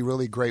a really,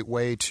 really great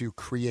way to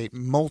create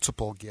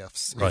multiple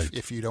gifts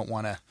if you don't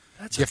want to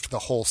gift the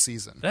whole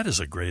season. That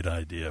is a great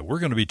idea. We're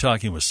going to be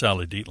talking with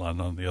Sally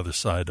Dietland on the other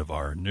side of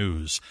our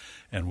news,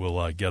 and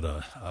we'll get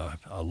a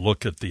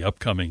look at the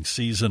upcoming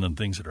season and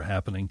things that are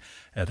happening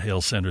at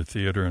Hale Center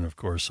Theater. And, of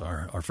course,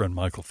 our friend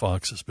Michael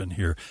Fox has been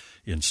here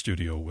in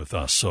studio with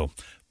us. So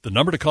the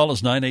number to call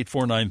is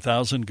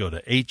 984-9000. Go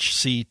to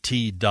hct.org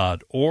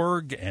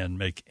and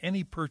make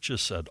any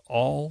purchase at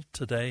all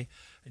today,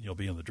 and you'll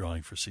be in the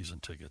drawing for season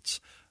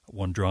tickets.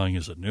 One drawing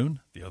is at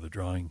noon, the other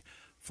drawing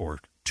for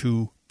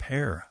 2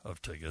 pair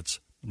of tickets,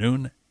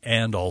 noon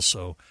and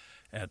also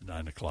at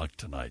 9 o'clock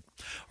tonight.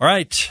 All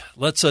right,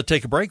 let's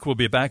take a break. We'll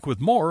be back with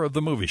more of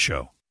The Movie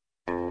Show.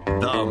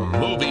 The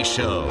Movie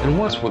Show. And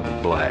what's with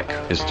the black?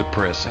 It's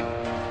depressing.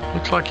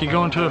 Looks like you're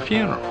going to a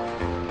funeral.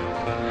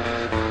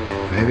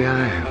 Maybe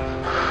I am.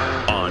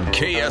 On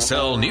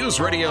KSL News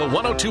Radio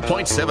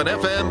 102.7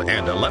 FM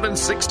and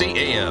 1160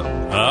 AM.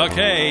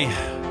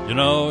 Okay.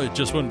 It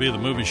just wouldn't be The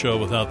Movie Show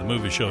without The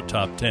Movie Show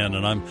Top 10,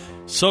 and I'm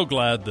so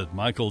glad that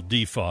Michael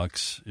D.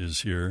 Fox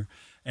is here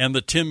and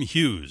that Tim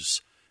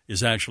Hughes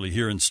is actually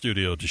here in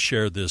studio to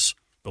share this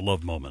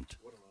beloved moment.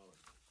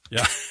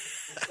 Yeah.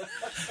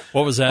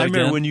 What was that I again?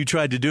 remember when you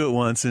tried to do it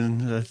once,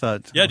 and I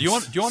thought, yeah, do you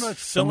want to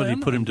somebody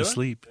put him to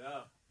sleep?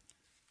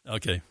 Yeah.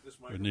 Okay.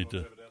 We need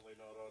to.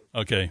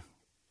 Okay.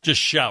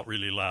 Just shout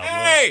really loud.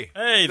 Hey!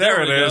 Hey,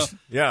 there we it go. is.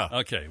 Yeah.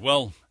 Okay.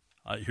 Well,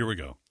 here we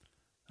go.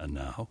 And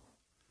now,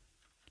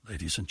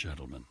 ladies and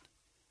gentlemen,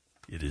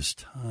 it is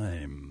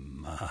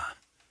time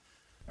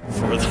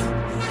for the...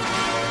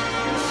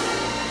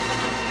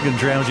 I'm going to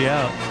drown you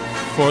out.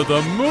 For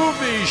the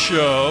movie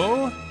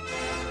show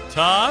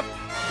Top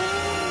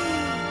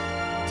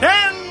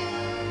 10.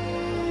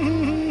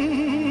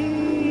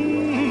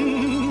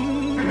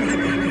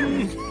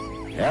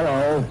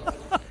 Hello,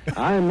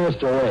 I'm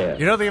Mr. Webb.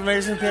 You know the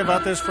amazing thing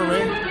about this for me?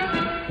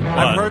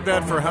 I've heard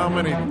that for how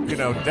many,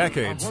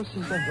 decades.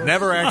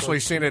 Never actually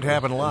seen it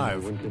happen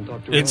live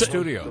in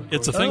studio.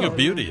 It's a thing of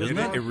beauty, isn't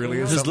it? It really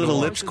is. His little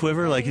lips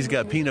quiver like he's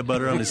got peanut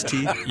butter on his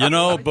teeth.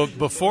 But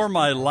before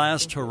my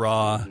last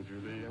hurrah,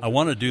 I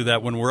want to do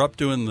that when we're up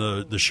doing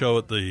the show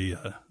at the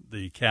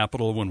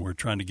Capitol, when we're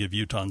trying to give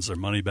Utahns their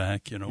money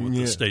back, with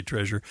the state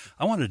treasurer.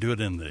 I want to do it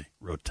in the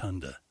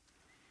rotunda.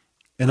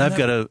 And I've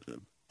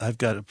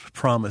got a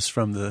promise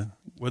from the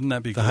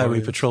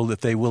Highway Patrol that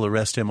they will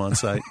arrest him on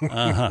site.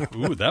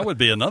 Ooh, that would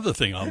be another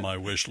thing on my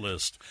wish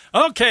list.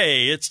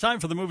 Okay, it's time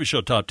for the Movie Show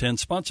Top 10,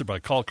 sponsored by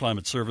Call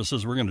Climate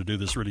Services. We're going to do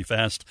this really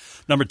fast.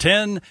 Number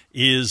 10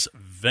 is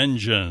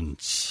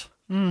Vengeance.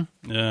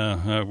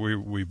 Yeah,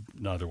 we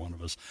neither one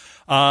of us.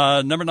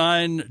 Number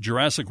 9,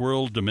 Jurassic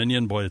World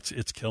Dominion. Boy,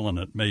 it's killing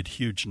it. Made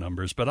huge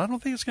numbers, but I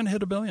don't think it's going to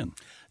hit $1 billion.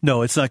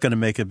 No, it's not going to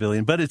make $1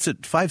 billion, but it's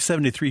at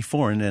 573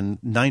 foreign and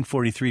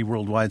 943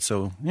 worldwide,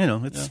 so,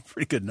 it's a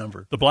pretty good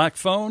number. The Black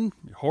Phone,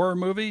 horror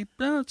movie,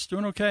 it's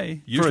doing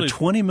okay. Usually,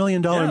 for a $20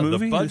 million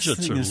movie, the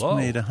budgets are low.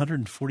 Made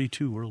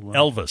 142 worldwide.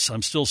 Elvis,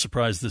 I'm still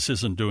surprised this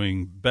isn't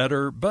doing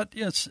better, but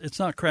it's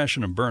not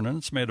crashing and burning.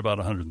 It's made about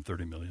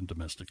 $130 million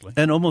domestically.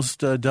 And almost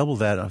double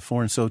that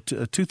foreign, so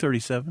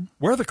 237.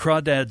 Where the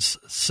crawdads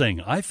sing,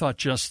 I thought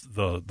just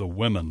the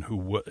women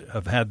who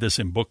have had this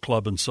in book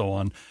club and so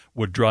on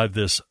would drive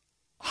this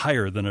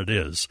higher than it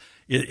is.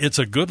 It's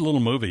a good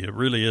little movie. It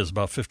really is,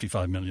 about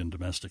 $55 million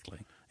domestically.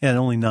 And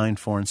only 9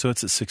 foreign, so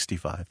it's at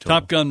 65 total.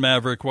 Top Gun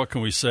Maverick, what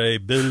can we say?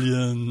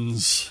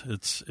 Billions.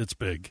 It's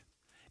big.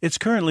 It's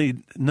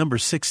currently number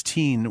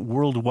 16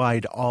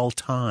 worldwide all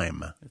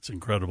time. It's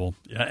incredible.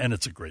 Yeah, and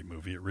it's a great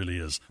movie. It really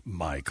is,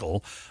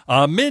 Michael.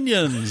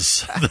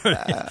 Minions,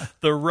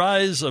 The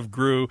Rise of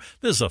Gru.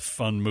 This is a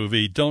fun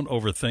movie. Don't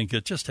overthink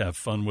it. Just have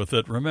fun with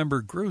it.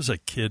 Remember, Gru's a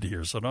kid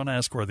here, so don't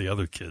ask where the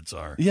other kids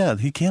are. Yeah,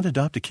 he can't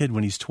adopt a kid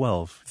when he's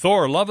 12.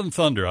 Thor, Love and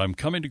Thunder. I'm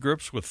coming to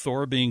grips with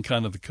Thor being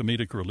kind of the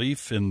comedic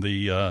relief in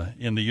the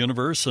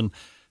universe, and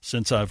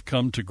since I've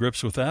come to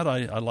grips with that,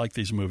 I like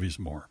these movies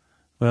more.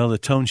 Well, the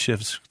tone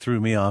shifts threw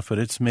me off, but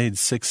it's made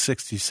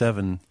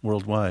 667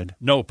 worldwide.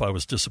 Nope, I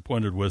was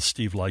disappointed with.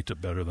 Steve liked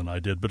it better than I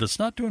did, but it's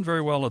not doing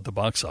very well at the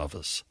box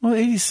office. Well,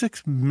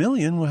 86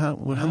 million. How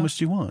much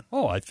do you want?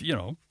 Oh,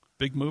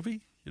 big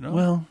movie.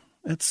 Well,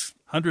 it's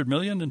 100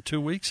 million in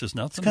 2 weeks is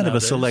nothing. It's kind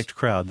nowadays. of a select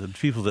crowd, the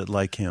people that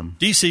like him.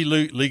 DC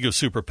League of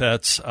Super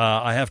Pets.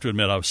 I have to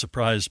admit, I was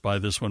surprised by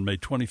this one. Made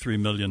 $23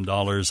 million.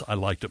 I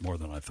liked it more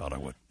than I thought I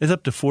would. It's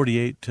up to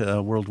 48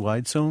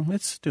 worldwide, so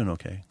it's doing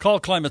okay. Call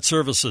Climate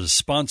Services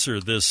sponsor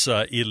this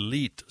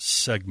elite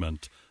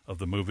segment of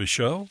the movie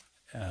show.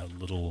 A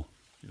little,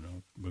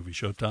 movie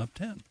show top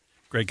 10.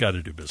 Great guy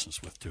to do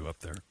business with, too, up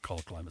there. Call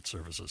Climate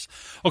Services.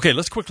 Okay,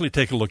 let's quickly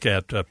take a look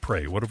at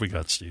Prey. What have we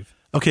got, Steve?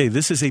 Okay,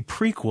 this is a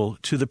prequel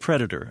to The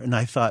Predator. And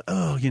I thought,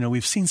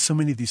 we've seen so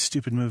many of these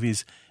stupid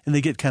movies, and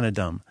they get kind of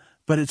dumb.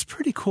 But it's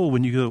pretty cool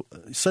when you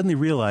suddenly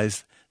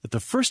realize that the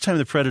first time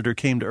The Predator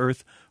came to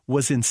Earth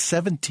was in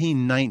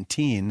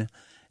 1719,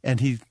 and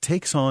he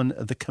takes on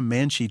the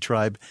Comanche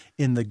tribe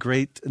in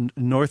the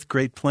North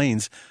Great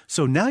Plains.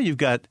 So now you've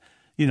got,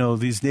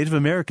 these Native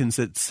Americans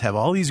that have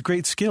all these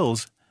great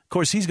skills. Of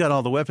course, he's got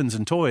all the weapons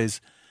and toys,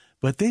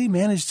 but they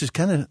managed to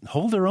kind of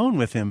hold their own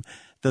with him.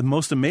 The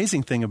most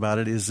amazing thing about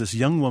it is this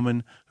young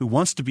woman who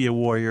wants to be a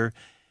warrior.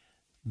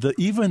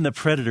 Even the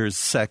Predator's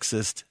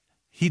sexist.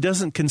 He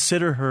doesn't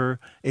consider her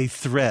a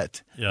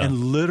threat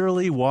and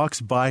literally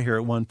walks by her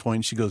at one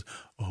point. She goes,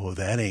 "Oh,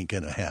 that ain't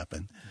going to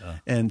happen." Yeah.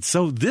 And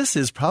so this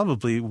is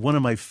probably one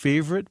of my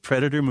favorite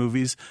Predator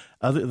movies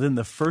other than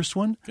the first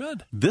one.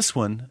 Good. This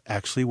one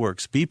actually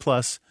works. B+.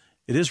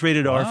 It is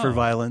rated R for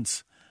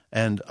violence.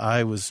 And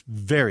I was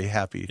very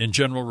happy. In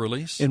general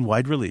release? In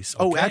wide release.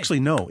 Okay. Oh, actually,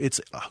 no. It's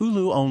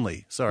Hulu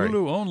only. Sorry.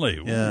 Hulu only.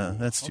 Ooh. Yeah,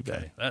 that's too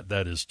bad.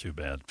 That is too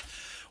bad.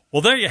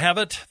 Well, there you have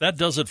it. That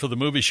does it for the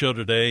movie show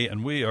today.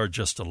 And we are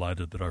just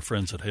delighted that our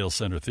friends at Hale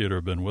Center Theater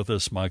have been with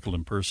us. Michael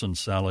in person,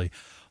 Sally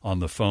on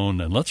the phone.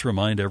 And let's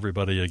remind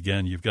everybody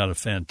again, you've got a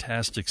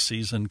fantastic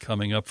season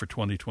coming up for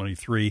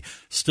 2023.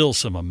 Still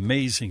some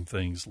amazing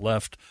things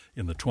left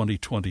in the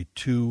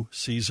 2022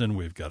 season.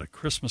 We've got A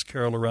Christmas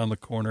Carol around the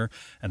corner.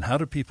 And how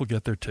do people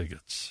get their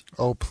tickets?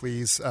 Oh,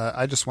 please.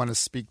 I just want to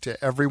speak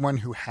to everyone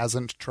who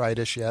hasn't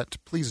tried us yet.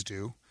 Please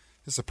do.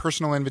 It's a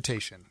personal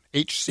invitation.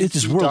 HCT.org. It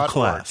is world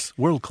class.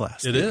 World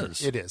class. It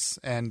is. It is.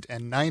 And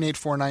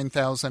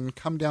 9849,000,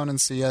 come down and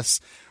see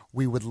us.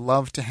 We would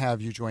love to have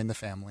you join the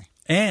family.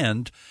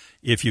 And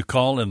if you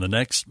call in the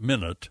next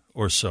minute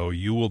or so,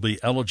 you will be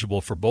eligible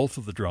for both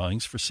of the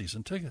drawings for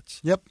season tickets.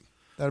 Yep.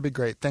 That'd be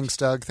great. Thanks,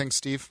 Doug. Thanks,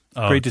 Steve.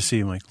 Great to see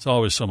you, Mike. It's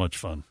always so much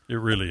fun. It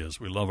really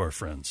is. We love our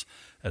friends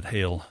at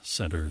Hale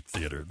Center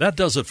Theater. That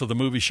does it for the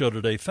movie show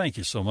today. Thank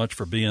you so much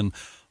for being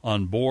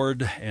on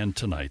board. And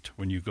tonight,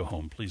 when you go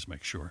home, please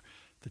make sure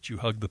that you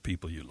hug the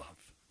people you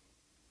love.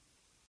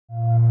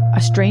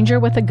 A stranger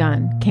with a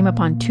gun came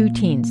upon 2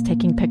 teens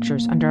taking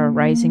pictures under a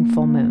rising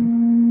full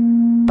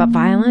moon. But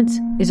violence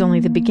is only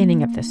the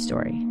beginning of this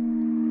story.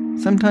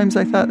 Sometimes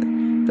I thought,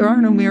 there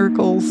are no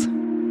miracles.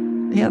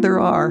 Yeah, there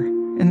are,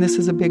 and this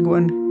is a big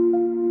one.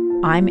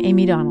 I'm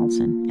Amy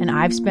Donaldson, and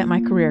I've spent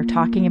my career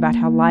talking about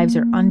how lives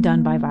are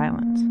undone by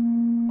violence.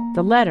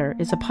 The Letter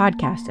is a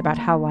podcast about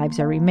how lives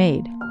are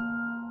remade.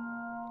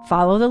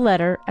 Follow The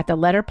Letter at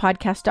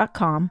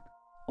theletterpodcast.com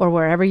or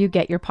wherever you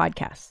get your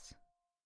podcasts.